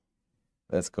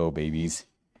 Let's go, babies.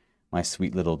 My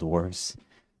sweet little dwarves.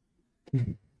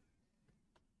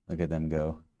 Look at them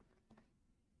go.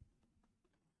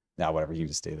 Nah, whatever. You can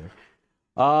just stay there.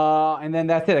 And then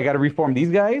that's it. I got to reform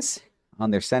these guys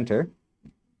on their center.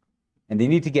 And they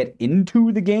need to get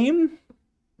into the game.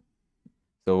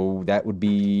 So that would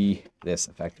be this,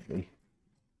 effectively.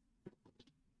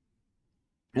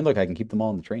 And look, I can keep them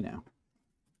all in the tray now.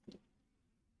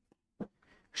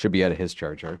 Should be out of his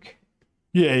charge arc.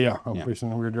 Yeah. I'm facing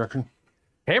in a weird direction.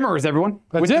 Hammerers, everyone.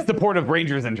 That's with it? the support of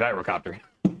Rangers and Gyrocopter.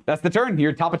 That's the turn.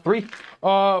 You're top of 3. First thing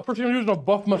I'm going to do is I'll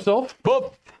buff myself.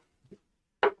 Boop.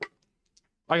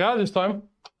 I got it this time.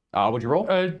 What'd you roll?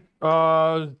 10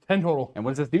 total. And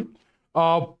what does this do?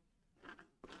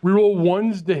 Reroll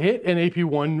 1s to hit and AP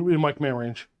 1 in my command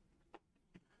range.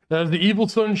 That is the evil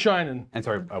sun shining. And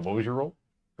sorry, what was your roll?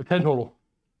 10 total.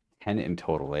 10 in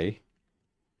total, eh?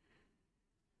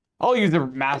 I'll use the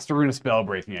Master Rune of Spell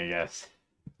Breaking, I guess.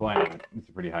 Well, it's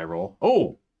a pretty high roll.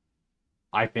 Oh!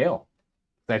 I fail.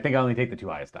 I think I only take the 2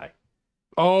 highest die.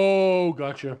 Oh,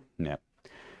 gotcha. Yeah.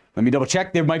 Let me double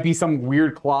check. There might be some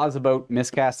weird clause about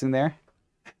miscasting there.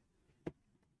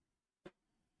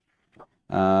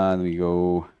 Let me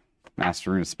go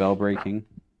Master Rune of Spell Breaking.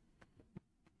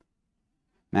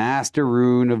 Master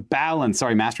Rune of Balance.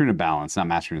 Sorry, Master Rune of Balance, not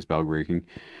Master Rune of Spell Breaking.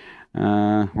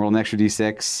 Roll an extra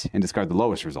d6 and discard the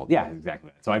lowest result. Yeah,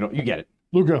 exactly. So you get it.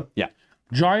 Luca. Yeah.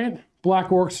 Giant black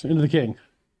orcs into the king.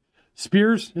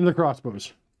 Spears into the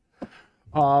crossbows.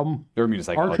 They're immune to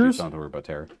psychology, Archers? so don't have to worry about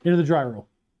terror. Into the gyro.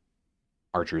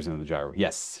 Archers into the gyro.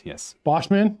 Yes.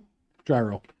 Bossman,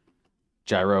 gyro.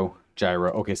 Gyro.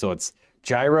 Okay, so it's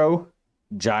gyro.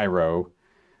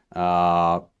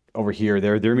 Over here,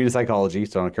 they're immune to psychology,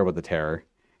 so I don't care about the terror.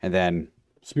 And then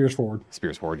Spears forward.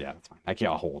 yeah, that's fine. I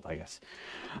can't hold, I guess.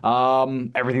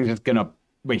 Everything's just gonna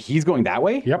wait. He's going that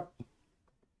way. Yep.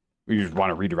 You just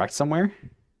want to redirect somewhere.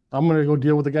 I'm going to go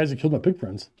deal with the guys that killed my pig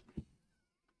friends.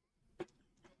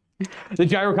 The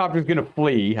gyrocopter's gonna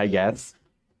flee, I guess.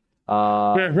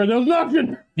 That was an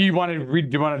option. Do you want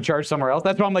to charge somewhere else?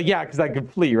 That's why I'm like, yeah, because I could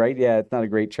flee, right? Yeah, it's not a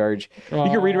great charge. You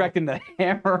can redirect in the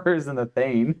Hammerers and the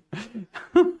Thane.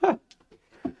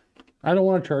 I don't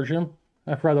want to charge him.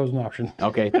 I forgot that was an option.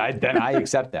 Okay, then I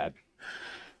accept that.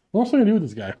 What else am I going to do with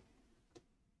this guy?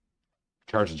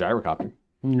 Charge the gyrocopter.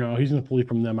 No, he's going to flee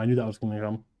from them. I knew that was going to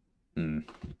come.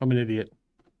 I'm an idiot.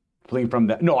 Fleeing from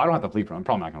them? No, I don't have to flee from them. I'm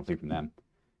probably not going to flee from them.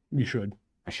 You should.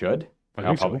 I should? I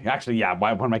think so. Probably. Actually, yeah.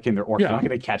 Why am I kidding? They're orcs. Yeah. I'm not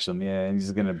going to catch them. Yeah,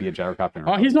 he's going to be a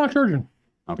gyrocopter. He's not charging.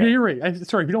 Okay. Yeah, you're right.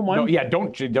 Sorry, if you don't mind. No, yeah,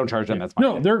 don't charge them. That's fine.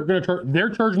 No, they're charging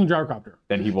the gyrocopter.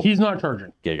 Then he will. He's not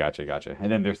charging. Okay, gotcha.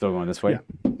 And then they're still going this way.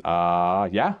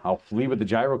 Yeah, I'll flee with the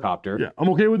gyrocopter. Yeah, I'm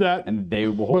okay with that. And they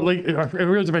will hold. But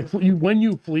like, when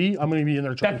you flee, I'm going to be in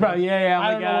there. That's right. Yeah.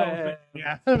 I don't know.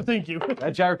 Yeah. Thank you.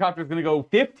 That gyrocopter is going to go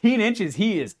 15 inches.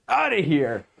 He is out of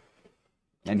here.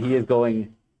 And he is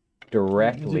going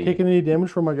directly. Is he taking any damage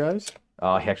from my guys? He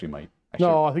actually might.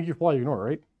 I think you fly, you ignore it,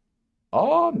 right?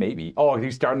 Oh, maybe. Oh,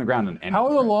 he's starting the ground and How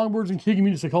are the longbeards and king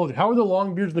immune to psychology? How are the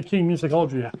longbeards and the king immune to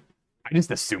psychology? I just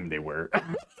assumed they were.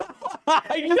 That's not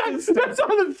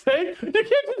a thing. You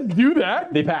can't just do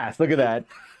that. They passed. Look at that.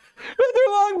 But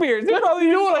they're long beards. They're probably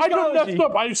You know what? I got messed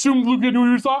up. I assumed Luca knew what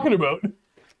he was talking about.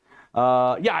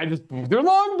 Yeah, they're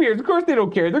longbeards. Of course they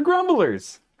don't care. They're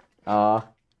grumblers. What's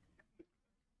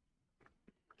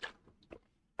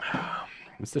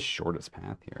the shortest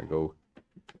path here? I go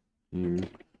here.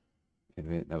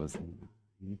 Wait, that was.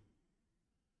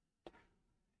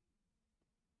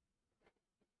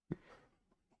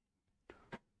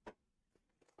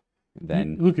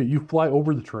 Then Look at you fly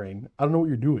over the train. I don't know what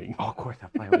you're doing. oh, of course I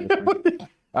fly over the train.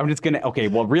 I'm just gonna. Okay,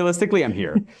 well, realistically, I'm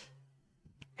here.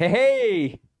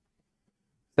 Hey,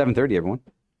 7:30, everyone.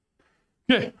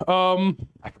 Okay.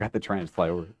 I forgot to try and fly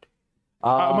over it.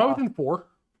 Am I within 4?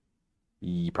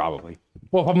 Probably.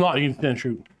 Well, if I'm not, you can stand and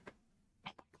shoot.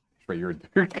 Right, you're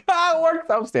Orcs.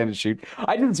 I'll stand and shoot.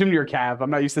 I just assumed you're a cav. I'm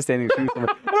not used to standing and shooting.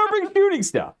 I don't bring shooting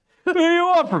stuff. What do you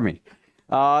want from me?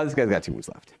 This guy's got 2 moves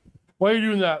left. While you're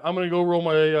doing that, I'm gonna go roll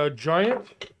my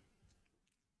giant.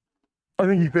 I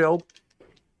think he failed.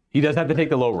 He does have to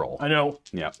take the low roll. I know.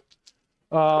 Yeah.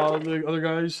 The other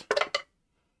guys,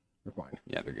 they're fine.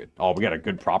 Yeah, they're good. Oh, we got a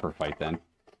good proper fight then.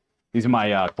 These are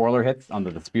my quarreler hits on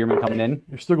the spearman coming in.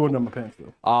 You're still going down my pants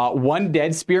though. 1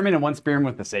 dead spearman and 1 spearman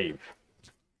with the save.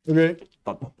 Okay.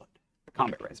 Thud, thud, thud.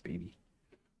 Combat res, baby.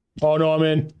 Oh no, I'm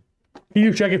in. Can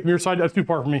you check it from your side? That's too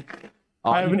far for me.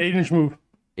 I have an 8-inch move.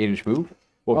 8-inch move.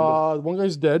 One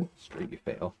guy's dead. Straight, you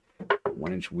fail.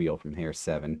 1-inch wheel from here,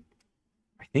 7.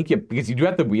 I think because you do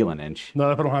have to wheel an inch.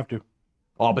 Not if I don't have to.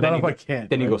 Oh, but Not then if I can't.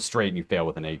 Then you right? go straight and you fail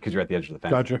with an 8 because you're at the edge of the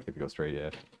fence. Gotcha. If you go straight,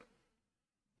 yeah.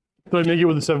 Did I make it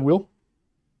with a 7 wheel?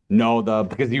 No,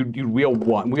 because you wheel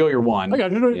your 1. I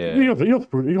got you. Yeah. You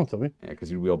don't tell me. Yeah, because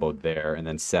you wheel both there, and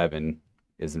then 7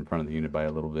 is in front of the unit by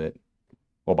a little bit.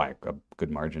 Well, by a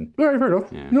good margin. All right, fair enough.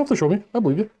 Yeah. You don't have to show me. I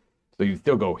believe you. So you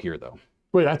still go here, though.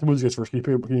 Wait, I have to move these guys first. Can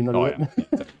you not do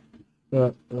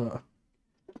Oh,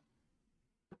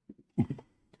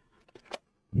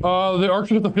 yeah. The archers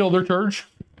have to fail their charge.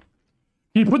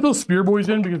 Can you put those spear boys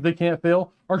in because they can't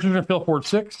fail? Archers are gonna fail forward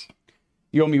 6.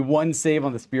 You owe me 1 save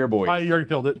on the spear boy. I already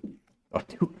failed it. Oh,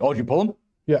 did you pull him?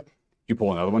 Yeah, Did you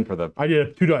pull another one for the... I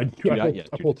did. 2 died.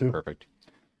 I pulled 2. Perfect.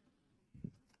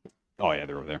 Oh, yeah,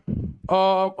 they're over there.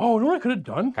 Oh, you know what I could have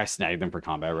done? I snagged them for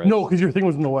combat, right? No, because your thing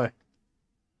was in the way.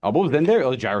 Oh, what was in there?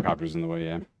 Oh, the gyrocopter's in the way,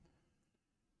 yeah.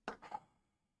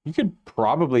 You could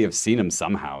probably have seen him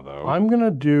somehow, though. I'm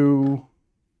gonna do.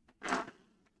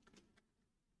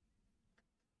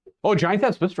 Oh, Giants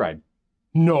have Swift Stride.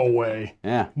 No way.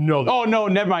 Yeah. No. Oh, no,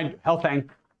 never mind. Hellfang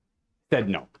said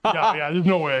no. Yeah, there's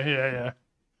no way. Yeah.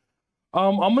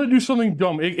 I'm gonna do something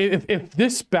dumb. If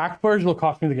this backfires, it'll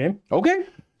cost me the game. Okay.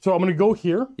 So I'm gonna go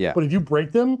here. Yeah. But if you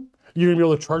break them, you're gonna be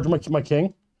able to charge my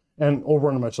king and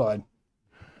overrun to my side.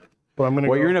 But I'm gonna.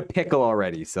 Well, you're in a pickle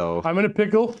already, so. I'm in a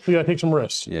pickle. So you gotta take some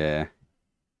risks. Yeah.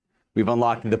 We've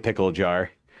unlocked the pickle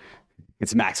jar.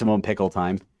 It's maximum pickle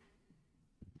time.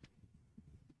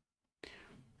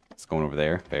 It's going over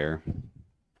there. Fair.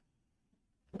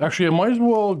 Actually, I might as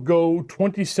well go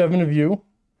 27 of you.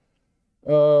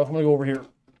 I'm gonna go over here.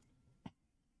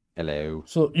 Hello.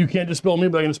 So you can't dispel me,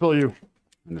 but I can dispel you.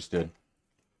 Understood.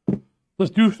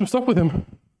 Let's do some stuff with him.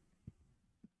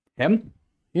 Him?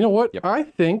 You know what? Yep. I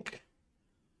think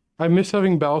I miss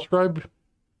having Battle Scribe.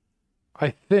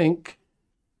 I think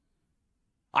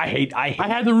I hate. I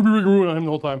had the Ruby Ring Ruin on him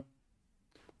the whole time.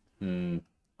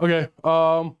 Okay.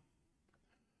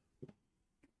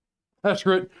 That's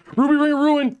great. Ruby Ring of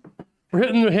Ruin. We're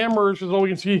hitting the hammers is all we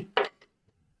can see.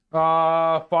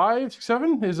 5, 6,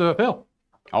 7 is a fail.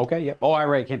 Okay, yep. Oh, I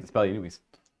right. Can't dispel you anyways.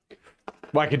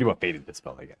 Well, I could do a faded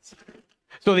dispel, I guess.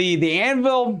 So the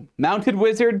anvil mounted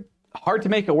wizard, hard to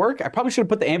make it work. I probably should have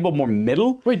put the anvil more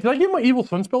middle. Wait, did I get my evil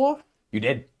sun spell off? You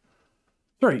did.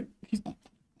 Sorry. So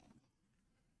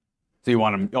you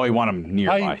want him? Oh, you want him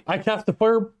nearby. I cast the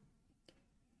fire.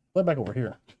 Let back over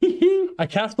here. I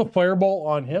cast the fireball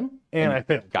on him and I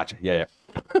failed. Gotcha. Yeah.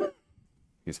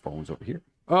 His phone's over here.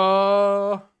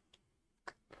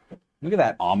 Look at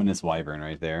that ominous wyvern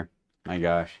right there. My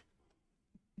gosh.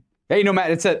 Hey, you know,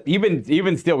 Matt, it's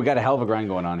even still, we got a hell of a grind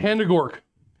going on here. Hand of Gork.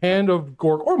 Hand of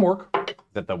Gork or Mork. Is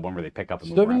that the one where they pick up and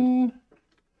move around?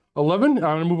 11. I'm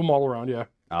gonna move them all around. Yeah.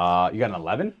 You got an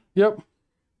 11? Yep.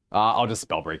 I'll just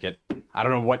spell break it. I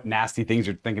don't know what nasty things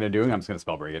you're thinking of doing. I'm just gonna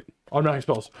spell break it. Automatic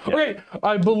spells. Yeah. Okay.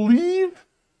 I believe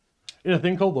in a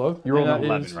thing called love. You rolled an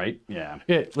 11, right? Yeah.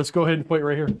 Okay. Let's go ahead and play it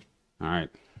right here. All right.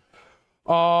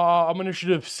 I'm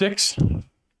initiative 6.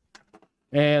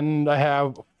 And I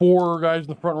have 4 guys in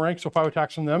the front rank, so 5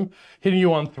 attacks from them. Hitting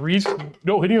you on 3s.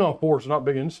 No, hitting you on 4s, so not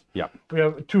big ones. Yeah. We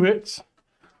have 2 hits.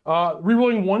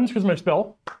 Rerolling 1s because of my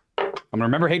spell. I'm gonna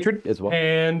remember hatred as well.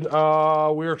 And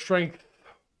we are strength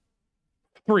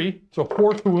 3, so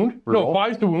 4's to wound. Reroll. No,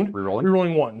 5's to wound. Rerolling.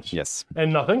 Rerolling 1s. Yes.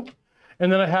 And nothing.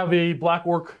 And then I have a black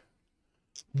orc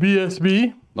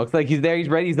BSB. Looks like he's there. He's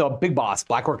ready. He's the big boss.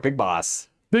 Black Orc big boss.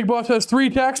 Big boss has 3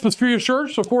 attacks plus 3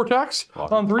 assured, so 4 attacks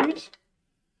on 3s.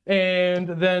 And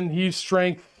then he's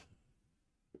strength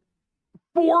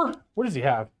 4. What does he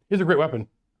have? He has a great weapon.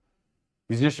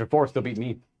 He's initiative 4, still beat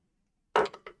me.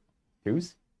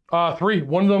 2s? 3.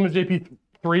 One of them is AP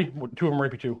 3. 2 of them are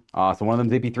AP 2. So one of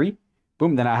them's AP 3.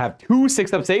 Boom. Then I have 2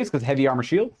 6-up saves because heavy armor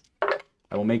shield.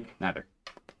 I will make neither.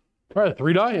 All right,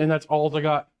 3 die, and that's all I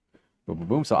got. Boom, boom,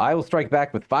 boom. So I will strike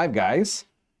back with 5 guys.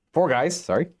 4 guys,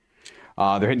 sorry.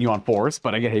 They're hitting you on 4s,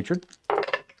 but I get hatred.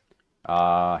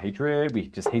 Hatred, we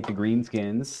just hate the green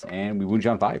skins, and we wound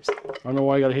you on 5s. I don't know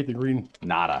why I gotta hate the green.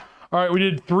 Nada. All right, we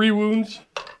did 3 wounds.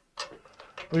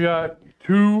 We got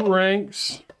 2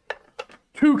 ranks,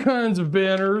 2 kinds of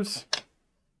banners.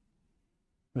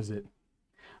 What is it?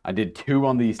 I did 2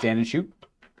 on the stand and shoot.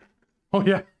 Oh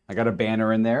yeah. I got a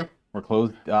banner in there. We're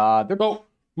closed. They're Oh,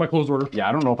 my closed order. Yeah,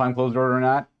 I don't know if I'm closed order or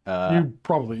not. You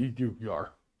probably you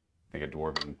are. I think a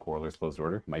dwarf and Quarler's closed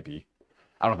order. Might be.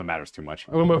 I don't know if it matters too much.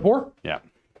 I went by 4? Yeah.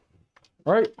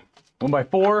 All right. 1 by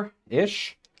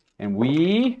 4-ish. And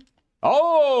we...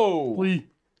 Oh! Flee.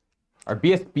 Our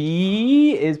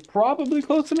BSB is probably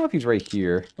close enough. He's right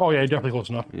here. Oh yeah, definitely close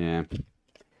enough. Yeah.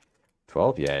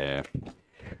 12? Yeah.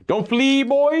 Don't flee,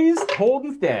 boys! Hold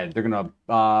instead. They're gonna...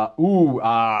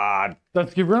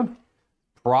 That's give round?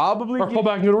 Probably... Or fall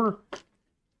back in good order.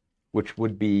 Which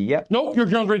would be... Yep. Nope, your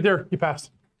ground's right there. You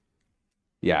passed.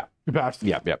 Yeah. You passed.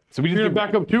 Yep. So we just... You're gonna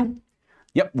back up 2?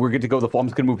 Yep, we're good to go the full. I'm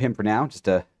just gonna move him for now. Just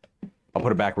to... I'll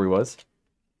put it back where he was.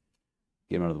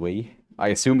 Get him out of the way. I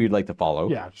assume you'd like to follow.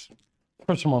 Yeah, just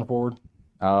push him on forward.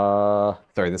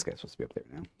 Sorry, this guy's supposed to be up there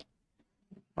now.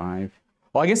 5.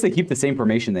 Well, I guess they keep the same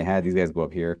formation they had. These guys go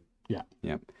up here. Yeah.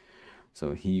 Yep.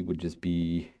 So he would just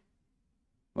be...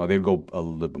 Well, they'd go a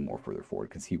little bit more further forward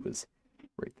because he was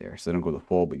right there. So they don't go the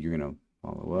full, but you're going to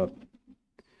follow up.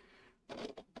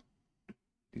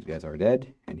 These guys are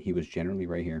dead, and he was generally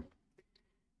right here.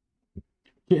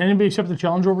 Can anybody accept the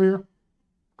challenge over here?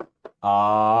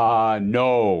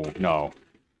 No.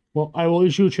 Well, I will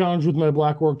issue a challenge with my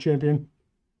Black Orc champion.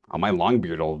 Oh, my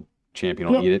Longbeard old champion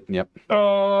will eat it. Yep.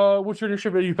 What's your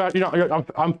initiative? Are you fast? You know,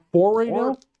 I'm 4 right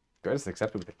now. Do I just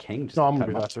accept it with the king? Just No, I'm to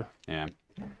gonna be cut him up? faster. Yeah.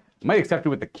 I might accept it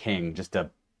with the king just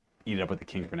to eat it up with the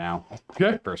king for now.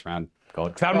 Okay. First round. Go.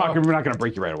 We're not gonna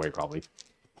break you right away, probably.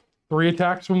 3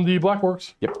 attacks from the Black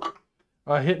Orcs. Yep.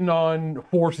 Hitting on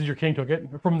 4 since your king took it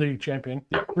from the champion.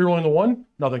 Yep. Rerolling the 1,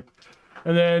 nothing.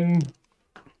 And then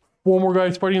 4 more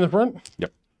guys fighting in the front.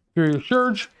 Yep. Furious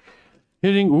Surge.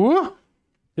 Hitting on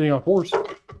 4s.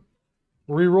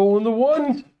 Rerolling the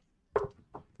 1.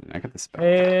 I got the spell.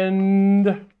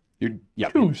 And Yeah.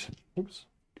 2s. Oops.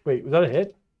 Wait, was that a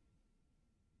hit?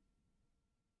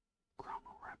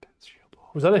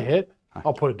 Was that a hit?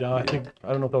 I'll put it down. I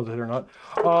don't know if that was a hit or not.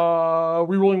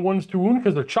 Rerolling 1s to wound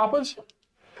because they're choppas.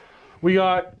 We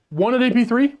got 1 at AP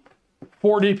 3,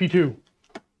 4 at AP 2.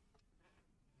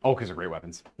 Oh, because they're great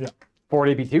weapons. Yeah. 4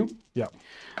 at AP 2? Yeah.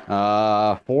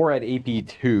 4 at AP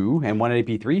 2 and 1 at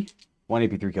AP 3. 1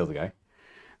 AP 3 kills the guy.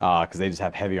 Because they just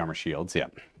have heavy armor shields. Yeah.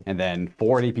 And then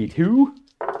 4 at AP 2.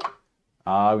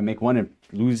 We make 1 and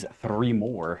lose 3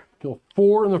 more. Kill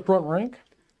 4 in the front rank.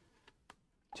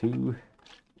 2,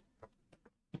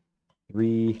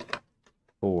 3,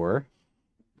 4.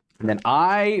 And then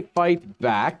I fight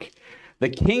back. The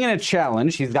king in a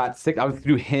challenge. He's got 6. I was going to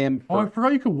do him. Oh, I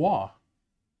forgot you could wah.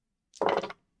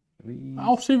 3.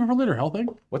 I'll save it for later, hell thing.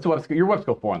 What's the web skill? Your web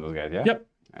skill 4 on those guys, yeah? Yep. All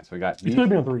right, so we got It's going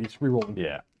to be on 3s, rerolling.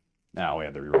 Yeah. Now we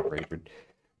have the reroll for hatred.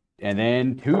 And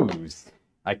then 2s.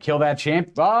 I kill that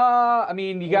champ. I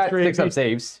mean, you got 6 up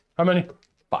saves. How many?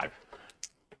 5.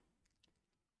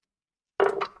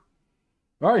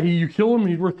 All right, you kill him,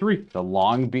 he's worth 3. The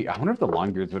Longbeard. I wonder if the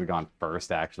Longbeards would have gone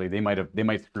first, actually. They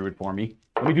might screw it for me.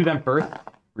 Let me do them first.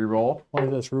 Reroll. Why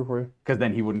did that screw for you? Because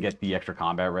then he wouldn't get the extra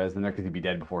combat res in there because he'd be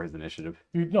dead before his initiative.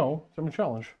 No, it's a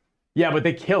challenge. Yeah, but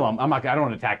they kill him. I don't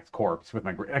want to attack his corpse with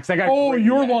my... Oh,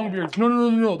 your Longbeards.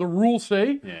 No. The rules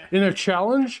say in a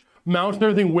challenge, mounts and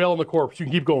everything wail on the corpse. You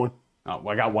can keep going. Oh,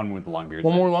 well, I got 1 with the Longbeards.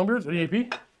 1 more Longbeards? Any AP?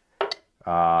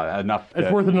 Enough.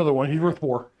 It's worth another one. He's worth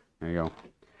 4. There you go.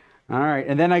 All right,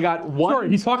 and then I got 1... Sorry,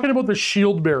 he's talking about the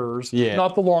shield bearers,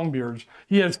 not the Longbeards.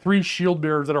 He has 3 shield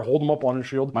bearers that are holding him up on his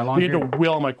shield. My He had to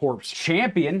wail on my corpse.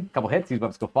 Champion. Couple hits. He's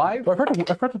about to go 5. I forgot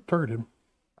to target him.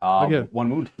 Again. 1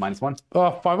 wound.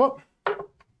 -1. 5 up.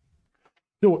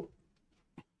 Do it.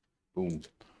 Boom.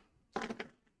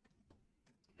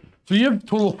 So you have a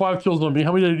total of 5 kills on me.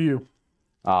 How many did I do you?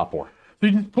 4. So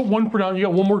you just put 1 for down. You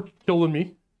got 1 more kill than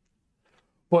me.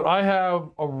 But I have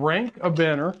a rank, a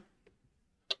banner,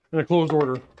 and a closed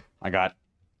order. I got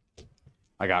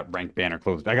I got rank banner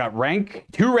closed. I got rank,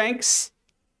 2 ranks.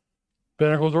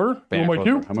 Banner close order. Banner Going by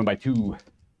closed. 2. I'm going by 2.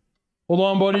 Hold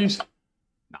on, buddies.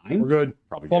 9. We're good.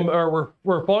 Probably Fall, good.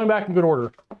 we're falling back in good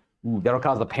order. Ooh, that'll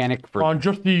cause a panic for. On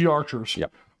just the archers.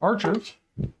 Yep. Archers.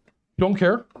 Don't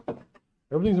care.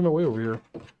 Everything's in my way over here.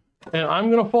 And I'm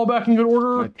going to fall back in good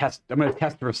order. I'm gonna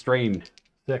test restrain.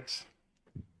 6.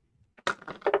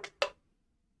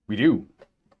 We do.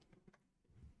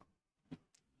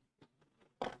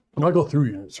 I might go through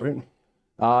units, right?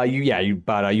 You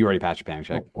already passed your panic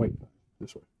check. Oh, wait.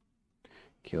 This way.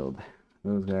 Killed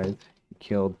those guys. He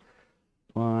killed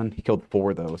 1. He killed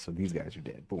 4 though, so these guys are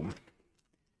dead. Boom.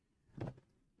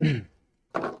 This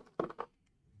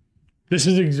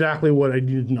is exactly what I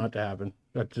needed not to happen.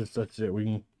 That's it. We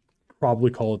can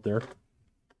probably call it there.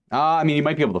 I mean, you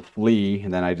might be able to flee,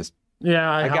 and then I just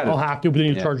Yeah, I'll have to, but then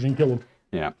you charge and kill him.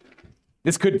 yeah.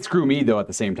 This could screw me though at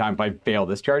the same time if I fail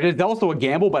this charge. It's also a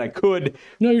gamble, but I could.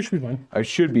 No, you should be fine. I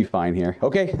should be fine here.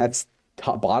 Okay, that's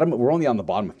top bottom. We're only on the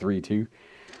bottom of 3 too.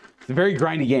 It's a very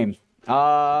grindy game.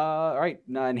 All right,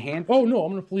 enhance. Oh no,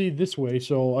 I'm gonna flee this way,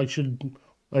 so I should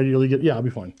ideally get. Yeah, I'll be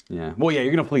fine. Yeah. Well, yeah,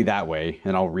 you're gonna flee that way,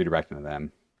 and I'll redirect into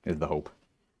them. Is the hope.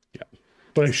 Yeah,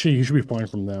 but actually, you should be fine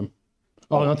from them.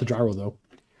 Oh, not the gyro though.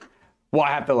 Well, I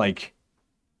have to like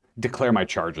declare my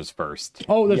charges first.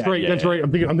 Oh, that's Yeah, right. yeah, That's yeah. right. I'm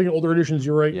thinking older editions.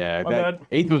 You're right. Yeah, My that, bad.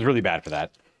 8th was really bad for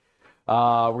that.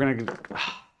 We're gonna.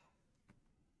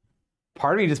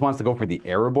 Part of me just wants to go for the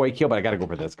Arrow Boy kill, but I gotta go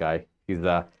for this guy. He's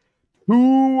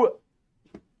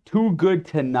too good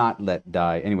to not let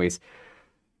die. Anyways,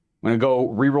 I'm gonna go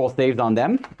reroll saves on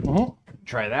them.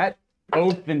 Try that.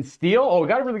 Oath and Steel. Oh, we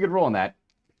got a really good roll on that.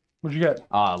 What'd you get?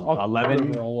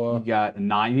 11. I'll, You got a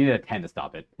 9. You need a 10 to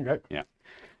stop it. Okay. Yeah.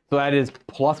 So that is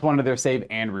 +1 to their save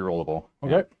and rerollable.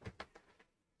 Okay.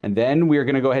 And then we're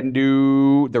going to go ahead and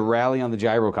do the rally on the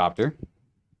gyrocopter.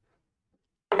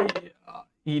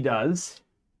 He does.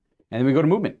 And then we go to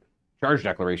movement. Charge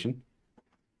declaration.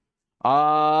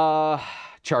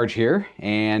 Charge here.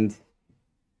 And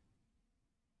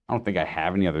I don't think I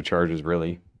have any other charges,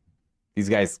 really. These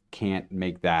guys can't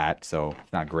make that, so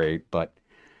it's not great. But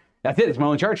that's it. It's my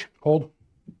only charge. Hold.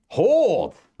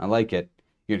 Hold! I like it.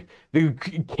 The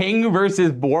king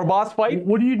versus war boss fight?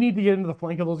 What do you need to get into the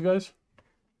flank of those guys?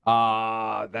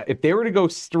 If they were to go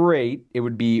straight, it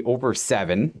would be over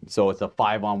 7. So it's a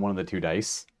 5 on one of the 2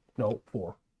 dice. No,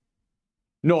 4.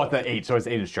 No, it's an 8. So it's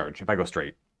 8 is charge if I go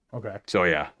straight. Okay. So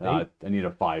yeah, I need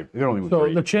a 5. They're only So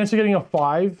 3 the chance of getting a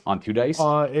 5 on 2 dice.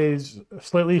 is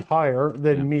slightly higher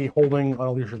than me holding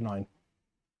a leadership 9.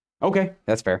 Okay,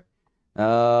 that's fair.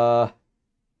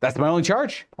 That's my only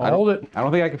charge. I'll hold it. I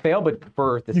don't think I can fail, but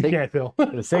for the You sake, can't fail. for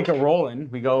the sake of rolling,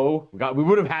 we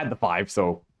would have had the 5,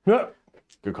 so Yeah.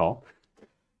 good call.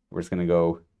 We're just gonna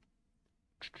go.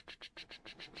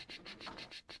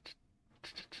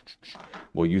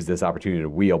 We'll use this opportunity to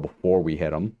wheel before we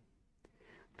hit him,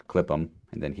 to clip him,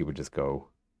 and then he would just go.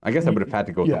 I guess I would have had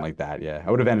to go something like that. Yeah, I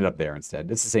would have ended up there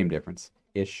instead. It's the same difference,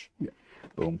 ish. Yeah.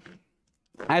 Boom.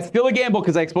 It's still a gamble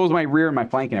because I exposed my rear and my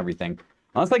flank and everything.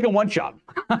 It's like a one shot,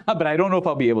 but I don't know if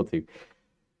I'll be able to.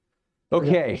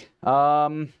 Okay.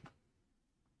 And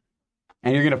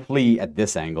you're gonna flee at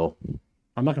this angle.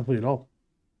 I'm not going to flee at all.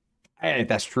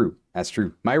 That's true. That's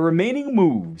true. My remaining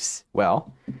moves.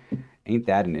 Well, ain't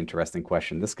that an interesting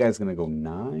question? This guy's gonna go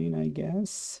 9, I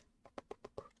guess.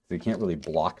 So he can't really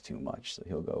block too much, so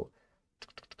he'll go.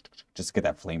 Just get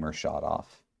that flamer shot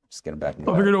off. Just get him back in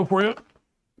the I'll figure it out for you.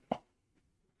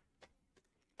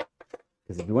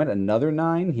 Because if he went another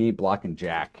 9, he ain't blocking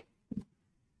Jack.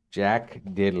 Jack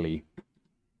Diddley.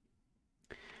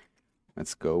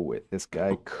 Let's go with this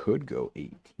guy. Could go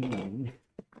 18.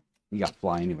 He got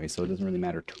fly anyway, so it doesn't really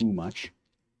matter too much.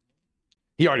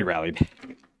 He already rallied.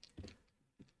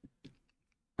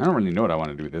 I don't really know what I want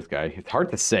to do with this guy. It's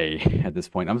hard to say at this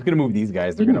point. I'm just going to move these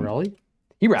guys. They're You're going going to rally?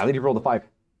 He rallied. He rolled a 5.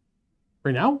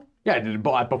 Right now? Yeah, I did it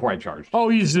before I charged. Oh,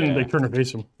 you just didn't like turn and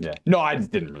face him. Yeah. No, I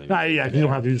just didn't really. Yeah, you don't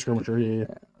have to do skirmisher. Yeah.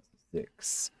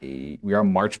 6, 8. We are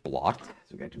march blocked. So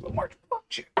we got to do a march block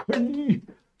check.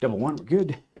 Double 1. We're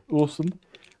good. Awesome.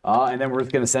 And then we're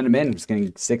just going to send him in. Just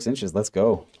getting 6 inches. Let's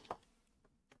go.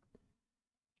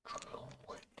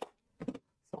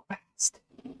 So fast.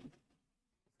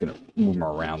 Gonna move him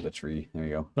around the tree. There you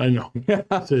go. I know.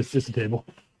 It's just a table.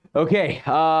 Okay.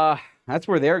 That's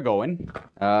where they're going.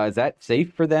 Is that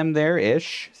safe for them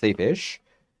there-ish? Safe-ish?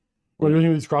 What are you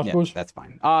doing with these Yeah, crossbows? that's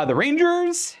fine. The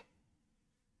Rangers.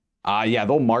 Yeah,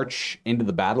 they'll march into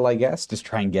the battle, I guess. Just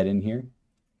try and get in here.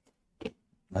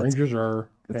 Rangers are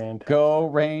fantastic. Go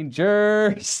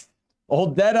Rangers!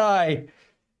 Old Deadeye.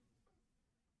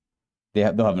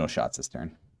 They'll have no shots this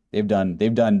turn. They've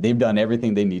done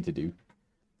everything they need to do.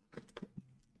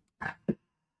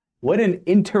 What an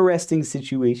interesting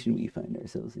situation we find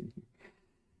ourselves in here.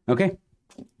 Okay.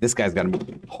 This guy's got to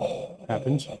move.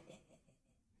 Happens.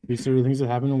 These are the things that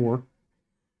happen in war.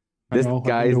 This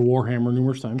guy's Warhammer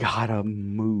numerous times. gotta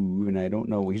move, and I don't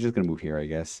know. He's just gonna move here, I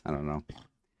guess. I don't know.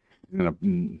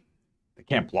 I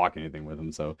can't block anything with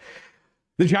him, so.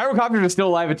 The gyrocopters are still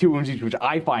alive at 2 wounds each, which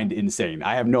I find insane.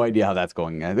 I have no idea how that's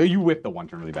going. You whipped the one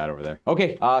turn really bad over there.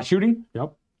 Okay, shooting.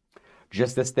 Yep.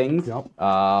 Just this thing. Yep.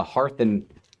 Hearth and...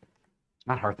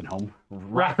 Not Hearth and Home.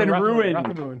 Wrath and Ruin. Wrath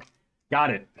and Ruin.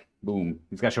 Got it. Boom.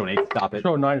 He's got to show an 8 to stop it.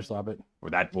 Show a 9 to stop it. Or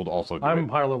that will also do I'm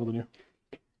it. higher level than you.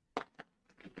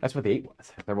 That's what the 8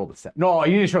 was. I rolled a 7. No,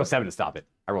 you need to show a 7 to stop it.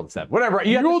 I rolled a 7. Whatever.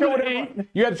 You had to show whatever.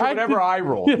 You had to show whatever I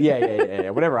rolled. Yeah.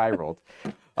 Whatever I rolled.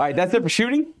 All right, that's it for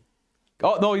shooting.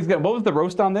 Oh, no, he's got... What was the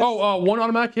roast on this? Oh, 1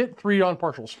 automatic hit, 3 on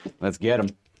partials. Let's get him.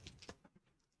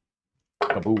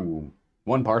 Kaboom.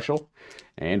 1 partial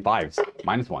and 5s.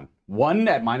 -1. 1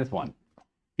 at -1.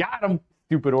 Got him,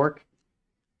 stupid orc.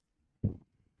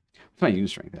 What's my unit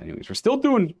strength anyways? We're still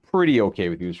doing pretty okay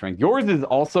with unit strength. Yours is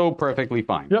also perfectly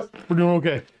fine. Yep, we're doing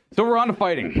okay. So we're on to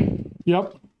fighting.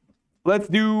 Yep. Let's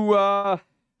do...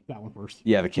 That one first.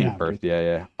 Yeah, the king first.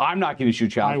 Yeah. I'm not going to shoot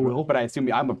challenge. I will. But I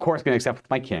assume I'm, of course, going to accept with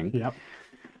my king. Yep.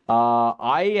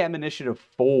 I am initiative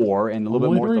 4 and a little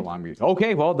bit more to the Longbeards.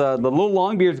 Okay, well, the little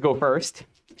Longbeards go first.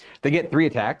 They get 3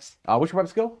 attacks. What's your weapon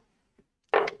skill?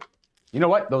 You know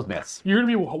what? Those miss. You're going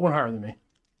to be 1 higher than me.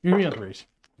 You're going to be on 3s.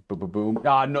 Boom, boom, boom.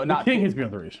 No, not... The king has to be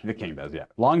on 3s. The king does, yeah.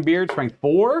 Longbeard, strength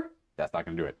 4. That's not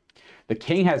going to do it. The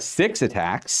king has 6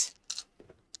 attacks.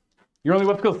 Your only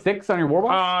weapon skill 6 on your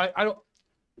warboss? I don't...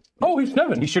 Oh, he's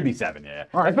 7. He should be 7, yeah.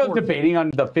 All right, I suppose debating on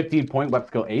the 15-point weapon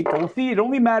skill 8, but we'll see. It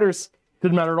only matters...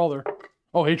 Didn't matter at all there.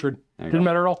 Oh, hatred. Didn't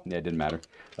matter at all. Yeah, it didn't matter.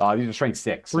 These are strength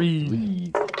 6.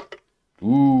 3.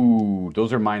 Ooh,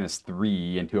 those are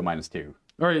 -3 and 2 at -2.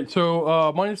 All right, so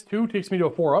 -2 takes me to a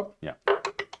 4 up. Yeah.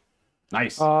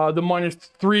 Nice. The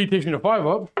 -3 takes me to 5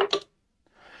 up.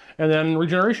 And then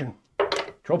regeneration.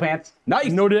 Troll pants.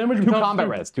 Nice. No damage. 2 combat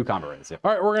res. 2 combat res, yeah.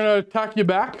 All right, we're going to attack you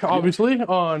back, obviously,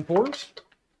 on 4s.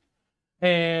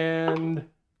 And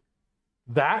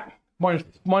that,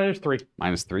 -3.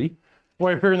 -3.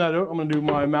 While you're figuring that out, I'm going to do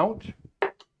my mount.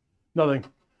 Nothing.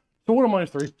 So what a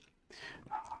 -3?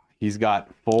 He's got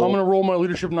full... I'm going to roll my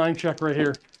leadership 9 check right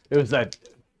here. It was that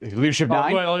leadership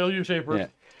 9? Well, you say first. Yeah.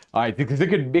 All right, because it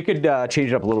could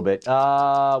change it up a little bit.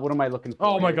 What am I looking for?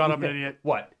 Oh my god, I'm an idiot.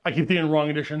 What? I keep thinking wrong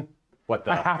edition. What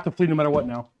the? I have to flee no matter what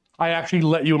now. I actually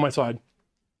let you on my side.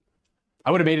 I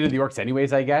would have made it to the Orcs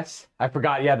anyways, I guess. I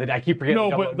forgot, yeah, that I keep forgetting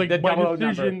No, but like the my double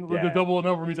decision number. with the double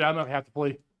number means I don't have to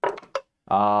flee.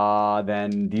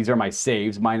 Then these are my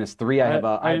saves. -3. I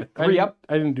have 3 up.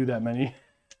 I didn't do that many.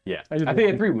 Yeah. I I did think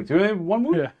I had 3 wounds. Do I have 1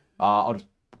 wound? Yeah. I'll just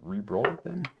re-roll it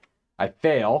then. I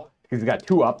fail because he's got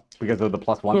 2 up because of the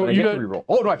 +1, So but I get to re-roll.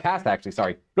 Oh, no, I passed actually.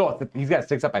 Sorry. No, he's got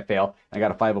 6 up. I fail. I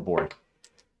got a 5 aboard.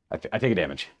 I take a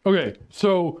damage. Okay,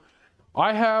 so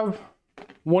I have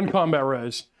 1 combat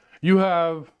res. You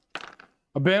have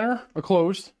a banner, a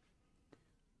closed,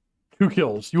 2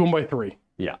 kills. You won by 3.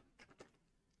 Yeah.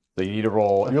 So you need to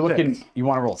roll. You're looking. You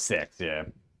want to roll 6. Yeah.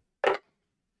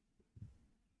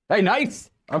 Hey, nice.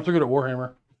 I'm so good at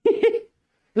Warhammer.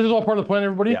 This is all part of the plan,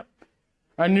 everybody. Yeah.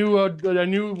 I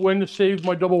knew when to save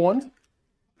my double ones.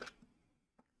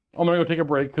 I'm gonna go take a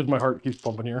break because my heart keeps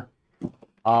pumping here.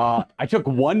 I took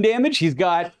 1 damage. He's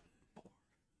got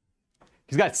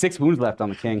 6 wounds left on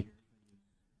the king.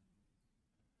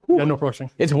 Yeah, no rushing.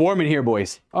 It's warm in here,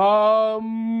 boys. Grunbaldi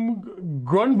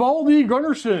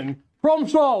Gunnarsson. Problem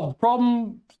solved.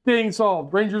 Problem staying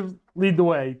solved. Rangers lead the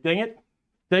way. Dang it.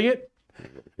 Dang it.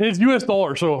 And it's US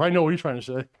dollar, so I know what he's trying to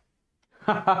say.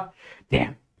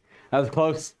 Damn. That was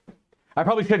close. I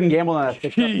probably shouldn't gamble on that.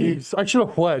 Jeez, I should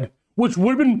have fled. Which would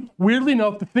have been, weirdly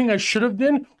enough, the thing I should have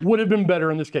done would have been better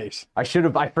in this case. I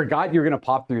forgot you were going to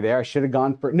pop through there. I should have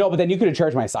gone for... No, but then you could have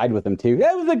charged my side with him, too.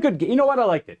 That was a good game. You know what? I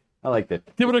liked it.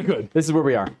 Did what I could. This is where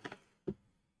we are.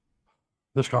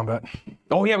 This combat.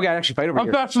 Oh, yeah, we got to actually fight over I'm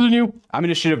here. faster than you. I'm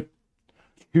initiative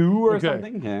 2 or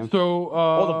something. Yeah. So,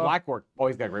 the Black Orc. Oh,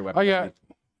 he's got a great weapon. I got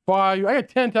 5. I got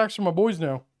 10 attacks from my boys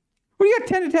now. What do you got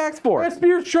 10 attacks for? That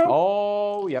spear shot.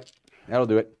 Oh, yep. That'll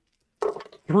do it.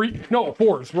 3. No,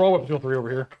 4s. We're all up to 3 over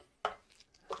here.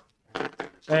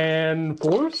 And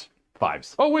 4s?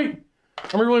 5s. Oh, wait.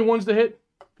 I'm rolling 1s to hit.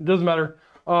 It doesn't matter.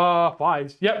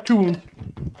 5s. Yep, 2 wounds.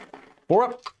 4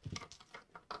 up.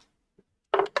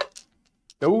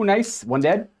 Oh, nice. 1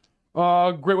 dead.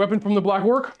 Great weapon from the Black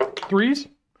Orc. 3s.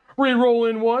 Re-roll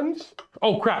in 1s.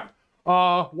 Oh, crap.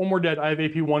 1 more dead. I have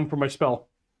AP 1 for my spell.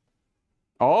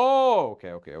 Oh,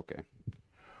 okay.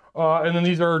 And then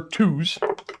these are 2s. 3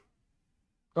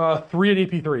 at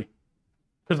AP3.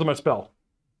 Because of my spell.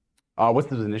 What's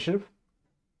the initiative?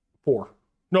 4.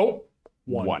 Nope.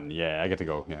 1. 1. Yeah, I get to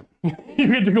go. Yeah. You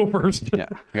get to go first. Yeah.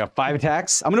 I got 5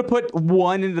 attacks. I'm gonna put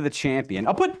 1 into the champion.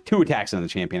 I'll put 2 attacks into the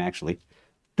champion actually.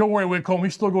 Don't worry, Whitcomb.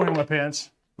 He's still going in my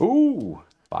pants. Ooh.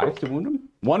 5 to wound him?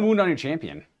 1 wound on your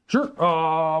champion. Sure.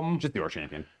 Just the Orc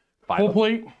champion. 5. Full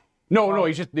plate. No,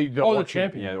 he's just the Orc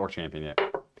champion. Yeah, the Orc champion, yeah.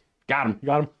 Got him. You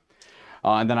got him.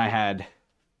 And then I had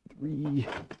 3,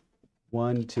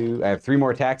 1, 2. I have 3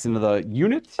 more attacks into the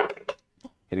unit.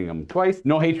 Hitting him twice.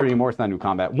 No hatred anymore. It's not new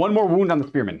combat. 1 more wound on the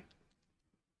spearman.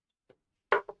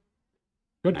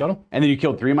 Good, got him. And then you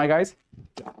killed 3 of my guys?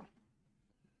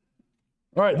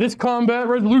 All right, this combat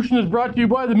resolution is brought to you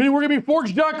by the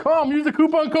MiniWargamingForge.com. Use the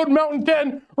coupon code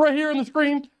MOUNTAIN10 right here on the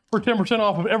screen for 10%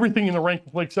 off of everything in the Rank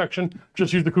and Flake section.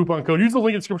 Just use the coupon code. Use the link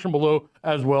in the description below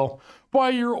as well. Buy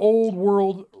your old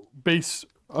world base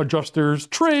adjusters,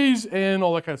 trays, and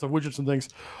all that kind of stuff, widgets and things.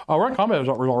 We're on combat,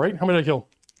 all right? How many did I kill?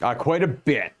 Quite a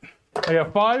bit. I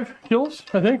got 5 kills,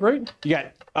 I think, right? You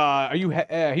got, are you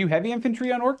heavy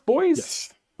infantry on Orc, boys?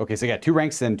 Yes. Okay, so I got 2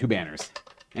 ranks and 2 banners.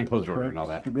 And closed order and all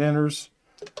that. 2 banners,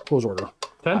 close order.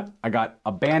 10? I got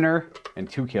a banner and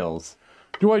 2 kills.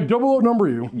 Do I double outnumber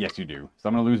you? Yes, you do. So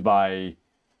I'm going to lose by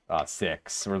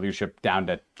 6. Or leadership down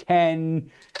to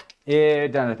 10. I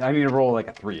need to roll like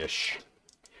a 3-ish.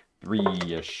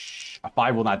 3-ish. A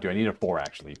 5 will not do. I need a 4,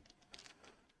 actually.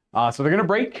 So they're going to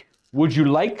break. Would you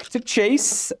like to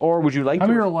chase, or would you like How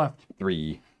to... many are left?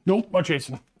 3. Nope, not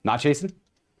chasing. Not chasing?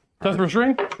 Test for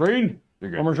string? Green.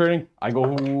 You're good. Armor trading? I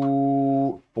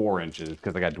go 4 inches,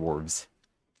 because I got dwarves.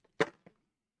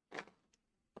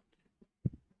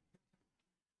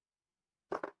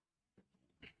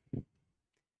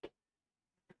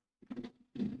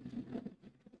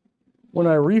 When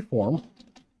I reform,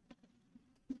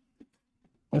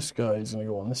 this guy is going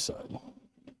to go on this side.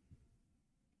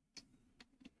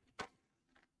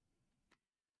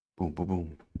 Boom, boom,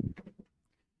 boom.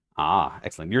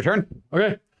 Excellent. Your turn.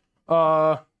 Okay.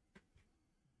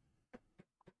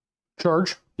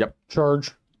 Charge. Yep.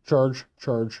 Charge.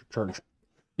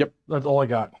 Yep. That's all I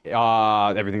got.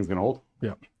 Everything's gonna hold.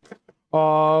 Yep.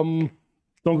 Don't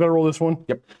gotta roll this one.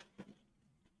 Yep.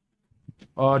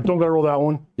 Don't gotta roll that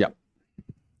one. Yep.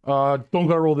 Don't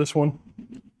gotta roll this one.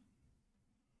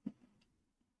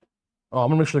 I'm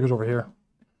gonna make sure that goes over here.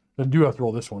 I do have to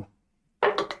roll this one.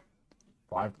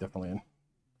 5 definitely in.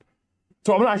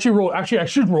 So I'm gonna actually roll. Actually, I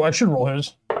should roll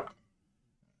his.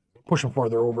 Push him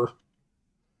farther over.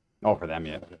 Oh, for them,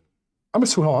 yeah. I'm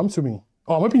assuming.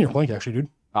 Oh, it might be in your flank, actually, dude.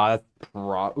 That's It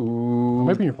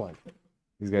might be in your flank.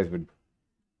 These guys would.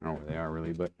 I don't know where they are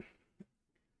really, but.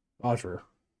 Oh, sure.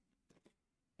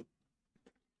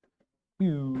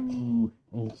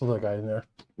 There's that guy in there.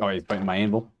 Oh, he's fighting my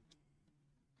anvil.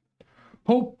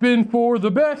 Hoping for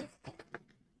the best.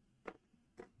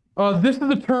 This is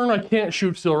the turn I can't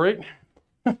shoot still, right?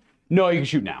 No, you can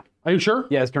shoot now. Are you sure?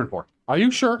 Yeah, it's turn 4. Are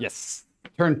you sure? Yes.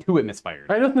 Turn 2 it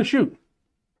misfired. I have nothing to shoot.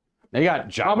 Now you got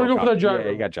gyrocopter. I'm gonna go for that gyro.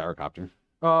 Yeah, you got gyrocopter.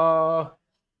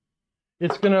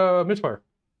 It's gonna misfire.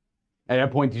 At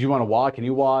that point, did you want to wah? Can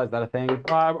you wah? Is that a thing?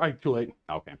 Too late.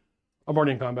 Okay. I'm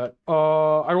already in combat.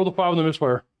 I rolled a 5 on the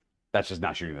misfire. That's just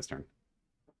not shooting this turn.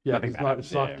 Yeah, Nothing it's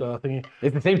happens. not Yeah. thingy.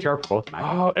 It's the same chart for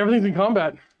both. Everything's in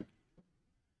combat.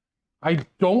 I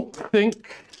don't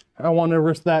think I want to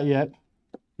risk that yet.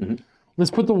 Mm-hmm.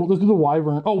 Let's do the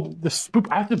wyvern. Oh, the spook.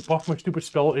 I have to buff my stupid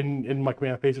spell in my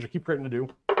command phase, which I keep forgetting to do.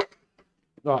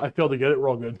 I failed to get it. We're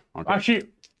all good. Okay. Actually,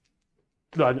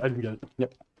 no, I didn't get it.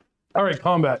 Yep. All right,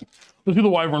 combat. Let's do the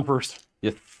wyvern first.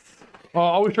 Yes.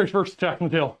 Always strikes first, attack from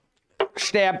the tail.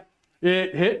 Stab.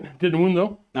 It hit. Didn't wound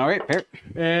though. All right, fair.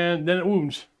 And then it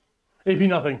wounds. AP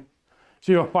nothing.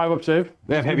 So you have a 5-up save.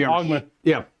 They have heavy armor. Augment.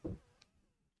 Yeah.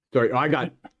 Sorry, I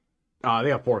got. They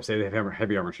have 4 up save. They have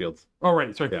heavy armor shields. Oh,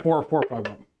 right. Sorry, Yeah. 4 or 5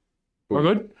 up. We're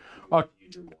good? I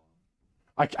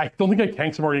don't think I can,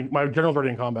 because my general's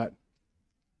already in combat.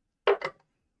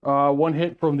 1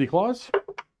 hit from the claws.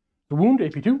 The wound,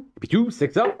 AP2. AP2,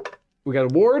 6 up. We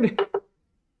got a ward.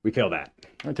 We kill that.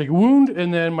 I take a wound,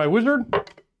 and then my wizard.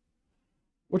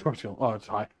 What's my skill? Oh, it's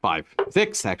high. 5.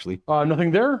 6, actually.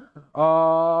 Nothing there.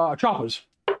 Choppas.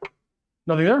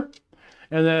 Nothing there.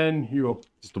 And then you go.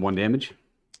 Just the 1 damage.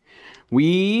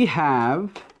 We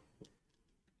have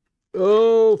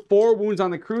 4 wounds on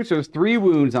the crew, so it's 3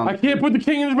 wounds on the I can't put the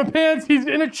king in my pants. He's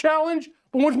in a challenge.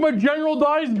 But once my general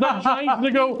dies, that giant's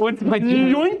gonna go. What's my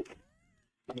general? Yoink.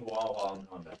 You can wall in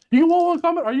combat. You can wall in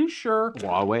combat? Are you sure?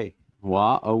 Wah away.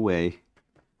 Wah away.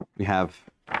 We have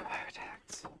 5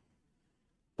 attacks.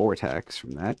 4 attacks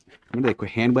from that. What do they quit?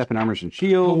 Hand weapon, armors, and The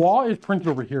shield. wall is printed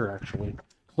over here, actually.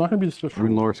 It's not going to be the Swiss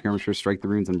Rune rule. lore, skirmisher, strike the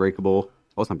runes, unbreakable.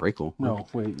 Oh, it's unbreakable. No,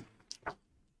 wait.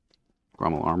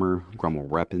 Grommel armor, Grommel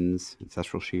weapons,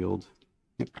 ancestral shield.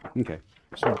 Yep. Okay.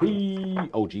 So,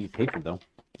 Oh, geez, hatred though.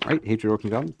 Right, hatred, orc,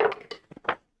 and goblin.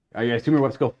 I assume your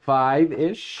weapons go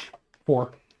 5-ish.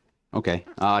 4. Okay.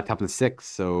 Toughness 6,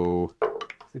 so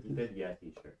Yeah,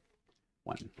 t-shirt.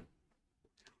 1.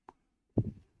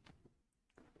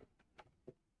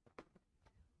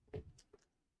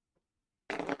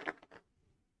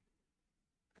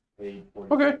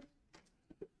 Okay.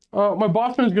 My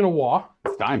bossman is going to wah.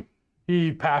 It's time.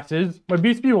 He passes. My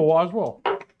beast will wah as well.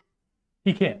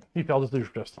 He can't. He failed his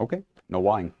leadership test. Okay. No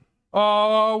wine.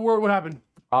 What happened?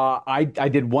 I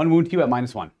did 1 wound to you at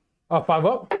 -1. 5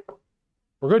 up.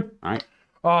 We're good. All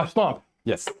right. Stomp.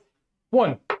 Yes.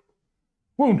 1.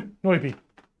 Wound. No AP.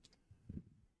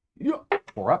 Yeah.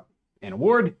 4 up. And a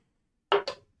ward.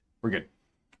 We're good.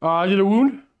 I did a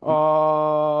wound.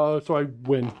 So I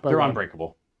win. They're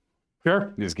unbreakable.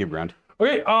 Fair. You just give round.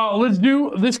 Okay, let's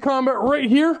do this combat right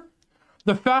here.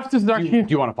 The fastest is actually... Do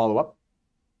you want to follow up?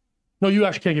 No, you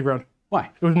actually can't give ground.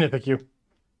 Why? It was nitpick you.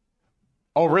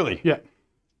 Oh, really? Yeah.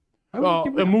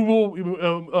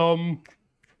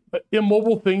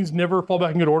 Immobile things never fall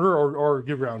back in good order or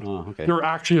give ground. Oh, okay. They're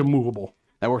actually immovable.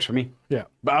 That works for me. Yeah.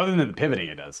 But other than the pivoting,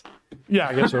 it does. Yeah,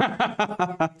 I guess so.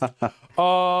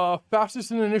 Fastest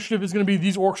in the initiative is going to be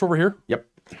these orcs over here. Yep.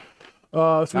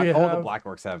 So Not we all have the black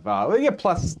orcs have. They get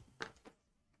plus.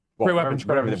 Well, great weapons.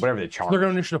 whatever they charge. They're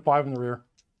going to initiative 5 in the rear.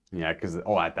 Yeah, because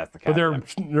that's the But cap.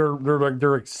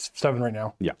 they're like 7 right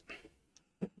now. Yeah.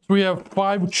 So we have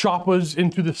 5 choppas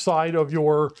into the side of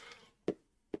your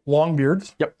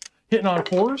Longbeards. Yep. Hitting on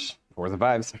 4s. 4s and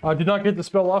 5s. Did not get the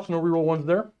spell off, so no reroll 1s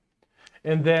there.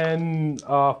 And then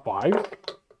 5.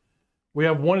 We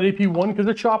have 1 at AP 1 because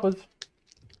they're choppas.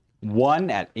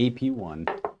 1 at AP 1.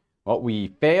 Well, we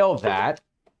failed that.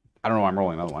 I don't know why I'm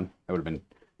rolling another one. That would have been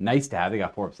nice to have. They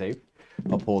got 4 up save.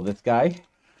 I'll pull this guy.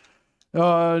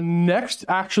 Next,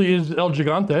 actually, is El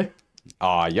Gigante.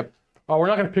 Yep. We're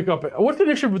not going to pick up... What's the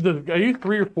initiative with the... Are you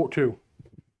 3 or 4? 2?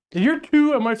 If you're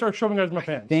 2, I might start shoving guys in my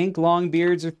pants. I think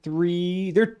Longbeards are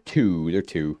 3. They're 2. They're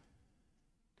 2.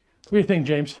 What do you think,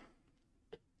 James?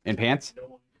 In pants?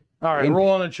 All right, roll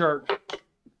on the chart.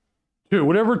 2.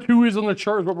 Whatever 2 is on the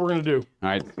chart is what we're going to do. All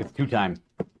right, it's 2 time.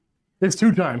 It's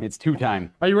 2 time. It's 2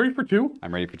 time. Are you ready for 2?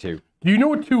 I'm ready for 2. Do you know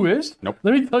what 2 is? Nope.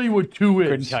 Let me tell you what 2 is.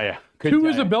 Couldn't tell you. 2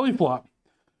 is a belly flop.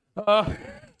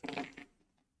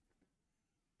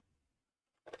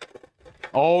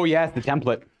 Oh, yes, the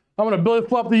template. I'm going to belly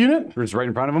flop the unit. It's right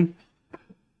in front of him.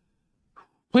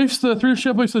 Place the 3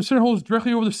 ship, place the center holes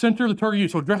directly over the center of the target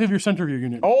unit. So directly over your center of your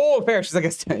unit. Oh, fair. She's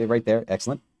like right there.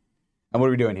 Excellent. And what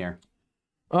are we doing here?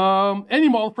 Any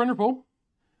model, friend or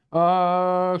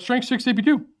foe. Strength 6,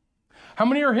 AP2. How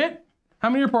many are hit? How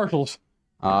many are partials?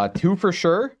 2 for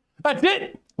sure. That's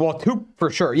it. Well, 2 for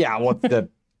sure. Yeah, well, it's the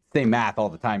same math all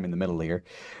the time in the middle here.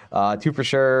 2 for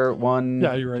sure. 1,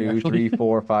 Yeah, you're right, 2, actually. 3,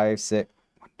 4, 5, 6.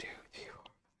 1, 2, 3, 4,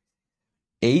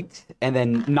 8. And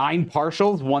then 9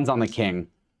 partials. 1's on the king.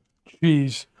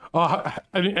 Jeez.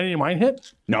 Any of mine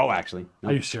hit? No, actually. No.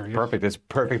 Are you serious? Perfect. It's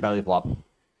perfect belly flop.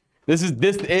 That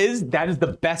is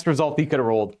the best result he could have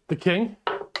rolled. The king?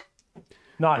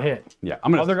 Not hit. Yeah,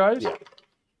 I'm gonna. Other guys? Yeah.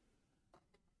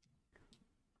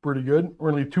 Pretty good.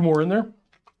 We're going to leave 2 more in there.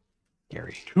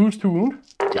 Gary. 2's to wound.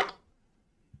 Yeah.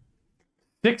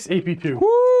 6 AP2.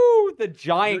 Woo! The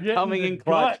giant You're getting coming the in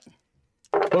clutch.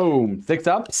 gut. Boom. 6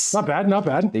 ups. Not bad, not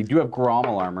bad. They do have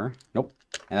Grommel armor. Nope.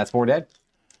 And that's 4 dead.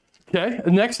 Okay,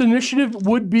 the next initiative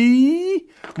would be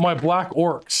my black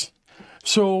orcs.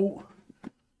 So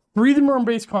 3 of them are on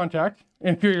base contact,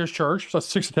 inferior's charge, so that's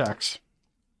 6 attacks.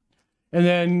 And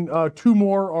then 2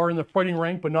 more are in the fighting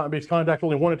rank, but not in base contact,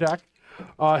 only 1 attack,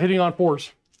 hitting on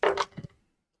 4s.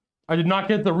 I did not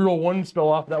get the reroll 1 spell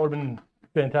off. That would have been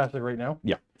fantastic right now.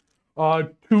 Yeah.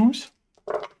 2s,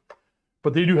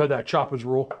 but they do have that chopper's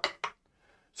rule.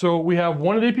 So we have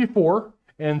 1 at AP4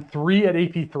 and 3 at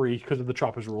AP3 because of the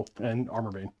chopper's rule and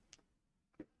armor bane.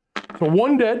 So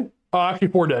 1 dead, actually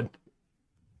 4 dead.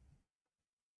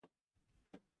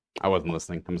 I wasn't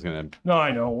listening. I'm just gonna. No,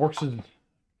 I know. Orcs is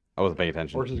I wasn't paying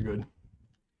attention. Orcs is good.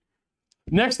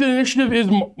 Next initiative is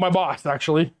my boss,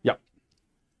 actually. Yep.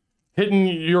 Hitting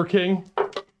your king.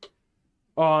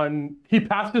 He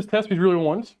passed his test. He's really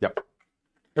ones. Yep.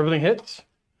 Everything hits.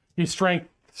 He's strength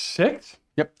 6.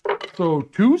 Yep. So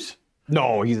 2s.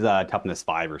 No, he's toughness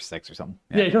 5 or 6 or something.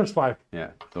 Yeah, he turns 5.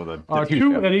 Yeah. So the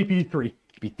 2 at AP3.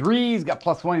 B3. He's got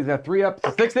 +1. He's got 3 up.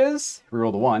 So 6s.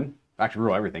 Reroll the 1. Actually,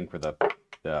 reroll everything for the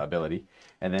ability,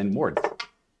 and then wards.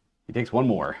 He takes one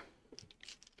more.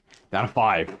 Down to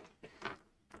 5. And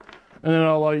then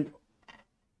I'll like.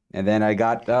 And then I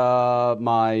got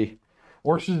my.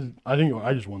 Orcs is. I think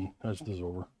I just won. This is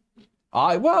over.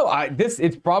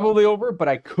 It's probably over, but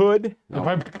I could. It's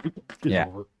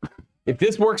over. If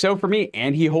this works out for me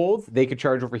and he holds, they could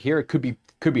charge over here. It could be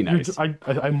nice.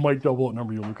 I might double it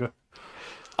number you, Luca.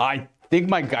 I think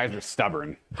my guys are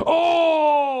stubborn.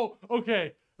 Oh,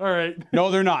 okay, all right. No,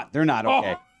 they're not. They're not.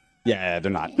 Okay. Oh. Yeah,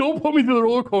 they're not. Don't put me through the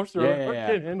roller coaster. Yeah. I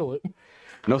can't handle it.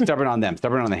 No stubborn on them.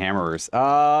 Stubborn on the hammerers.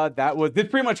 This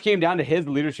pretty much came down to his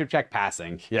leadership check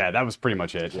passing. Yeah, that was pretty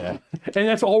much it. Yeah. And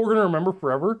that's all we're gonna remember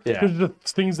forever. Yeah. Because the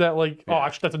things that like, oh,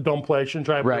 actually, that's a dumb play. I shouldn't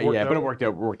try. Right. Yeah, but it worked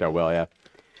out well.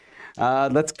 Yeah.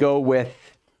 Let's go with.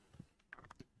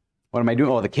 What am I doing?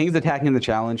 Oh, the king's attacking the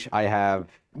challenge. I have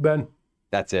Ben.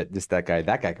 That's it. Just that guy.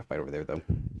 That guy can fight over there though.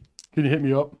 Can you hit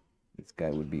me up? This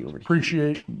guy would be over here.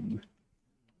 Appreciate.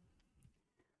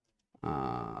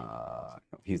 No,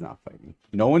 he's not fighting.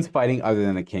 No one's fighting other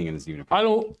than the king and his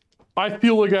uniform. I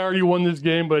feel like I already won this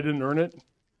game, but I didn't earn it.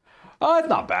 Oh, it's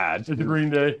not bad. It's a green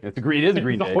day. It is a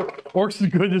green day. Orcs is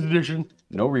good this edition.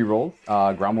 No rerolls.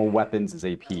 Ground weapons is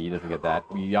AP. Doesn't get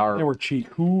that. We are. Yeah, we're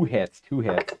cheap. 2 hits. 2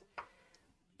 hits.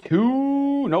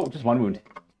 2. No, just 1 wound.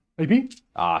 AP?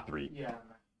 3. Yeah.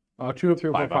 2 up, 3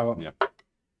 up, 5 up. Yeah.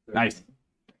 Nice.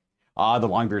 The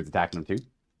Longbeard's attacking them too.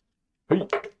 Hey.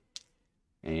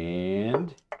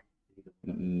 And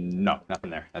no, nothing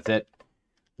there. That's it.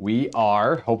 We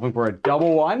are hoping for a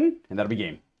double 1, and that'll be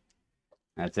game.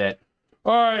 That's it.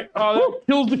 All right, that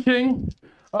kills the king.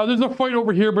 There's a fight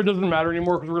over here, but it doesn't matter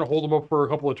anymore because we're gonna hold him up for a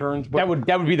couple of turns. But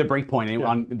that would be the break point.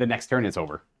 On the next turn, it's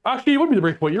over. Actually, it would be the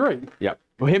break point. You're right. Yep.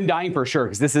 But him dying for sure,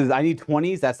 because I need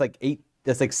 20s. That's like 8.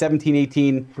 That's like 17,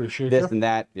 18. Appreciate this you. and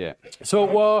that. Yeah.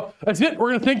 So that's it.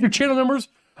 We're gonna thank your channel members.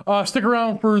 Stick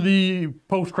around for the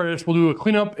post credits. We'll do a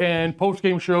cleanup and post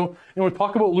game show, and we'll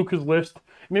talk about Luca's list.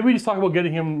 Maybe we just talk about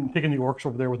getting him taking the orcs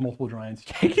over there with multiple giants.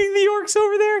 Taking the orcs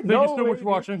over there? Thank you so much for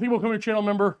watching. Thank you for becoming a channel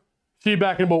member. See you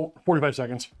back in about 45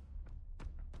 seconds.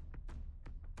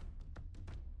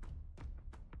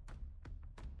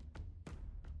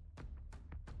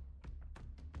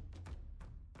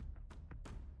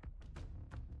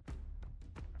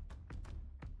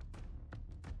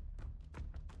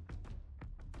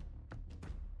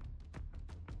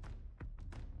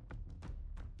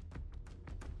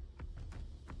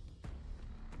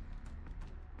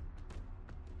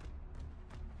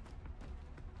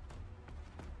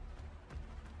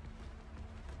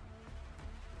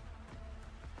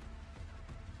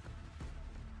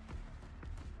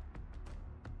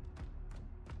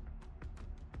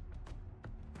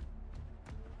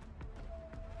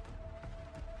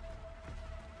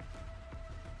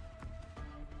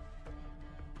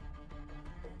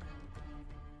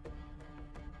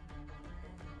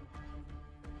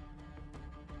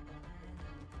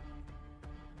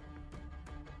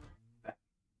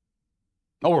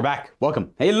 Oh, we're back. Welcome.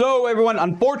 Hello, everyone.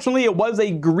 Unfortunately, it was a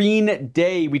green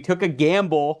day. We took a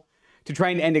gamble to try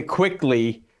and end it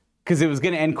quickly because it was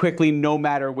going to end quickly no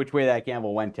matter which way that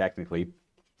gamble went, technically.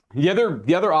 The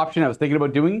other option I was thinking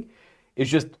about doing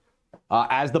is just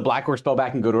as the Black Orcs fell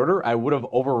back in good order, I would have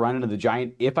overrun into the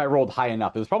Giant if I rolled high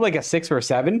enough. It was probably like a 6 or a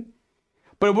 7,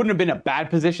 but it wouldn't have been a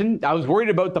bad position. I was worried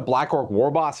about the Black Orc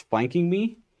War Boss flanking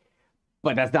me.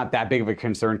 But that's not that big of a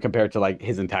concern compared to like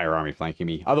his entire army flanking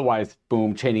me. Otherwise,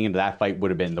 boom, chaining into that fight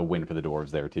would have been the win for the Dwarves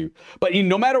there too. But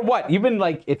no matter what, even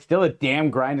like it's still a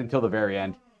damn grind until the very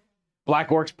end. Black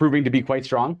Orcs proving to be quite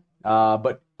strong.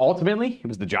 But ultimately, it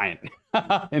was the Giant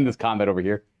in this combat over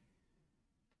here.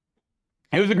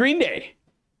 It was a green day.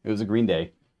 It was a green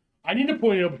day. I need to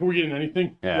point out before we get into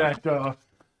anything that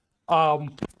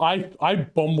I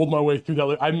bumbled my way through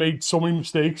that. I made so many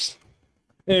mistakes.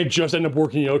 And it just ended up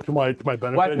working out to my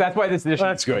benefit. Well, that's why this edition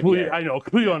is good. Yeah. I know,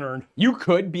 completely unearned. You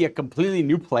could be a completely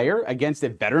new player against a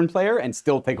veteran player and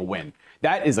still take a win.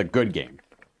 That is a good game.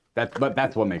 But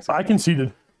that's what makes it. I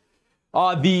conceded.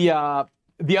 The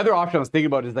other option I was thinking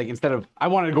about is like instead of I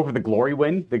wanted to go for the glory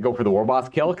win, they go for the war boss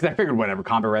kill because I figured whatever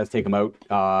combat res take him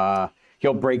out.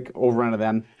 He'll break over onto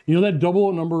them. You know that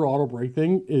double number auto break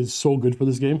thing is so good for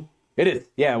this game. It is,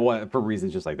 yeah. Well, for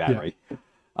reasons just like that, right?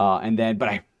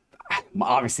 But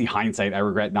obviously, hindsight, I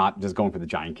regret not just going for the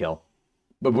Giant kill.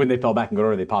 But when they fell back in good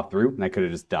order, they popped through, and I could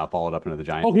have just followed up into the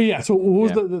Giant. Okay, yeah. So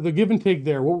what was the give and take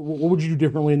there? What would you do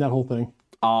differently in that whole thing?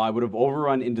 I would have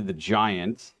overrun into the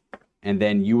Giant, and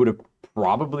then you would have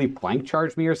probably flank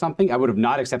charged me or something. I would have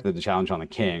not accepted the challenge on the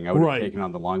King. I would have taken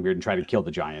on the Longbeard and tried to kill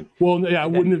the Giant. Well, yeah, I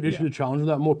wouldn't have issued the challenge at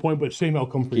that point, but same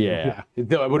outcome for you. Yeah. It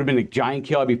would have been a Giant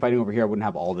kill. I'd be fighting over here. I wouldn't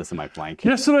have all this in my flank.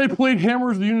 Yesterday I played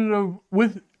Hammers, the unit of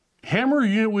with Hammer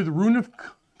unit with Rune of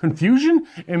Confusion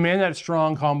and Man That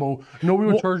Strong combo.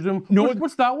 Nobody would charge them. no,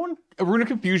 What's that one? A Rune of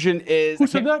Confusion is... Who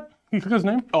said that? He took his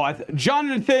name? Oh,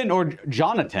 Jonathan or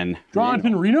Jonathan.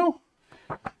 Jonathan Reno?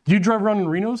 Do you drive around in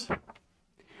Renos?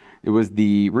 It was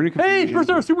the Rune of Confusion. Hey, first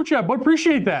ever super chat, bud.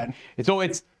 Appreciate that. So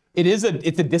it's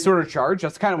a disorder charge.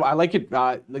 That's kind of I like it.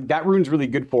 Like that rune's really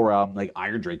good for like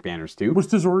Iron Drake banners too. What's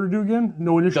disorder do again?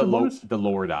 No initial bonus? The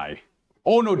lower die.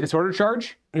 Oh no, disorder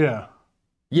charge. Yeah.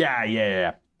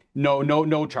 Yeah.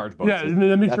 No charge bonus. Yeah,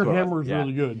 that makes your hammer is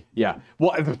really good. Yeah.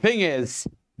 Well, the thing is,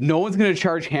 no one's gonna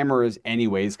charge hammers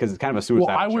anyways because it's kind of a suicide.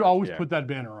 Well, I would charge, always put that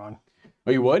banner on.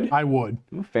 Oh, you would? I would.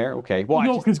 Fair. Okay. Well,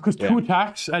 no, because two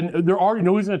attacks and they're already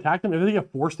nobody's gonna attack them. If they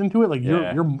get forced into it, like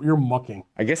you're mucking.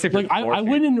 I guess if like I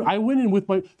went in with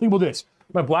my think about this.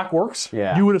 My black orcs.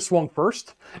 Yeah. You would have swung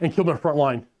first and killed their front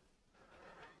line.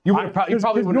 You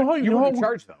probably wouldn't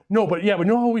charge though. No, but you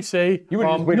know how we say you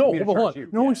wouldn't just wait for me to charge you. You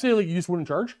know how we say like you just wouldn't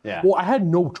charge? Yeah. Well, I had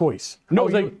no choice. No, I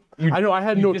was I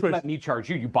had no just choice. let me charge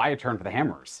you. You buy a turn for the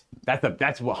hammers. That's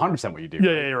 100% what you do.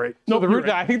 Yeah, you're right. No,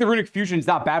 I think the Runic Fusion is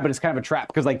not bad, but it's kind of a trap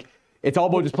because like it's all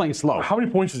about just playing slow. How many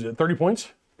points is it? 30 points?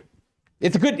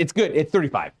 It's good. It's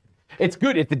 35. It's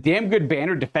good. It's a damn good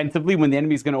banner defensively when the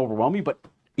enemy's going to overwhelm you, but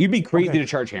you'd be crazy to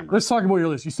charge hammer. Let's talk about your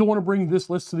list. You still want to bring this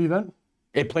list to the event?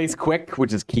 It plays quick,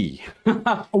 which is key.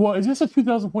 Well, is this a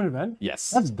 2,000 point event? Yes.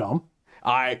 That's dumb.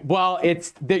 Well,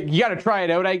 you got to try it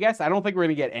out, I guess. I don't think we're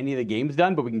going to get any of the games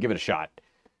done, but we can give it a shot.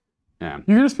 Yeah.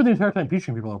 You're going to spend the entire time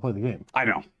teaching people how to play the game. I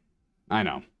know.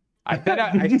 I said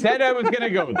I was going to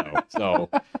go, though,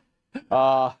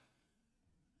 so...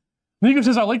 Nico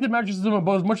says, I like the magic system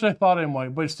about as much as I thought I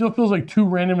might, but it still feels like too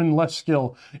random and less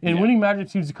skill. And winning magic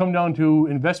seems to come down to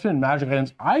investment in magic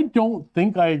items. I don't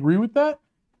think I agree with that.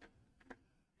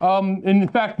 And in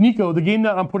fact, Nico, the game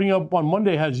that I'm putting up on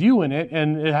Monday has you in it,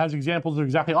 and it has examples of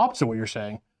exactly opposite what you're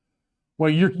saying.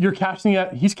 Well, he's casting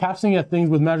at things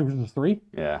with magic resistance 3.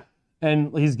 Yeah.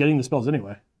 And he's getting the spells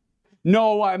anyway.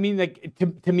 No, I mean, like,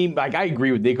 to me, like, I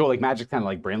agree with Nico. Like, magic's kind of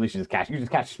like Brandley. You just cast your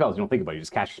spells. You don't think about it. You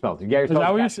just cast your spells. You get your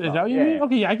spells. Is that what you mean?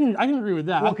 Okay, yeah, I can agree with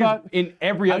that. Well, in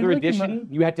every other edition,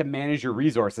 you had to manage your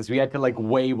resources. We had to, like,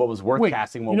 weigh what was worth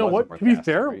casting, what wasn't worth casting. To be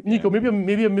fair, right? Nico,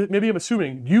 maybe I'm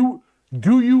assuming,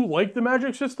 do you like the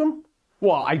magic system?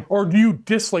 Well, or do you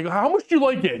dislike it? How much do you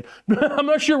like it? I'm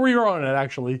not sure where you're on it,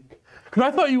 actually. Because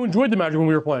I thought you enjoyed the magic when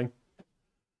we were playing.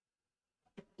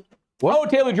 Oh,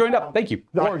 Taylor joined up. Thank you.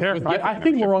 I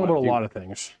think we're wrong about a lot of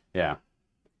things. Yeah.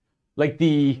 Like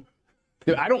the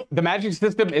magic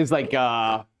system is like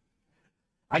that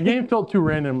game felt too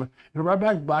random. If I brought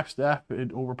back Black Staff,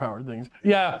 it overpowered things.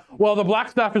 Yeah, well, the Black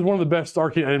Staff is one of the best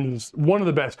arcade items. One of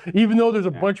the best. Even though there's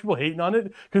a bunch of people hating on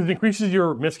it, because it increases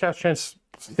your miscast chance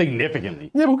significantly.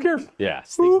 Yeah, but who cares? Yeah,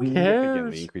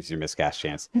 significantly increases your miscast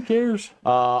chance. Who cares?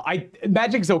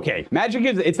 Magic's okay. Magic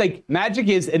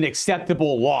is an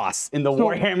acceptable loss in the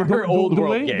Warhammer Old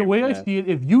World game. The way I see it,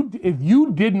 if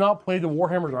you did not play the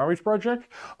Warhammer's Outreach Project,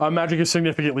 Magic is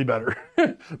significantly better.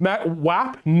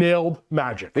 WAP nailed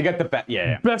Magic. They got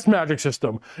the best Magic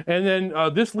system, and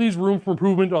then this leaves room for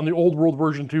improvement on the Old World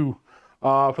version too.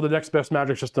 For the next best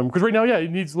magic system, because right now, it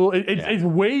needs a little. It's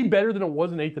way better than it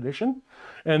was in 8th edition,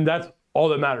 and that's all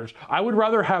that matters. I would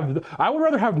rather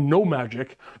have no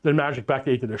magic than magic back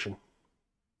to 8th edition.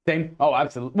 Same. Oh,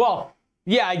 absolutely. Well,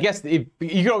 yeah, I guess you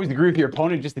could always agree with your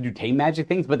opponent just to do tame magic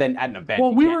things, but then at an event.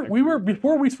 Well, we were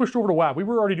before we switched over to WAP. We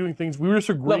were already doing things. We were just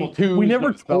agreeing. Level 2. We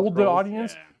never told the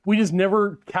audience. Yeah. We just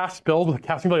never cast spells with a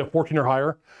casting value of 14 or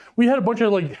higher. We had a bunch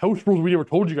of like house rules we never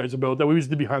told you guys about that we just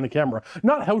did behind the camera.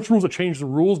 Not house rules that changed the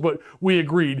rules, but we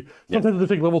agreed. Sometimes they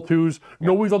take level 2s.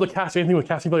 Nobody's allowed to cast anything with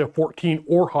casting value of 14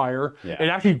 or higher. Yeah. It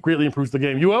actually greatly improves the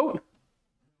game. You out?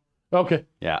 Okay.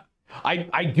 Yeah.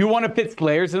 I do want to fit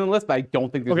Slayers in the list, but I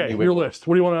don't think there's any way. Your list.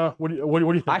 What do you want to? What do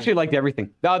you think? I actually liked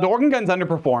everything. The Organ Gun's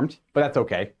underperformed, but that's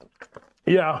okay.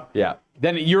 Yeah. Yeah.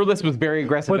 Then your list was very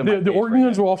aggressive. But the Organ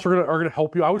Guns are going to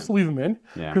help you. I would still leave them in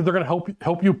because they're going to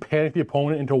help you panic the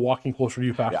opponent into walking closer to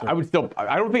you faster. Yeah,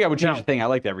 I don't think I would change a thing. I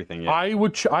liked everything. Yeah. I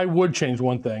would change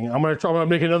one thing. I'm going to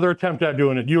make another attempt at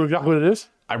doing it. Do you know exactly what it is?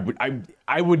 I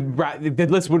would. The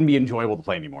list wouldn't be enjoyable to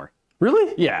play anymore.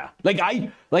 Really? Yeah. Like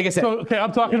I said. So, okay,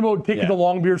 I'm talking about taking the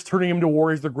Longbeards, turning them into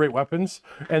warriors, they're great weapons,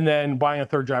 and then buying a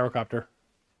 3rd gyrocopter.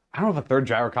 I don't know if a 3rd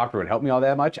gyrocopter would help me all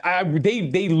that much.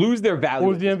 They lose their value.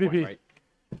 What was the MVP? Point, right?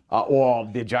 Well,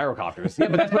 the gyrocopters. Yeah,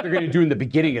 but that's what they're going to do in the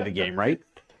beginning of the game, right?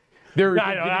 They're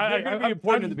going to be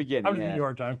important in the beginning. I'm giving you a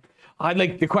hard time.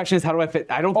 The question is, how do I fit?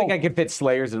 I don't think I can fit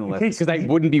Slayers in the list because I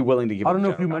wouldn't be willing to give. I don't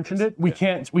know if you mentioned it. We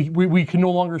can't. We can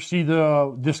no longer see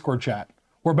the Discord chat.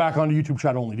 We're back on the YouTube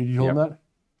chat only. Did you tell them that?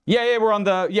 Yeah, we're on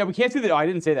the. Yeah, we can't see the. Oh, I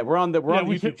didn't say that. We're on the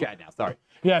YouTube chat now. Sorry.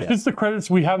 Yeah, since the credits,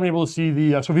 we haven't been able to see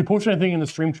the. So if you post anything in the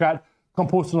stream chat, come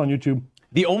post it on YouTube.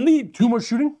 The only Too much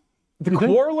shooting. the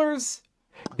Quarrelers,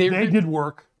 They did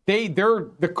work. I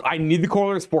need the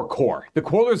Quarrelers for core. The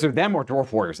Quarrelers are them or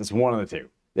Dwarf Warriors. It's one of the two.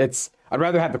 I'd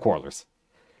rather have the Quarrelers.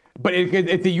 But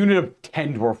it's a unit of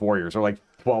 10 Dwarf Warriors or like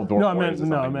 12 Dwarf Warriors.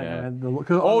 No, I meant.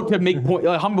 To make point.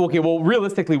 Okay, well,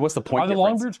 realistically, what's the point? Are the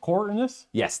Longbeards core in this?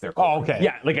 Yes, they're core. Oh, okay.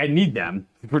 Yeah, like I need them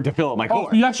to fill up my core.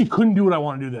 Oh, you actually couldn't do what I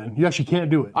want to do then. You actually can't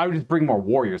do it. I would just bring more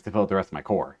warriors to fill up the rest of my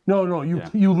core. No,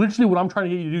 you literally what I'm trying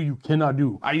to get you to do, you cannot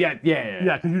do. Yeah,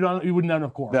 because you wouldn't have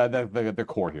enough core. The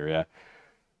core here, yeah.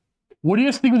 What do you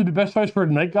guys think would be the best size for a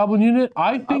Night Goblin unit?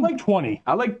 I think like 20.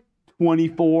 I like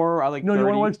 24. I like 30. You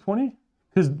want to like 20?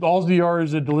 Because all they are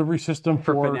is a delivery system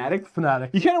for Fanatics.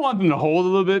 You You kind of want them to hold a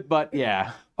little bit, but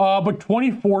yeah. But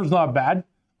 24 is not bad.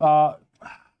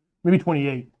 Maybe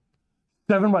 28.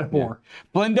 7x4. Yeah.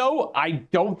 Blindo, I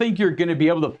don't think you're going to be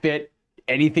able to fit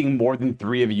anything more than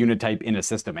 3 of a unit type in a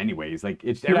system anyways. Like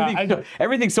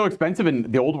everything's so expensive in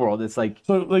the old world. It's like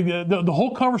the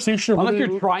whole conversation unless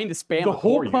you're trying to spam the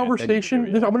whole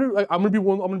conversation I'm gonna be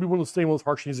one of those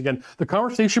harsh things again. The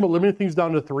conversation about limiting things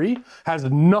down to 3 has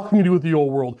nothing to do with the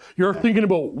old world. You're thinking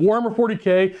about Warhammer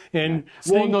 40k and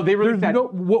they released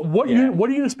that. What are you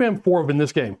gonna spam 4 of in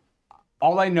this game?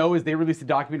 All I know is they released a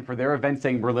document for their event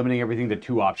saying we're limiting everything to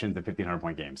 2 options at 1,500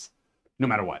 point games. No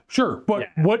matter what. Sure, but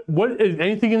what is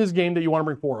anything in this game that you want to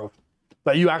bring 4 of?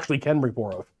 That you actually can bring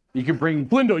 4 of? You can bring...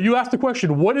 Blindo, you asked the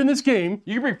question, what in this game...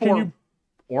 You can bring 4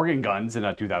 organ guns in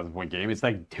a 2,000 point game. It's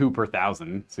like 2 per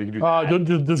 1,000, so you can do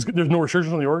that. There's no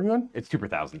restrictions on the organ gun? It's 2 per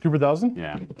 1,000. 2 per 1,000?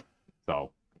 Yeah.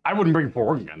 So, I wouldn't bring 4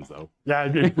 organ guns, though.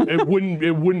 Yeah, it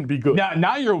wouldn't be good.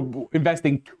 Now you're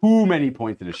investing too many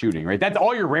points into shooting, right? That's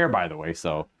all your rare, by the way,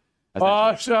 so...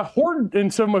 Horde in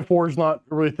 7x4 is not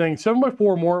really a thing.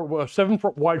 7x4 more 7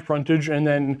 wide frontage and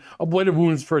then a blade of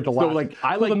wounds for it to last.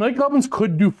 So the Night Goblins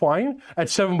could do fine at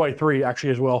 7x3 actually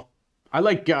as well. I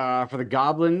like for the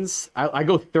Goblins. I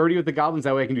go 30 with the Goblins.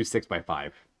 That way I can do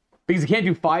 6x5 because you can't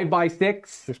do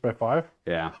 5x6. 6x5.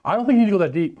 Yeah. I don't think you need to go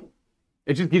that deep.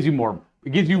 It just gives you more.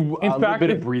 It gives you a little bit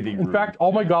of breathing room. In fact,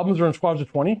 all my Goblins are in squads of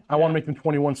 20. I want to make them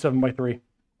 21 7x3.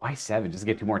 Why 7? Just to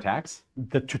get 2 more attacks?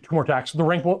 The 2 more attacks. The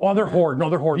rank. Oh, they're Horde. No,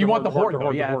 they're Horde. You want the Horde,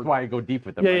 though. Yeah, that's why I go deep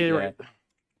with them. Yeah, right.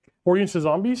 Horde units to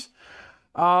zombies.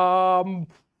 Probably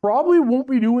won't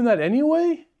be doing that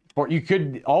anyway. Or you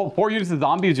could. All 4 units of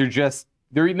zombies are just.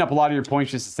 They're eating up a lot of your points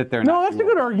just to sit there. And no, that's a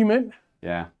good argument.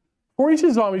 Yeah. 4 units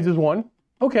of zombies is one.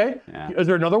 Okay. Yeah. Is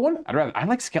there another one? I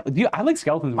like skeletons. I like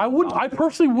skeletons. I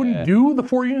personally wouldn't do the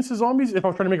 4 units of zombies if I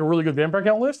was trying to make a really good vampire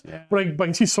count list. Yeah. But I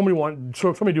can see somebody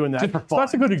doing that. So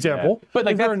that's a good example. Yeah.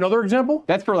 But is there another example?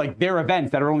 That's for like their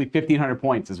events that are only 1,500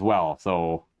 points as well.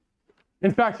 So,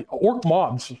 in fact, orc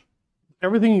mobs,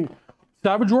 everything,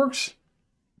 savage orcs,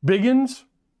 biggins,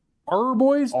 arbor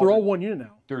boys, they're all 1 unit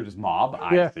now. They're just mob.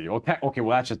 I see. Okay,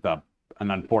 well that's just an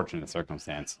unfortunate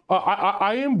circumstance.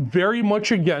 I am very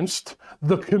much against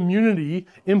the community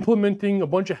implementing a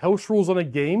bunch of house rules on a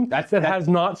game that has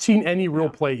not seen any real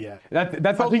play yet. I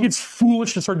think it's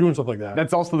foolish to start doing stuff like that.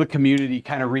 That's also the community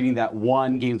kind of reading that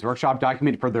one Games Workshop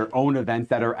document for their own events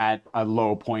that are at a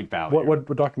low point value. What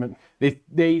document?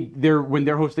 They're when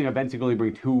they're hosting events, you can only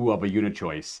bring 2 of a unit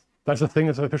choice. That's the thing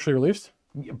that's officially released?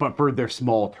 But for their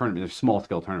small tournaments, their small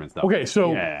scale tournaments though. Okay,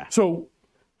 so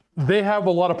they have a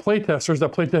lot of playtesters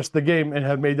that playtest the game and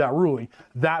have made that ruling.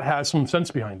 That has some sense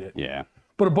behind it. Yeah.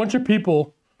 But a bunch of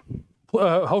people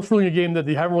house ruling a game that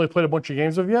they haven't really played a bunch of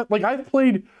games of yet. Like I've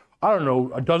played, I don't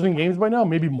know, a dozen games by now,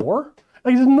 maybe more.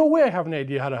 Like there's no way I have an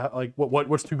idea how to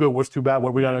what's too good, what's too bad,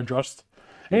 what we got to adjust.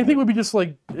 Anything would be just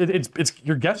like it's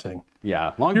you're guessing.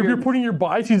 Yeah. You're putting your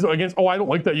biases against. Oh, I don't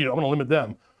like that unit. I'm going to limit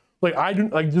them. Like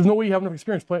there's no way you have enough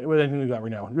experience playing with anything like that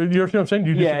right now. You understand what I'm saying?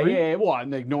 Do you disagree? Yeah. Well,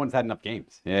 like, no one's had enough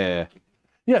games. Yeah.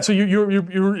 Yeah. So you're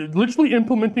literally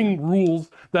implementing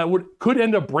rules that could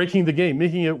end up breaking the game,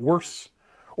 making it worse,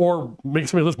 or make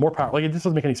somebody lose more power. Like it just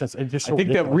doesn't make any sense. It's just so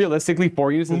ridiculous. That realistically,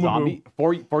 4 units of zombies,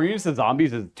 4 units of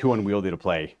zombies is too unwieldy to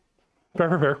play.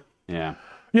 Fair. Yeah.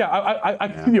 Yeah, I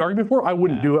can see the argument for it. I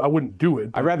wouldn't do it. I wouldn't do it.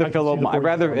 I'd rather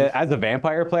as a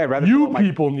vampire player.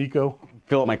 Nico.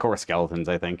 Fill up my core with skeletons,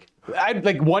 I think.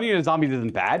 Like 1 unit of zombies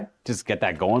isn't bad. Just get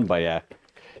that going, but yeah.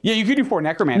 Yeah, you could do 4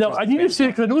 necromancers. No, I need to say,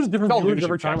 because I know there's different viewers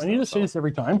every time. I need to say this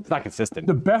every time. It's not consistent.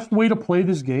 The best way to play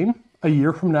this game a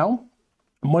year from now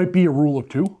might be a rule of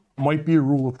 2, might be a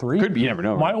rule of 3. Could be, you never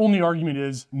know. My only argument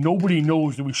is nobody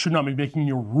knows that we should not be making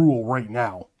a rule right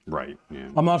now. Right, yeah.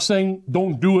 I'm not saying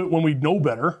don't do it when we know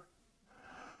better.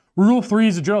 Rule of 3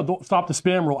 is a general don't stop the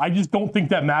spam rule. I just don't think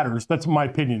that matters. That's my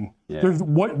opinion. Yeah. There's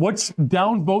what's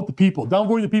downvote the people.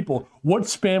 Downvoting the people. What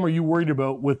spam are you worried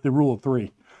about with the rule of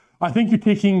 3? I think you're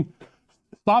taking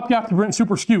stopgap to prevent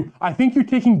super skew. I think you're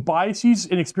taking biases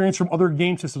and experience from other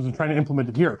game systems and trying to implement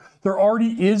it here. There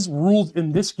already is rules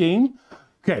in this game.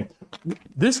 Okay,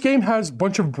 this game has a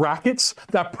bunch of brackets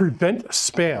that prevent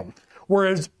spam,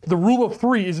 whereas the rule of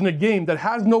 3 is in a game that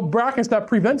has no brackets that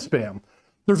prevent spam.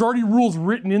 There's already rules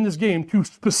written in this game to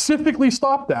specifically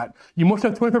stop that. You must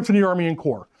have 25% of your army in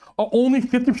core. Only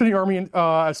 50% of your army in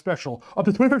special. Up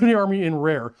to 25% of your army in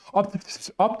rare. Up to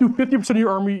 50% of your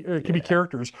army can be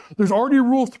characters. There's already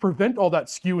rules to prevent all that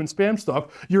skew and spam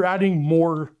stuff. You're adding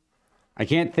more I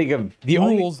can't think of the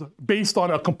rules based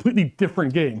on a completely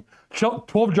different game.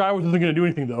 12 gyros isn't going to do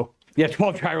anything, though. Yeah,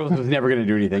 12 gyros was never going to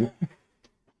do anything.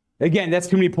 Again, that's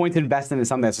too many points invested in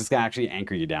something that's just going to actually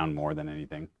anchor you down more than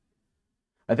anything.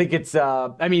 I think it's,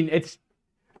 I mean, it's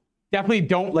definitely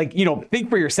don't, like, you know, think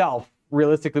for yourself,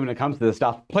 realistically, when it comes to this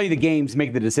stuff. Play the games,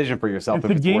 make the decision for yourself if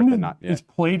the it's worth it or game not. Yeah. is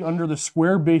played under the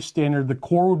square-based standard, the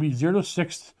core would be 0 to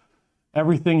 6,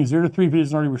 everything 0 to 3 if it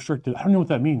isn't already restricted. I don't know what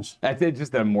that means. That's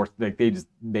just a more, like,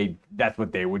 that's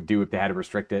what they would do if they had to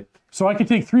restrict it. So I could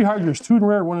take 3 hydras, 2 in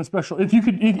rare, 1 in special. If you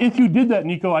did that,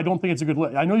 Nico, I don't think it's a good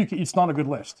list. I know it's not a good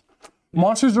list.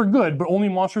 Monsters are good, but only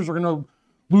monsters are going to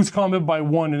lose combat by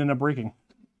 1 and end up breaking.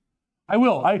 I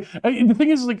will. The thing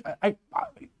is, like, I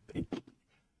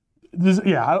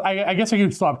guess I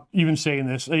could stop even saying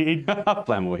this.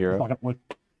 Flammable hero.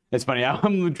 It's funny.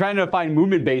 I'm trying to find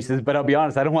movement bases, but I'll be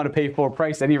honest, I don't want to pay full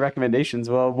price. Any recommendations?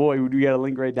 Well, boy, we got a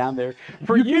link right down there.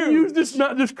 For you can use this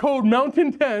code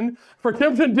Mountain10 for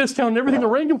 10% discount and everything. The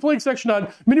rank and flake section on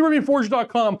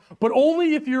miniwormingforge.com, but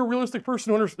only if you're a realistic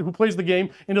person who plays the game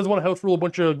and doesn't want to house rule a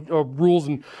bunch of rules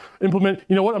and implement.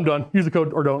 You know what? I'm done. Use the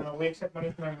code or don't. No, we accept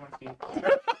money from everyone, Steve.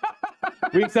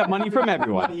 We accept money from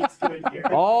everyone.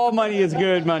 All money is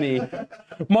good money.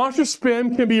 Monster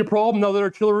spam can be a problem now that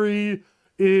artillery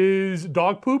is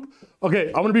dog poop. Okay,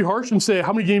 I'm gonna be harsh and say,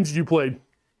 how many games did you play?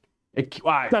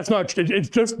 That's not. It's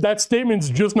just that statement's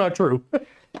just not true.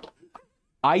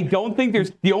 I don't think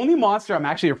there's the only monster I'm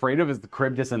actually afraid of is the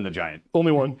Cryptus and the Giant.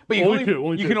 Only one. But you only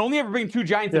two. You can only ever bring 2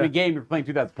 giants in a game if you're playing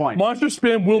 2 that's points. Monster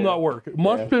spam will not work.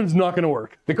 Monster spam's not going to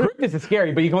work. The Cryptus is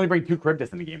scary, but you can only bring 2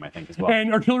 Cryptus in the game, I think, as well.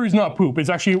 And artillery's not poop. It's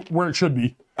actually where it should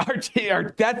be.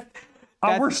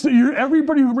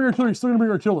 Everybody who brings artillery is still going to bring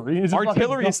artillery.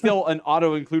 Artillery is still an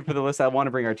auto include for the list. I want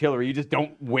to bring artillery. You just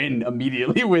don't win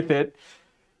immediately with it.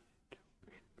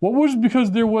 What was because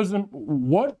there wasn't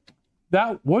what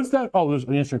that was that? Oh, there's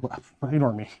an answer.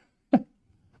 Ignore me.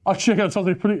 I'll check out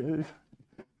something pretty.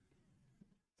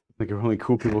 Like only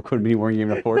cool people could be wearing Game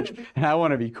of Forge, and I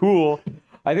want to be cool.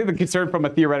 I think the concern from a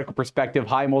theoretical perspective,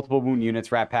 high multiple wound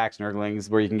units, rat packs, nurglings,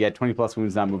 where you can get 20 plus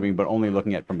wounds not moving, but only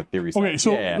looking at from a theory side. Okay,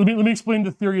 so let me explain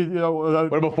the theory.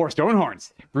 What about 4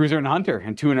 Stonehorns? Bruiser and Hunter,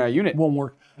 and 2 in a unit. Won't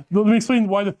work. Let me explain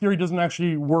why the theory doesn't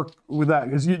actually work with that.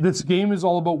 Because this game is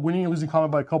all about winning and losing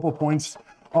combat by a couple of points,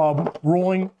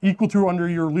 rolling equal to or under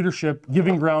your leadership,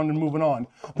 giving ground, and moving on.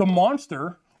 The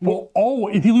monster will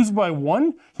always, if he loses by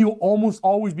 1, he will almost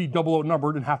always be double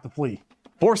outnumbered and have to flee.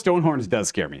 4 Stonehorns does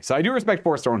scare me. So I do respect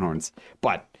 4 Stonehorns,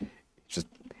 but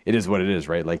it is what it is,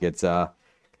 right? Like it's Hold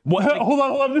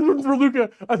on. This one's for Luca.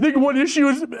 I think one issue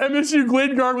is MSU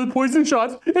Glade Guard with poison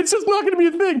shots. It's just not going to be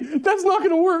a thing. That's not going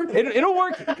to work. It'll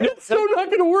work. It's so not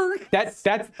going to work. That's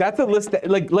a list that,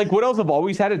 like what else have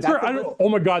always had it. Oh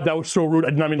my God, that was so rude.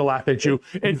 I did not mean to laugh at you.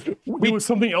 It was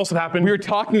something else that happened. We were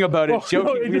talking about it.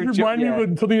 No, it just reminded me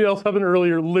of something else happened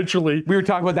earlier. Literally, we were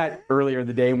talking about that earlier in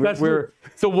the day.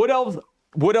 So what else?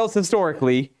 What else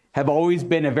historically have always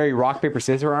been a very rock, paper,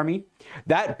 scissors army?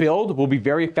 That build will be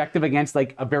very effective against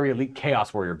like a very elite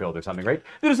Chaos Warrior build or something, right?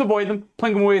 They just avoid them,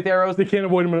 playing them away with arrows. They can't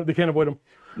avoid them. They can't avoid them.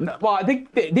 No, well, I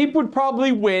think they would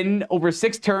probably win over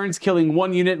 6 turns, killing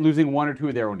 1 unit, losing 1 or 2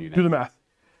 of their own units. Do the math.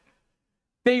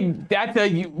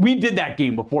 We did that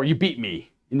game before. You beat me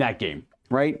in that game,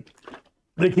 right?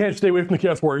 They can't stay away from the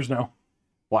Chaos Warriors now.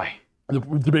 Why? The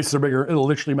bases are bigger. It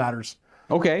literally matters.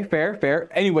 Okay, fair.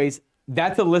 Anyways,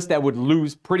 that's a list that would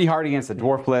lose pretty hard against a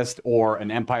Dwarf list or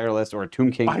an Empire list or a Tomb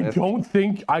King list.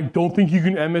 I don't think you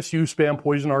can MSU spam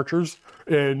poison archers,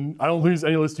 and I don't think there's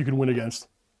any list you can win against.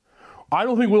 I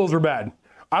don't think willows are bad.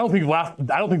 I don't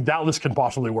think that list can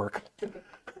possibly work.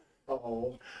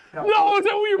 Oh. No, is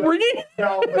that what you're bringing?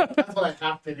 No, but that's what I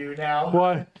have to do now.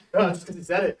 Why? No, just because he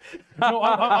said it. No,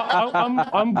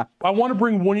 I want to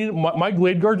bring 1 unit. My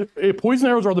Glade Guard, poison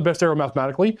arrows are the best arrow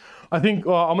mathematically. I think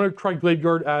I'm going to try Glade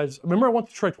Guard as, remember I want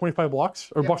to try 25 blocks,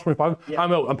 or blocks 25? Yeah.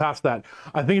 I'm out, I'm past that.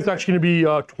 I think it's actually going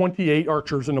to be 28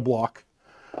 archers in a block.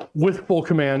 with full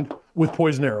command with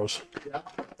poison arrows. Yeah.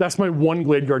 That's my one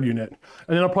Glade Guard unit.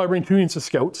 And then I'll probably bring 2 units of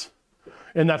scouts.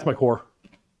 And that's my core.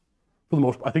 For the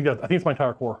most I think it's my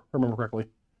entire core, if I remember correctly.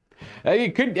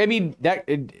 It could. I mean,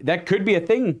 that could be a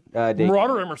thing. Dave.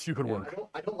 Marauder MRC could work.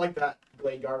 I don't like that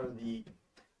Glade Guard or the.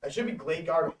 It should be Glade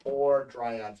Guard or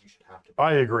Dryads. You should have to.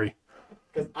 I agree.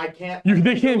 Because I can't.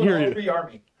 They can't hear you. Free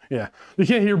army. Yeah, they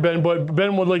can't hear Ben, but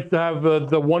Ben would like to have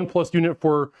the 1+ unit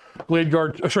for Glade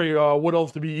Guard. Sorry, what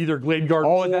else to be either Glade Guard Oh,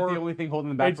 or... is that the only thing holding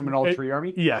them back from an all-tree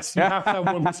army? Yes, you have to have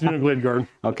 1+ unit Glade Guard.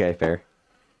 Okay, fair.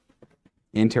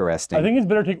 Interesting. I think it's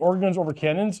better to take organ guns over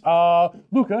cannons.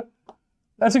 Luca,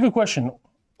 that's a good question.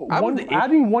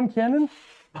 Adding 1 cannon?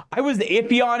 I was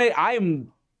iffy on it.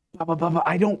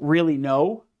 I don't really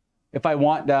know if I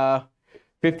want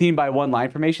 15 by 1 line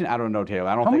formation. I don't know, Taylor.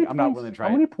 I'm not willing to try.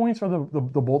 How many points are the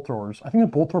bolt throwers? I think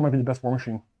the bolt thrower might be the best war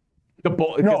machine. The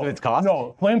bolt because of its cost?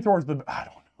 No, flamethrowers. I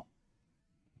don't know.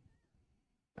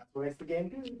 That's what makes the game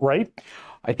good. Right?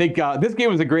 I think this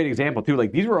game was a great example too.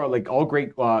 Like these were all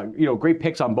great, great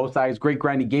picks on both sides. Great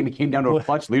grinding game. It came down to a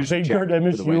clutch leadership. Glade Guard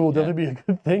MSU will definitely be a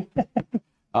good thing.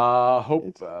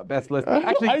 Best list.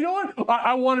 Actually, I know what?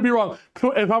 I want to be wrong.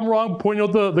 So if I'm wrong, point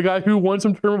out the guy who won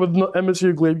some tournament with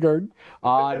MSU Glade Guard.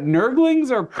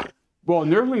 Nurglings are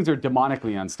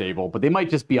demonically unstable, but they might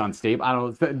just be unstable. I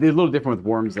don't know. They're a little different with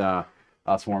worms,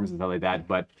 swarms and stuff like that.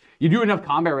 But you do enough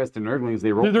combat rest to Nurglings,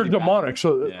 they roll. They're demonic,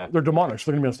 so they're demonic,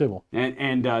 so they're gonna be unstable.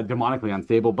 And demonically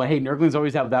unstable. But hey, Nurglings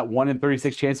always have that 1 in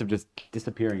 36 chance of just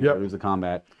disappearing if they lose the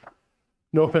combat.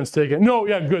 No offense taken. No,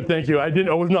 yeah, good, thank you. I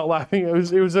was not laughing. It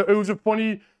was a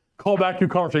funny callback to a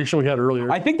conversation we had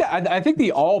earlier. I think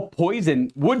the all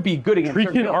poison would be good against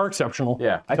certain Treekin builds. are exceptional.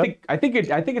 Yeah, I think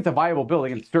it's a viable build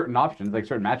against certain options, like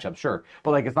certain matchups, sure.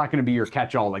 But like it's not going to be your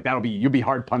catch-all. Like you'll be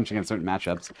hard punching in certain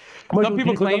matchups. Michael, Some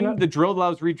people claim the drill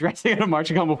allows redressing at a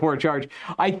marching on before a charge.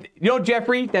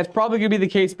 Jeffrey, that's probably going to be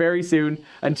the case very soon.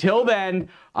 Until then,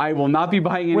 I will not be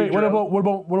buying any. Wait, drill.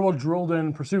 what about drilled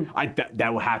in pursuit?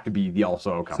 That will have to be the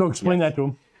also. So explain that to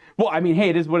him. Well, I mean, hey,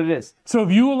 it is what it is. So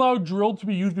if you allow drilled to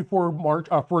be used before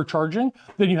for charging,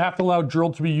 then you have to allow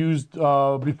drilled to be used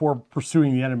before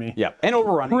pursuing the enemy. Yeah, and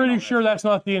overrunning. Pretty sure that's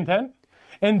not the intent.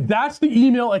 And that's the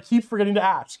email I keep forgetting to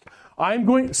ask.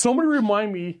 Somebody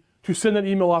remind me to send that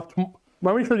email off.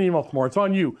 Remind me to send an email tomorrow. It's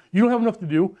on you. You don't have enough to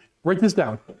do. Write this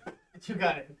down. You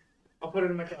got it. I'll put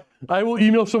it in my calendar. I will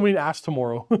email somebody and ask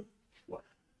tomorrow.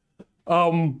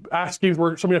 Ask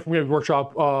somebody from Games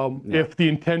Workshop if the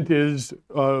intent is,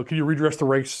 can you redress the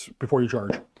race before you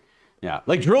charge? Yeah,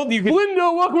 like drilled, you can.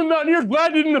 Lindo, welcome to Mountaineers.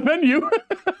 Glad I didn't offend you.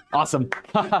 Awesome.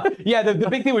 Yeah, the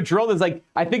big thing with drilled is like,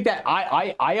 I think that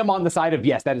I am on the side of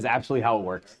yes, that is absolutely how it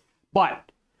works. But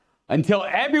until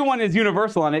everyone is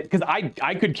universal on it, because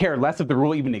I could care less if the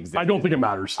rule even exists. I don't think it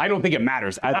matters. I don't think it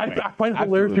matters. I find it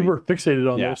hilarious people are fixated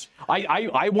on this. I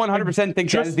 100%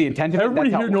 think that is the intent of it. Everybody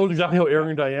here knows exactly how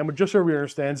arrogant I am, but just so everybody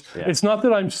understands, it's not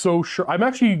that I'm so sure. I'm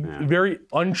actually very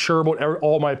unsure about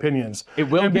all my opinions. It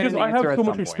will and get because an I have answer so at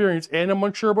much some experience and I'm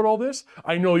unsure about all this,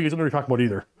 I know you guys don't know what you're talking about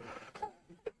either.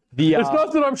 It's It's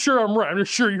not that I'm sure I'm right. I'm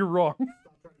just sure you're wrong.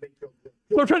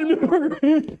 I'm trying to make it work.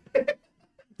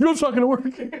 It's not going to work.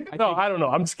 No, I don't know.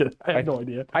 I'm just kidding. I have no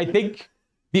idea. I think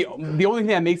the only thing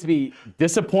that makes me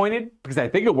disappointed, because I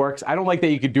think it works, I don't like that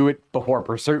you could do it before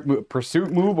pursuit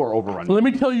move or overrun. Let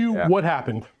me tell you what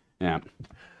happened. Yeah.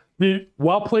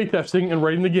 While playtesting and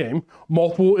writing the game,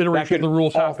 multiple iterations of the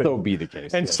rules happened. Also be the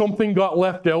case. And something got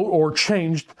left out or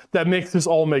changed that makes this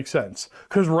all make sense.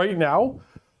 Because right now,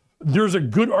 there's a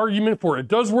good argument for it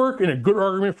does work and a good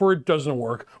argument for it doesn't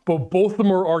work. But both of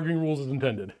them are arguing rules as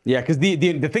intended. Yeah, because the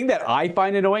thing that I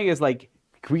find annoying is like,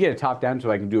 can we get a top down so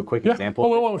I can do a quick example?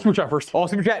 Oh, wait, super chat first. Oh,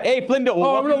 super chat. Hey, Flindo.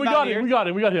 Oh, no, we got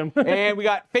him. And we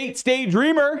got Fate Stay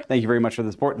Dreamer. Thank you very much for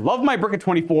the support. Love my Brick of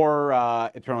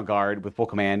 24 Eternal Guard with full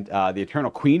command, the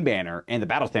Eternal Queen banner, and the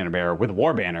Battle Standard Bearer with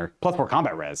War banner, plus 4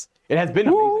 combat res. It has been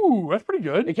amazing. Ooh, that's pretty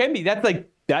good. It can be. That's like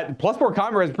that plus 4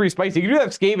 combat res is pretty spicy. You can do that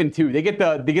with Skaven too. They get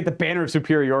the banner of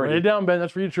superiority. Lay it down, Ben.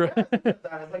 That's for you to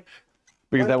try.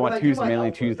 Because I want to mainly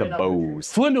choose the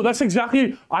bows. Flindo, that's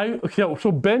exactly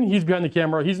so Ben, he's behind the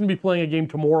camera. He's gonna be playing a game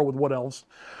tomorrow with what else?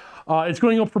 It's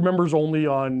going up for members only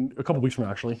on a couple weeks from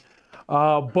now, actually.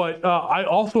 But I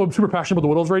also am super passionate about the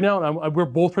Widows right now, and we're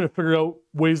both trying to figure out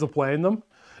ways of playing them.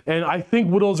 And I think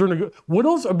Widows are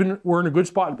were in a good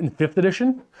spot in 5th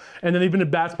edition, and then they've been in a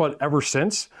bad spot ever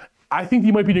since. I think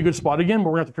they might be in a good spot again, but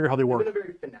we're gonna have to figure out how they work.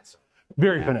 Very finesse.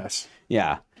 Very finesse.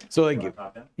 Yeah. So like,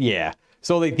 yeah.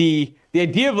 So like the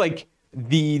idea of like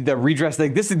the redress,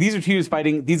 like these are two units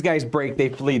fighting. These guys break, they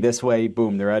flee this way,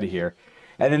 boom, they're out of here.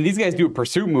 And then these guys do a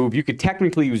pursuit move. You could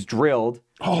technically use drilled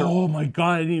Oh my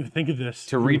god, I didn't even think of this.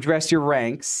 to redress your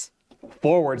ranks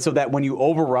forward so that when you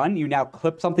overrun, you now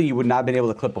clip something you would not have been able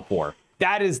to clip before.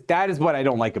 That is what I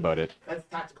don't like about it. That's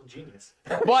tactical genius.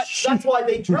 But That's why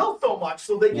they drill so much,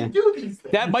 so they can do these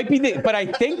things. that might be but I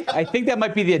think that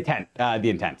might be the intent.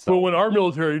 But So when our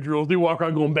military drills, they walk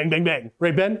around going bang, bang, bang.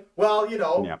 Right, Ben? Well, you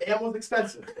know, Yeah. ammo's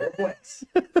expensive. Points.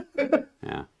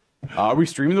 yeah. Are we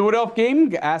streaming the Wood Elf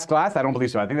game? Ask Glass. I don't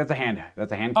believe so. I think that's a hand.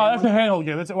 That's a hand. Oh, that's a camera. handheld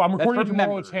game. I'm recording it for tomorrow.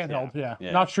 members, It's handheld. yeah. Yeah.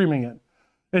 Yeah. Not streaming it.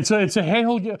 It's a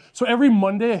handheld game. So every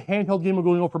Monday, a handheld game will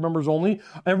go out for members only.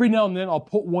 Every now and then, I'll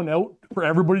put one out for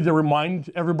everybody to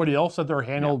remind everybody else that they're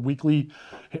handheld weekly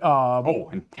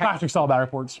and plastic style battle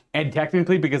reports. And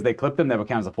technically, because they clip them, that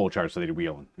counts as a full charge, so they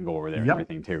wheel and go over there and Yep.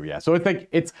 everything too. Yeah. So it's like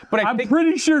but I'm think,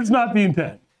 pretty sure it's not the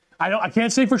intent. I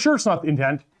can't say for sure it's not the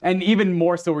intent. and even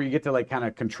more so where you get to like kind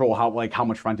of control how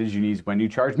much frontage you need when you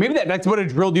charge. Maybe that's what a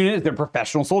drilled unit is. They're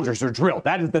professional soldiers. They're drilled.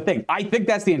 That is the thing. I think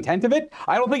that's the intent of it.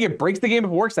 I don't think it breaks the game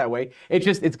if it works that way. It's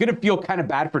going to feel kind of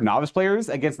bad for novice players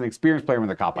against an experienced player when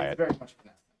they're caught by It's it. very much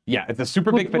finesse. Yeah, it's a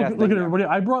super big finesse. Look at thing, yeah. everybody.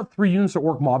 I brought 3 units of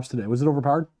orc mobs today. Was it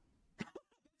overpowered?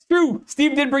 True.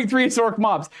 Steve did bring 3 Orc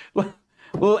mobs. A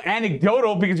little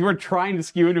anecdotal because we were trying to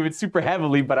skew into it super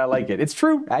heavily, but I like it. It's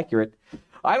true. Accurate.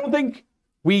 I don't think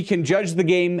we can judge the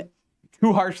game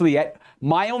too harshly yet.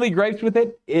 My only gripes with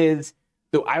it is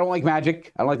I don't like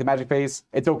magic. I don't like the magic phase.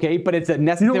 It's okay, but it's a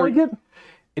necessary. You don't like it?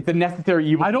 It's a necessary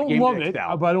evil. I for the don't game to love it,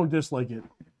 excel. but I don't dislike it.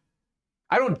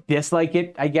 I don't dislike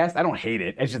it. I guess I don't hate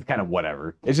it. It's just kind of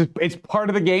whatever. It's part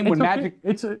of the game when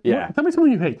It's okay. magic. Yeah. Tell me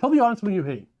something you hate. Tell the audience something you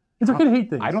hate. It's okay to hate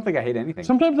things. I don't think I hate anything.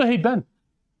 Sometimes I hate Ben.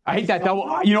 I hate that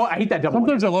double. You know what? I hate that double.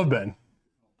 Sometimes I love Ben.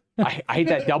 I hate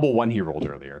that double one he rolled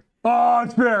earlier. Oh,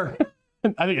 it's fair.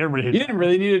 I think everybody hates You it. didn't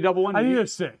really need a double one. I did need you? a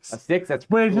 6. A 6. That's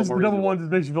But a it's little just the more double reasonable. one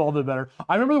just makes you feel a little bit better.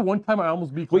 I remember the one time I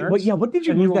almost beat Clarence. Wait, what did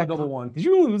you and he lose rolled that a double one? Did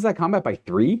you lose that combat by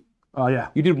 3? Oh, yeah.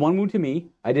 You did 1 wound to me.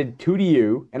 I did 2 to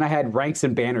you, and I had ranks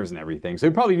and banners and everything. So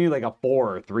you probably need like a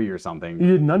 4 or 3 or something. You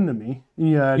did none to me.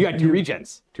 Yeah. You had 2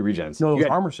 regens. 2 regens. No, it You was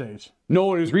had- armor saves.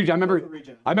 No, it was regen.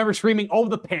 regen. I remember screaming, "Oh,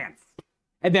 the pants!"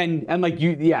 And like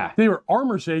yeah, They were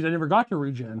armor saves. I never got to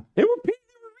regen. they were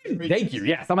regen. Thank you.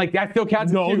 Yes, I'm like that still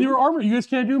counts. No, as 2. they were armor. You guys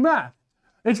can't do math.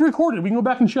 It's recorded. We can go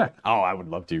back and check. Oh, I would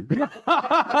love to.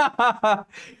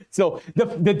 So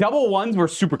the double ones were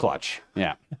super clutch.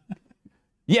 Yeah.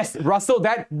 Yes, Russell.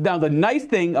 Now the nice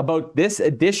thing about this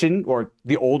edition or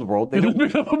the old world, they don't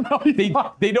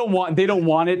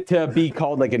want it to be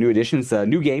called like a new edition. It's a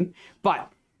new game,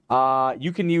 but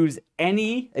you can use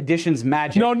any edition's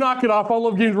magic. No, knock it off. I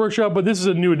love Games Workshop, but this is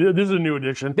a new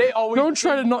edition. They always don't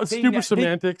try to not stupid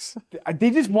semantics. They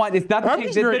just want it's not the I'm same.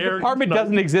 just The very arrogant department tonight.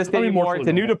 doesn't exist I mean, anymore. It's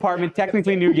a new emotionally department,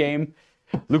 technically new game.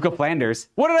 Luca Flanders.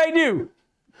 What did I do?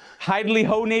 Hidely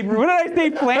ho neighbor. What did I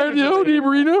say? Flanders. Hello,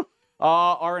 Marino.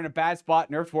 Are in a bad spot.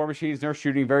 Nerfed war machines, nerfed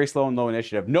shooting, very slow and low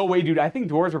initiative. No way, dude. I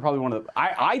think dwarves are probably one of the.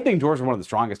 I think dwarves are one of the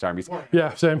strongest armies.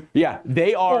 Yeah, same. Yeah,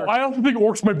 they are. I also think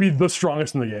orcs might be the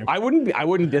strongest in the game. I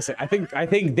wouldn't diss it. I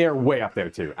think they're way up there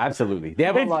too. Absolutely, they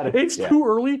have a lot of. It's too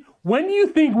early. When do you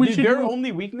think we should? Their do-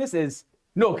 only weakness is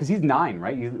no, because he's 9,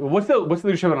 right? What's the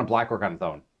leadership on a black orc on its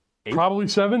own? Probably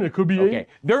 7. It could be 8. Okay,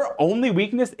 their only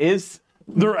weakness is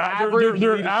They're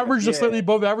leadership. average to Yeah. slightly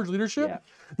above average leadership. Yeah.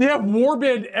 They have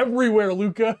warband everywhere,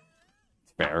 Luca.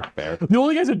 fair. The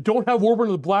only guys that don't have warband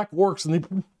are the black orcs,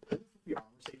 and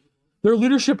they're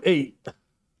leadership 8,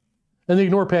 and they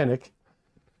ignore panic.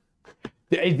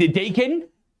 The Dakin.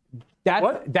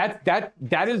 What? That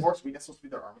is Orcs weakness supposed to be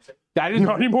their armor save. that is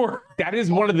Not anymore. That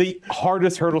is one of the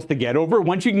hardest hurdles to get over.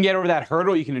 Once you can get over that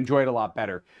hurdle, you can enjoy it a lot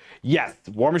better. Yes,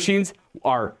 war machines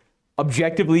are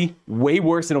objectively way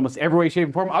worse in almost every way, shape,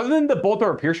 and form. Other than the bolt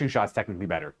or piercing shots, technically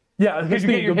better. Yeah, Because you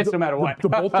get your hits no matter what. The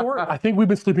bolt thrower, I think we've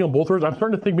been sleeping on bolt throwers. I'm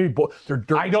starting to think maybe they're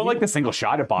dirt. I don't cheap. like the single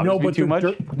shot. It bothers No, me but too they're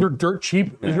much. They're dirt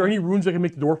cheap. Is there any runes that can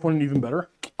make the dwarf one even better?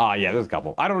 Yeah, there's a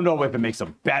couple. I don't know if it makes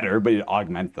them better, but it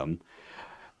augments them.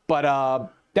 But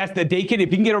that's the Dakin.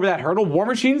 If you can get over that hurdle, war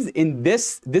machines in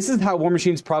this is how war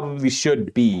machines probably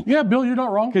should be. Yeah, Bill, you're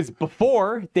not wrong. Because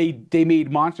before, they made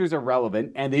monsters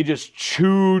irrelevant, and they just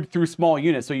chewed through small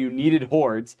units, so you needed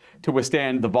hordes to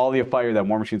withstand the volley of fire that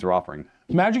war machines are offering.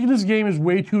 Magic in this game is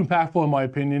way too impactful, in my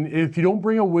opinion. If you don't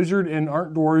bring a wizard and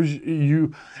aren't dwarves,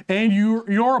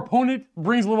 your opponent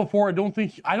brings level 4,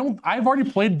 I've already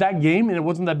played that game and it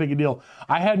wasn't that big a deal.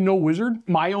 I had no wizard.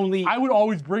 I would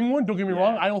always bring one. Don't get me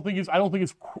wrong. I don't think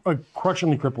it's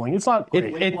crushingly crippling. It's not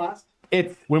great.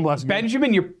 It's Wind blast.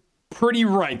 Benjamin, you're pretty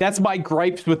right. That's my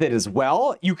gripes with it as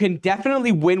well. You can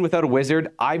definitely win without a wizard.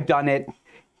 I've done it.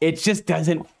 It just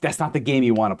doesn't. That's not the game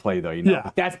you want to play, though. You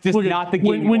know, that's just Look, not the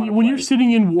game. When you're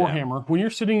sitting in Warhammer, when you're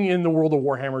sitting in the world of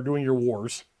Warhammer doing your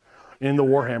wars, in the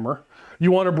Warhammer,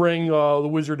 you want to bring the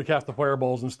wizard to cast the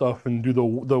fireballs and stuff, and do the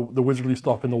wizardly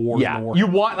stuff in the wars. Yeah, in the Warhammer. you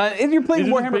want if you're playing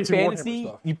It's just Warhammer basic Warhammer Fantasy,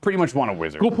 stuff. you pretty much want a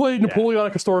wizard. Go play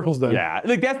Napoleonic Historicals then. Yeah,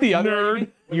 like that's the other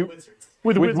Nerd.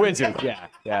 with Wizards. wizards.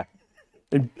 Yeah.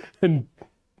 And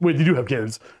wait, you do have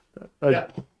kids. Yeah.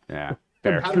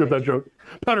 Fair. Screwed up that joke.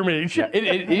 Powder mage. Yeah,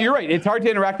 you're right. It's hard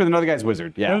to interact with another guy's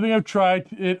wizard. Yeah. Everything I've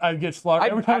tried, I get slaughtered.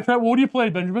 Every time I try, what do you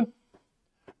play, Benjamin?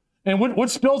 And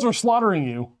what spells are slaughtering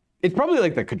you? It's probably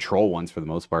like the control ones for the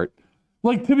most part.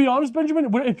 Like, to be honest,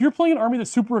 Benjamin, if you're playing an army that's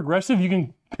super aggressive, you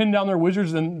can pin down their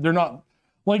wizards, and they're not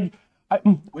like.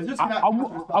 I'm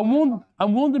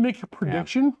willing to make a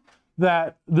prediction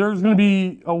that there's going to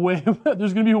be a way.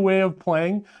 There's going to be a way of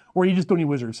playing where you just don't need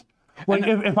wizards. Like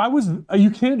if I was, you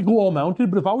can't go all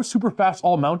mounted, but if I was super fast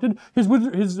all mounted, his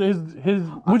wizards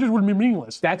would be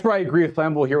meaningless. That's where I agree with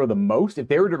Flammable Hero the most. If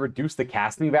they were to reduce the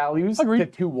casting values to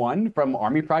 2/1 from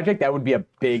Army Project, that would be a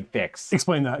big fix.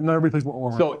 Explain that. Not everybody plays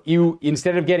Warhammer. So you,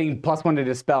 instead of getting +1 to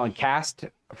dispel and cast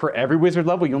for every wizard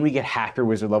level, you only get half your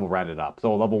wizard level rounded up.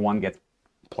 So a level 1 gets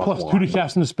 +2 to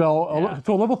cast and spell.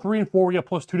 So level 3 and 4 we get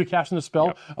 +2 to cast and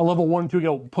spell. A level 1 and 2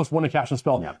 get +1 to cast and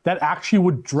spell. That actually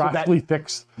would drastically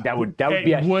fix. That would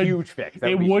be a huge fix.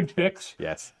 It would fix.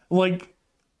 Yes. Like,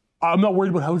 I'm not worried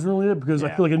about how it's related because I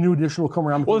feel like a new edition will come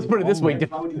around. Well, let's put it this way.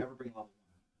 Why would you ever bring level 1?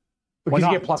 Because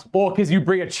you get because you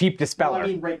bring a cheap dispeller. Well, I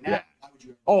mean, right now. Why would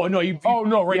you Oh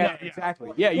no, right now.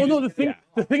 Exactly. Yeah. Well, no, the thing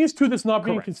is too that's not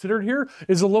being considered here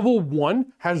is a level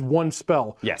 1 has 1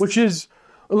 spell. Yes. Which is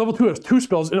a level 2 has 2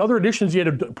 spells. In other editions, you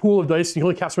had a pool of dice and you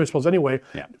only cast 5 spells anyway.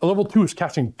 Yeah. A level 2 is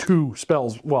casting 2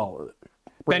 spells. Well,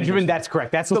 Benjamin, that's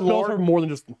correct. That's so the spells lore. are more than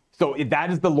just. So that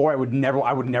is the lore. I would never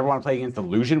want to play against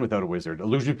Illusion without a wizard.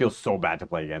 Illusion feels so bad to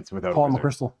play against without a Palm wizard.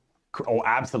 Crystal. Oh,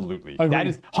 absolutely. Agreed. That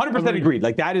is 100% agreed.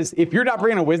 Like that is, if you're not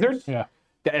bringing a wizard,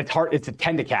 it's hard. It's a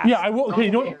 10 to cast. Yeah, I will. Okay,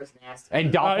 you know what?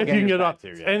 And If you can get up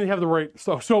too, and they have the right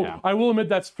stuff. So I will admit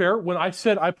that's fair. When I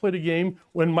said I played a game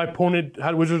when my opponent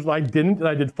had wizards and I didn't, and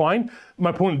I did fine,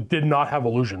 my opponent did not have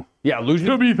illusion. Yeah, illusion.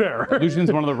 To be fair,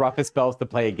 Illusion's one of the roughest spells to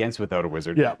play against without a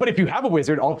wizard. Yeah. But if you have a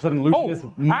wizard, all of a sudden illusion is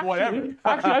whatever.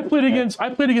 Actually, I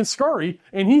played against Scary,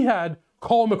 and he had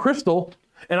Column of Crystal,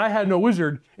 and I had no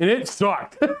wizard, and it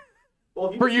sucked.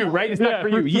 Well, For you, right? It's not for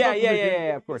you.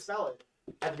 Yeah, of course. Sell it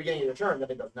at the beginning of the turn, then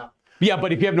it does nothing. Yeah,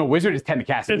 but if you have no wizard, it's 10 to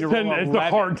cast. It's 10. It's a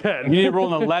hard 10. You need to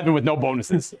roll an 11 with no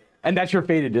bonuses. And that's your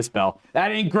fated dispel.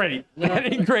 That ain't great. That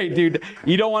ain't great, dude.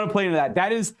 You don't want to play into that.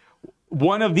 That is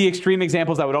one of the extreme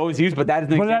examples I would always use, but that is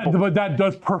an example. But that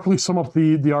does perfectly sum up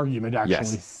the argument, actually.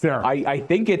 Yes. There.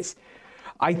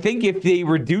 I think if they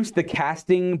reduce the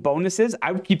casting bonuses,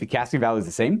 I would keep the casting values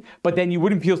the same, but then you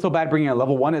wouldn't feel so bad bringing a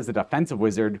level 1 as a defensive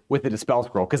wizard with the dispel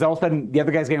scroll, because all of a sudden the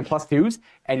other guy's getting +2s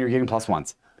and you're getting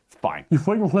 +1s. It's fine. You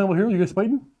fighting with Flammable Hero? You guys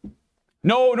fighting?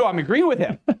 No, I'm agreeing with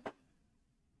him.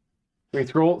 Wait,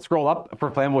 scroll up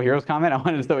for Flammable Heroes comment. I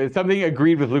wanted to know it's something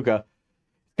agreed with Luca.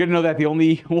 Good to know that the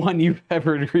only one you've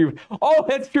ever agreed with. Oh,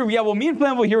 that's true. Yeah, well, me and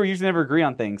Flammable Hero usually never agree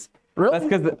on things. Really? That's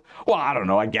because, well, I don't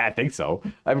know. I think so.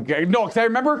 No, because I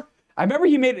remember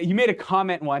he made a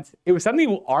comment once. It was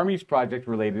something Armies Project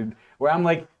related, where I'm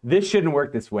like, this shouldn't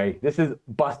work this way. This is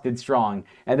busted strong.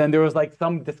 And then there was like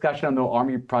some discussion on the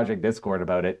Army Project Discord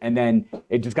about it, and then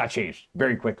it just got changed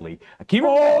very quickly.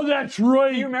 Oh, that's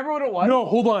right. Do you remember what it was? No,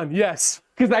 hold on. Yes.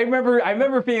 Because I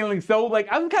remember feeling so like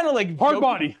I'm kind of like Hard joking.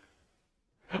 body.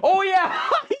 Oh yeah.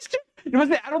 I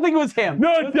don't think it was him.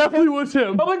 No, it definitely was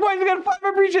him. I'm like, why is he got a 5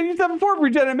 regen? You have a 4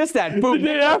 regen. I missed that. Boom. The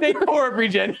day after. 4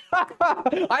 regen.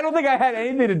 I don't think I had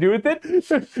anything to do with it. You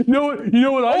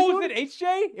know what I was it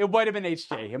HJ? It might have been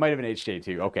HJ. It might have been HJ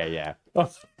too. Okay, yeah. I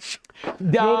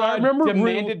remember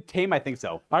demanded tame. I think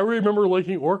so. I remember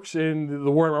liking Orcs in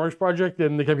the Warhammer Armies Project,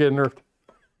 and they kept getting nerfed.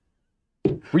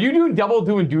 Were you doing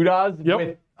doodahs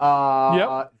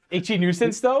with HE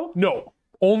nuisance though? No,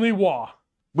 only Wah.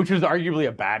 Which was arguably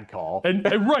a bad call. And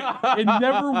right, it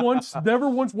never once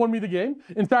won me the game.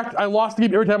 In fact, I lost the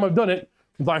game every time I've done it.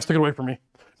 Lions took it away from me.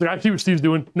 Like, I see what Steve's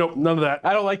doing. Nope, none of that.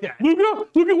 I don't like that.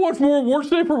 Luca wants more awards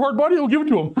today for hard body. I'll give it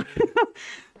to him.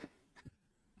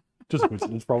 Just a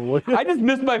coincidence, probably. I just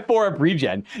missed my 4-up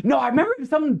regen. No, I remember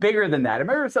something bigger than that. I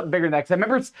remember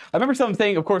someone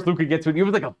saying, of course, Luca gets it. It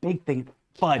was like a big thing.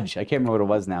 Fudge. I can't remember what it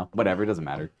was now. Whatever, it doesn't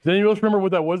matter. Does anyone else remember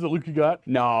what that was that Luca got?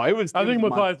 No, it was. I think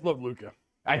Matthias loved Luca.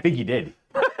 I think he did.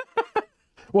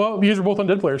 Well, these are both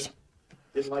undead players.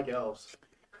 Didn't like elves.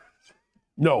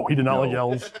 No, he did not like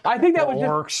elves. I think that was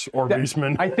Orcs or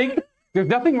Beastmen. I think there's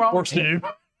nothing wrong Or with him.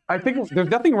 Steve. I think there's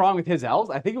nothing wrong with his elves.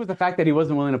 I think it was the fact that he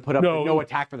wasn't willing to put up no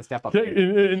attack for the step up.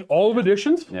 In all of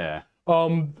editions, yeah.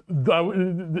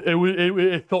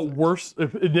 It felt worse.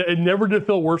 It never did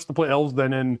feel worse to play elves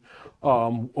than in a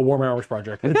Warhammer Hours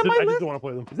Project. Is that my I list? just don't want to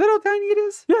play them. Is that how tiny it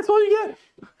is? Yeah, that's all you get.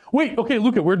 Wait, okay,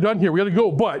 Luca, we're done here. We got to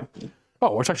go. But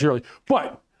it's actually early.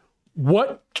 But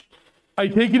what? Are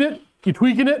you taking it? You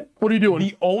tweaking it? What are you doing?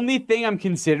 The only thing I'm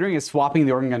considering is swapping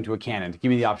the organ gun to a cannon to give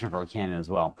me the option for a cannon as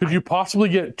well. Could you possibly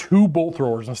get 2 bolt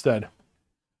throwers instead?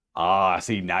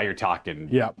 See, now you're talking.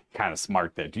 Yeah. Kind of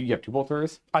smart there. Do you have 2 bolt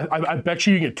throwers? I bet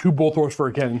you can get 2 bolt throwers for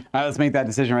a cannon. All right, let's make that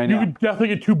decision right now. You could definitely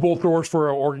get 2 bolt throwers for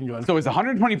an organ gun. So it's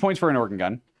 120 points for an organ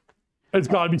gun. It's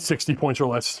got to be 60 points or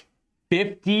less.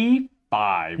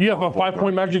 55. You have a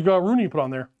 5-point magic rune you put on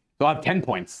there. So I'll have 10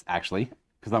 points, actually,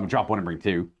 because I'm going to drop 1 and bring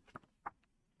 2.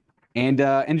 And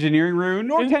engineering rune,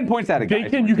 or 10 points out of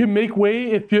guys. You can make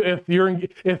way if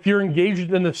you're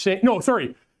engaged in the same. No,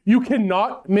 sorry. You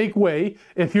cannot make way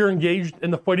if you're engaged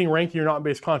in the fighting rank and you're not in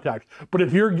base contact. But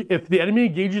if the enemy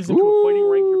engages into a fighting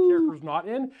rank your character's not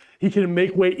in, he can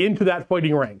make way into that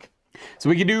fighting rank. So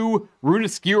we can do rune of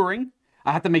skewering.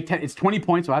 I have to make 10. It's 20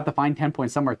 points, so I have to find 10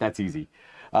 points somewhere if that's easy.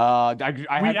 We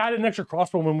added an extra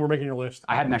crossbow when we were making your list.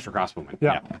 I had an extra crossbowman.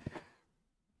 Yeah.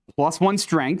 +1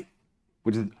 strength,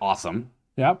 which is awesome.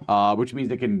 Yep. Which means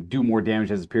it can do more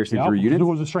damage as it's piercing through units. It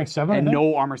was a strength 7. And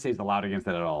no armor saves allowed against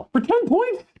it at all. For 10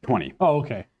 points? 20. Oh,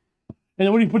 okay. And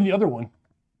then what do you put in the other one?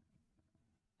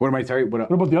 What am I sorry? What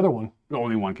about the other one?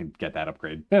 Only one can get that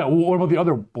upgrade. Yeah. What about the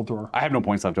other bolt thrower? I have no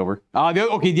points left over.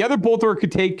 The other bolt thrower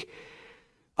could take.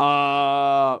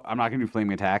 I'm not gonna do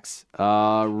flaming attacks.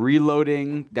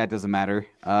 Reloading, that doesn't matter.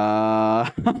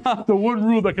 The one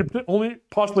rule that could only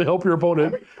possibly help your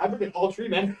opponent. I bring all 3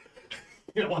 men.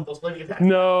 You don't want those flaming attacks.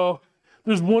 No.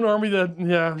 There's one army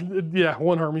that,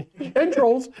 one army. And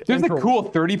trolls. There's a cool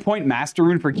 30-point master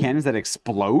rune for cannons that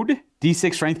explode.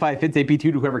 D6 strength 5 hits, AP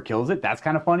 2 to whoever kills it. That's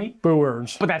kind of funny. Boo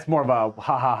earns. But that's more of a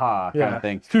ha kind of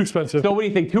thing. It's too expensive. So what do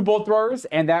you think? 2 bolt throwers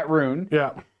and that rune?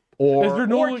 Yeah.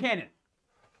 Or cannon?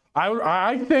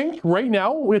 I think right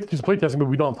now, we have to do playtesting, but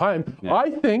we don't have time. Yeah.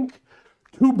 I think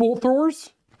 2 bolt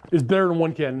throwers is better than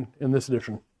 1 cannon in this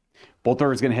edition. Bolt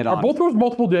thrower is going to hit on. Are bolt throwers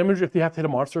multiple damage if they have to hit a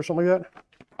monster or something like that?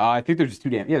 I think they're just 2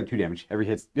 damage. Yeah, 2 damage. Every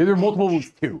hit. They're multiple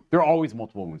wounds 2. They're always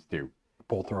multiple wounds 2.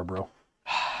 Bolt thrower, bro.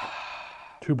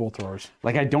 2 bolt throwers.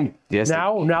 Like, I don't diss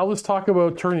Now let's talk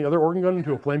about turning the other organ gun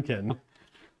into a flame cannon.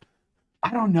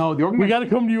 I don't know. The organ we got to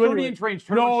come to you 30 inch range.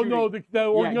 The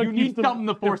organ gun you need something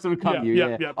to force them to come to you.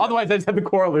 Yeah. Otherwise, I just have the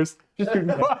quarrelers.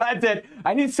 That's it.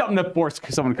 I need something to force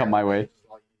someone to come my way.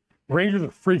 Rangers are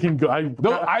freaking good.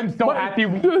 I'm so happy.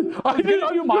 I did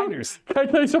two minors. Can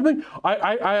I tell you something?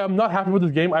 I am not happy with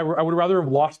this game. I would rather have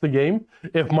lost the game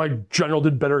if my general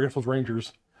did better against those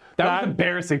Rangers. That was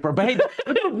embarrassing, bro. But hey,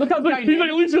 look how dynamic. He's like,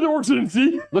 at least the Orcs didn't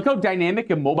see. Look how dynamic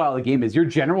and mobile the game is. Your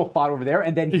general fought over there,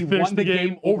 and then he won the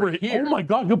game over here. Oh my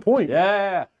god, good point.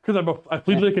 Yeah. Because I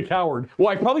played like a coward. Well,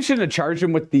 I probably shouldn't have charged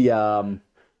him with the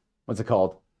what's it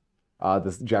called?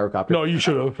 This gyrocopter. No, you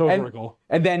should have.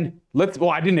 And then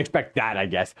I didn't expect that, I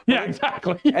guess. Yeah,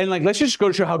 exactly. And let's just go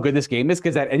to show how good this game is,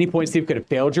 because at any point Steve could have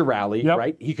failed your rally,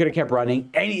 right? He could have kept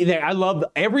running. I love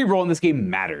every roll in this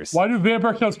game matters. Why do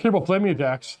vampire scouts care about flaming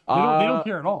attacks? They don't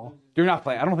care at all. They're not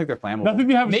flammable. I don't think they're flammable. Nothing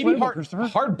they have maybe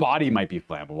hard body might be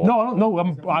flammable.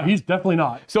 No, he's definitely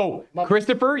not. So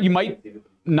Christopher, you might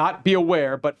not be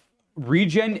aware, but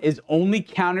regen is only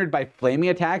countered by flaming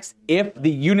attacks if the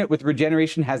unit with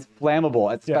regeneration has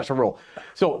flammable at special roll.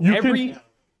 So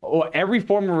every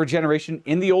form of regeneration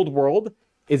in the old world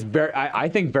is I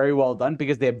think very well done,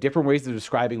 because they have different ways of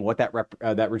describing what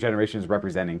that regeneration is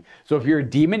representing. So if you're a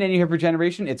demon and you have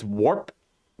regeneration, it's warp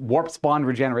spawn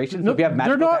regeneration. So if you have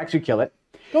magical attacks, you kill it.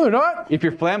 No, they're not. If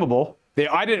you're flammable,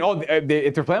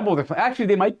 if they're flammable, actually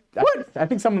they might. What? I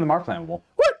think some of them are flammable.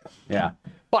 What? Yeah,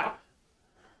 but.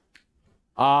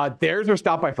 Theirs are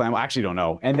stopped by flame. I actually don't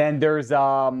know. And then there's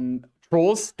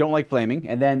trolls don't like flaming.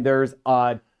 And then there's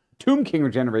Tomb King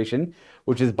regeneration,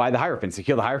 which is by the Hierophants. You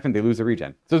kill the Hierophant, they lose the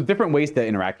regen. So there's different ways to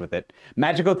interact with it.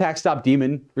 Magical attacks stop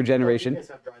demon regeneration.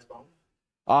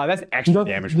 That's extra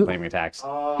damage from flaming attacks.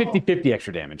 50-50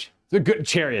 extra damage. The good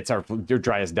chariots they're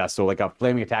dry as dust. So like a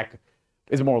flaming attack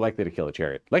is more likely to kill a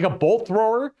chariot. Like a bolt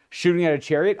thrower shooting at a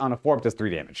chariot on a 4-up does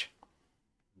 3 damage.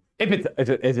 If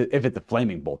it's a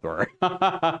flaming bolt thrower.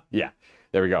 Yeah,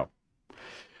 there we go.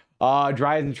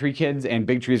 Dryads and tree kids and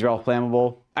big trees are all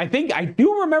flammable. I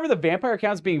do remember the vampire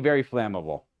counts being very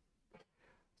flammable.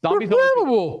 Zombies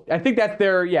flammable. I think that's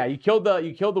their you killed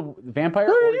the vampire.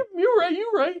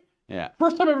 You're right. Yeah.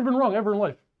 First time I've ever been wrong ever in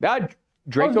life.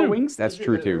 Draco dude. wings? That's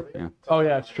true too. Yeah. Oh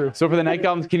yeah, it's true. So for the Night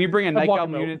Goblins, can you bring a Night blocked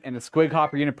Goblin them out. unit and a Squig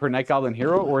Hopper unit per Night Goblin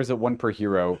hero, or is it one per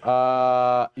hero?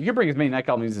 You can bring as many Night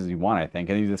Goblin units as you want, I think.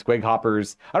 And these Squig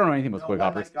Hoppers. I don't know anything about No, Squig one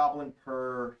Hoppers. Night Goblin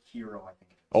per hero, I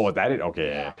think. Oh, is that it? Okay.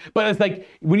 Yeah. But it's like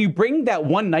when you bring that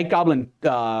one Night Goblin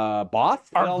boss,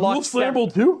 Are ghouls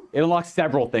flammable too? It unlocks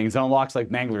several things. It unlocks like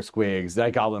Mangler Squigs,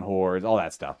 Night Goblin hordes, all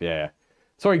that stuff. Yeah.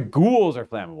 Sorry, ghouls are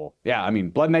flammable. Yeah, I mean,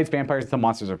 Blood Knights, vampires, and some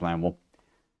monsters are flammable.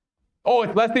 Oh,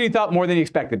 it's less than you thought, more than you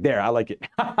expected. There, I like it.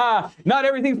 Not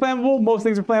everything's flammable. Most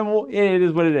things are flammable. It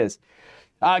is what it is.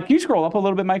 Can you scroll up a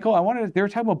little bit, Michael? They were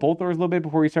talking about bolt doors a little bit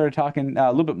before we started talking. A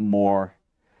little bit more.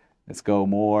 Let's go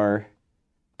more.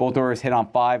 Bolt doors hit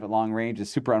on 5 at long range is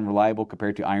super unreliable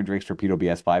compared to Iron Drake's Torpedo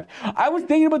BS5. I was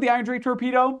thinking about the Iron Drake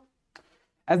Torpedo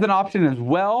as an option as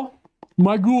well.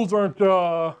 My ghouls aren't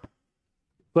flammable.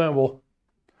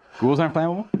 Ghouls aren't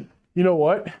flammable? You know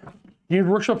what? Games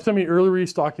Workshop sent me early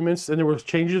release documents, and there was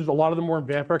changes. A lot of them were in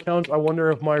vampire counts. I wonder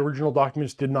if my original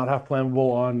documents did not have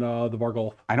flammable on the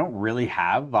Vargolf. I don't really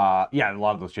have, yeah, a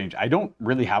lot of those changed. I don't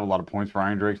really have a lot of points for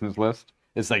Iron Drakes in this list.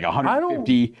 It's like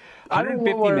 150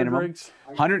 minimum.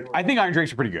 100. I think Iron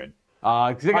Drakes are pretty good.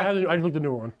 I just looked at the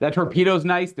newer one. That torpedo's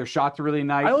nice. Their shots are really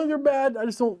nice. I don't think they're bad. I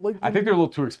just don't like them. I think they're a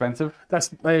little too expensive.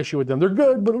 That's my issue with them. They're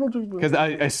good, but I don't think Because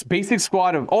a basic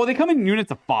squad of... Oh, they come in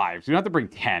units of 5, so you don't have to bring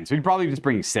 10. So you'd probably just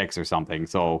bring 6 or something.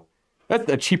 So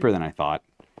that's cheaper than I thought.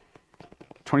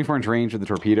 24-inch range with the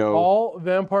torpedo. All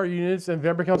vampire units and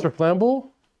vampire counts are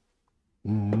flammable?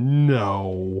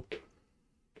 No.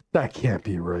 That can't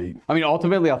be right. I mean,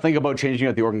 ultimately, I'll think about changing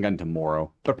out the organ gun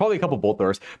tomorrow. But probably a couple bolt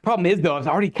doors. Problem is, though, I was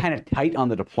already kind of tight on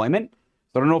the deployment.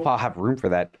 So I don't know if I'll have room for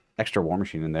that extra war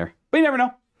machine in there. But you never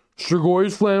know. Strigoi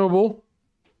is flammable.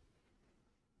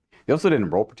 They also didn't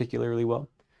roll particularly well.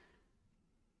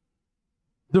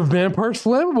 The vampire's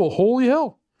flammable. Holy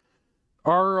hell.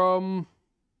 Our,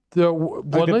 the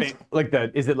Blood Knights?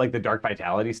 Is it like the Dark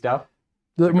Vitality stuff?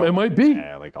 It might be.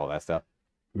 Yeah, like all that stuff.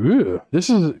 Ew, this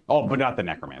is... Oh, but not the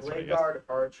Necromancer, I Blade guess. Guard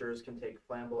archers can take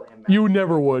flammable and magic. You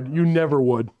never would. You never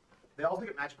would. They also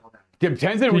get magical damage. Yeah,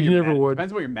 depends on what You your never meta, would.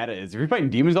 Depends what your meta is. If you're fighting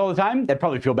demons all the time, that'd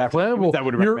probably feel bad for Flammable. demons. That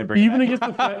would recommend bringing Even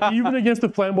that. against the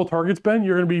flammable targets, Ben,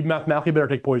 you're going to be mathematically better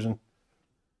take poison.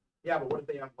 Yeah, but what if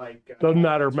they have like... Doesn't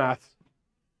matter, math.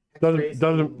 X-rays,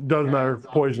 Doesn't matter. zombies,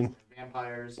 Poison.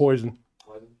 Vampires. Poison.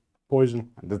 Poison.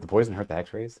 Poison. Does the poison hurt the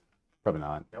X-rays? Probably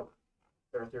not. Nope.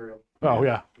 They're ethereal. Oh,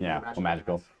 yeah. Yeah, well,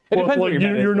 magical. Well, It depends what your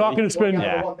meta is, you're not really. going to spend... Well,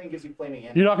 yeah, Yeah. the one thing gives you flaming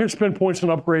You're not going to spend points on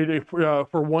upgrade for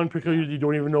one particular you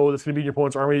don't even know that's going to be in your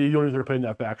opponent's army. You don't even know they're playing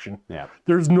that faction. Yeah.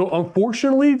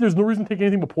 Unfortunately, there's no reason to take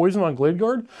anything but poison on Glade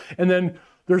Guard. And then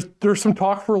there's some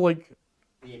talk for like...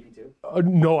 The AP2.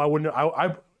 No, I wouldn't.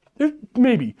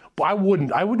 Maybe, but I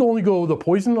wouldn't. I would only go the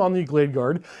poison on the Glade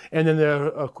Guard and then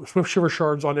the Swift Shiver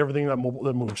Shards on everything that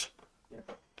moves. Yeah.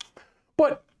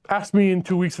 But ask me in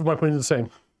 2 weeks if my plan's the same.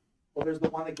 Well, there's the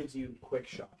one that gives you quick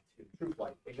shot. True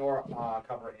flight. Ignore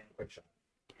cover and quick shot.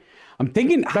 I'm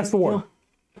thinking... That's the one.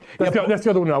 That's the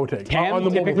other one I would take. Tam, On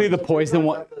the typically the poison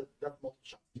one... That's multiple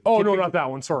shots. Oh, no, not that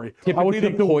one. Sorry. I would Typically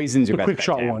take the poison's your the best quick bet,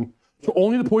 shot Tam. one. So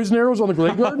only the poison arrows on the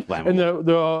Glade Guard Flammable. and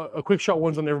the quick shot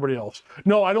ones on everybody else.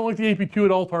 No, I don't like the AP2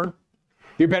 at all, Tarn.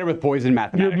 You're better with poison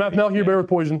mathematically. Mathematically, you're better with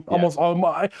poison. Almost.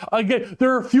 Again,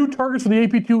 there are a few targets where the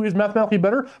AP2 is mathematically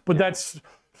better, but that's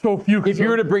so few. If you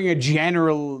were to bring a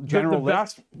general the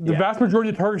list... vast majority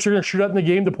of the targets you're going to shoot at in the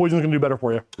game, the poison's going to do better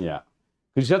for you. Yeah.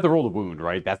 Because you have to roll the wound,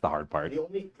 right? That's the hard part. The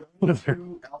only two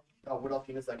Wood Elf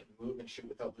units that can move and shoot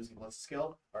without losing list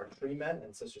skill are Tree Men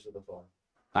and Sisters of the Thorn.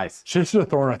 Nice. Sisters of the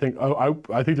Thorn, I think.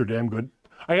 I think they're damn good.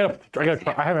 I haven't had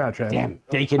a chance. Damn,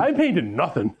 Dakin. I painted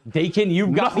nothing. Dakin,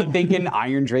 you've got me thinking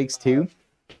Iron Drakes too.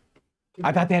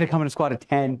 I thought they had to come in a squad of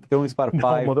 10. They only squad of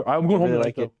 5. I'm going home really tonight,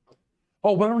 like it. though.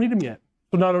 Oh, but I don't need them yet.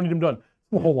 So now I don't need them done.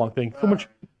 It's a whole long thing. So much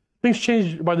things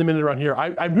change by the minute around here.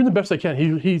 I'm doing the best I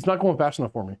can. He's not going fast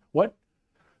enough for me. What?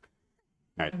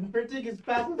 All right. Printing as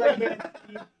fast as I can.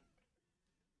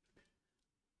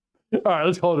 All right,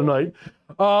 let's call it a night.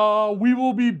 We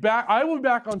will be back. I will be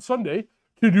back on Sunday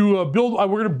to do a build. We're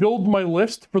going to build my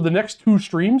list for the next 2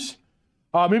 streams.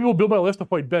 Maybe we'll build my list to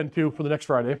fight Ben too for the next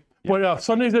Friday. Yeah. But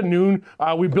Sundays at noon,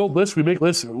 we build lists. We make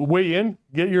lists. Weigh in.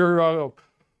 Get your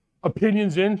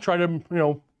opinions in. Try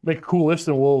to make a cool list,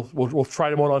 and we'll try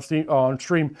them out on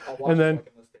stream. And then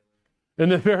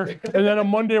on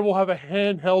Monday we'll have a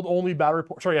handheld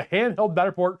battle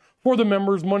report for the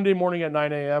members Monday morning at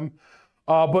 9 a.m.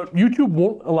 But YouTube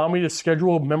won't allow me to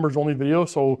schedule members only video,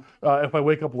 so if I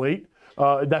wake up late,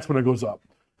 that's when it goes up.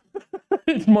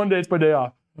 It's Monday, it's my day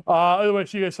off. Anyway,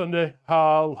 see you guys Sunday.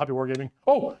 Happy wargaming.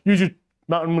 Oh, use your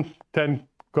Mountain 10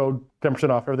 code, 10%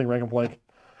 off everything rank and flank.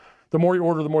 The more you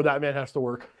order, the more that man has to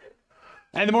work.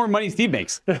 And the more money Steve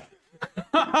makes. That'd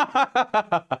be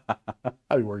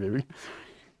wargaming.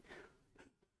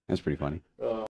 That's pretty funny.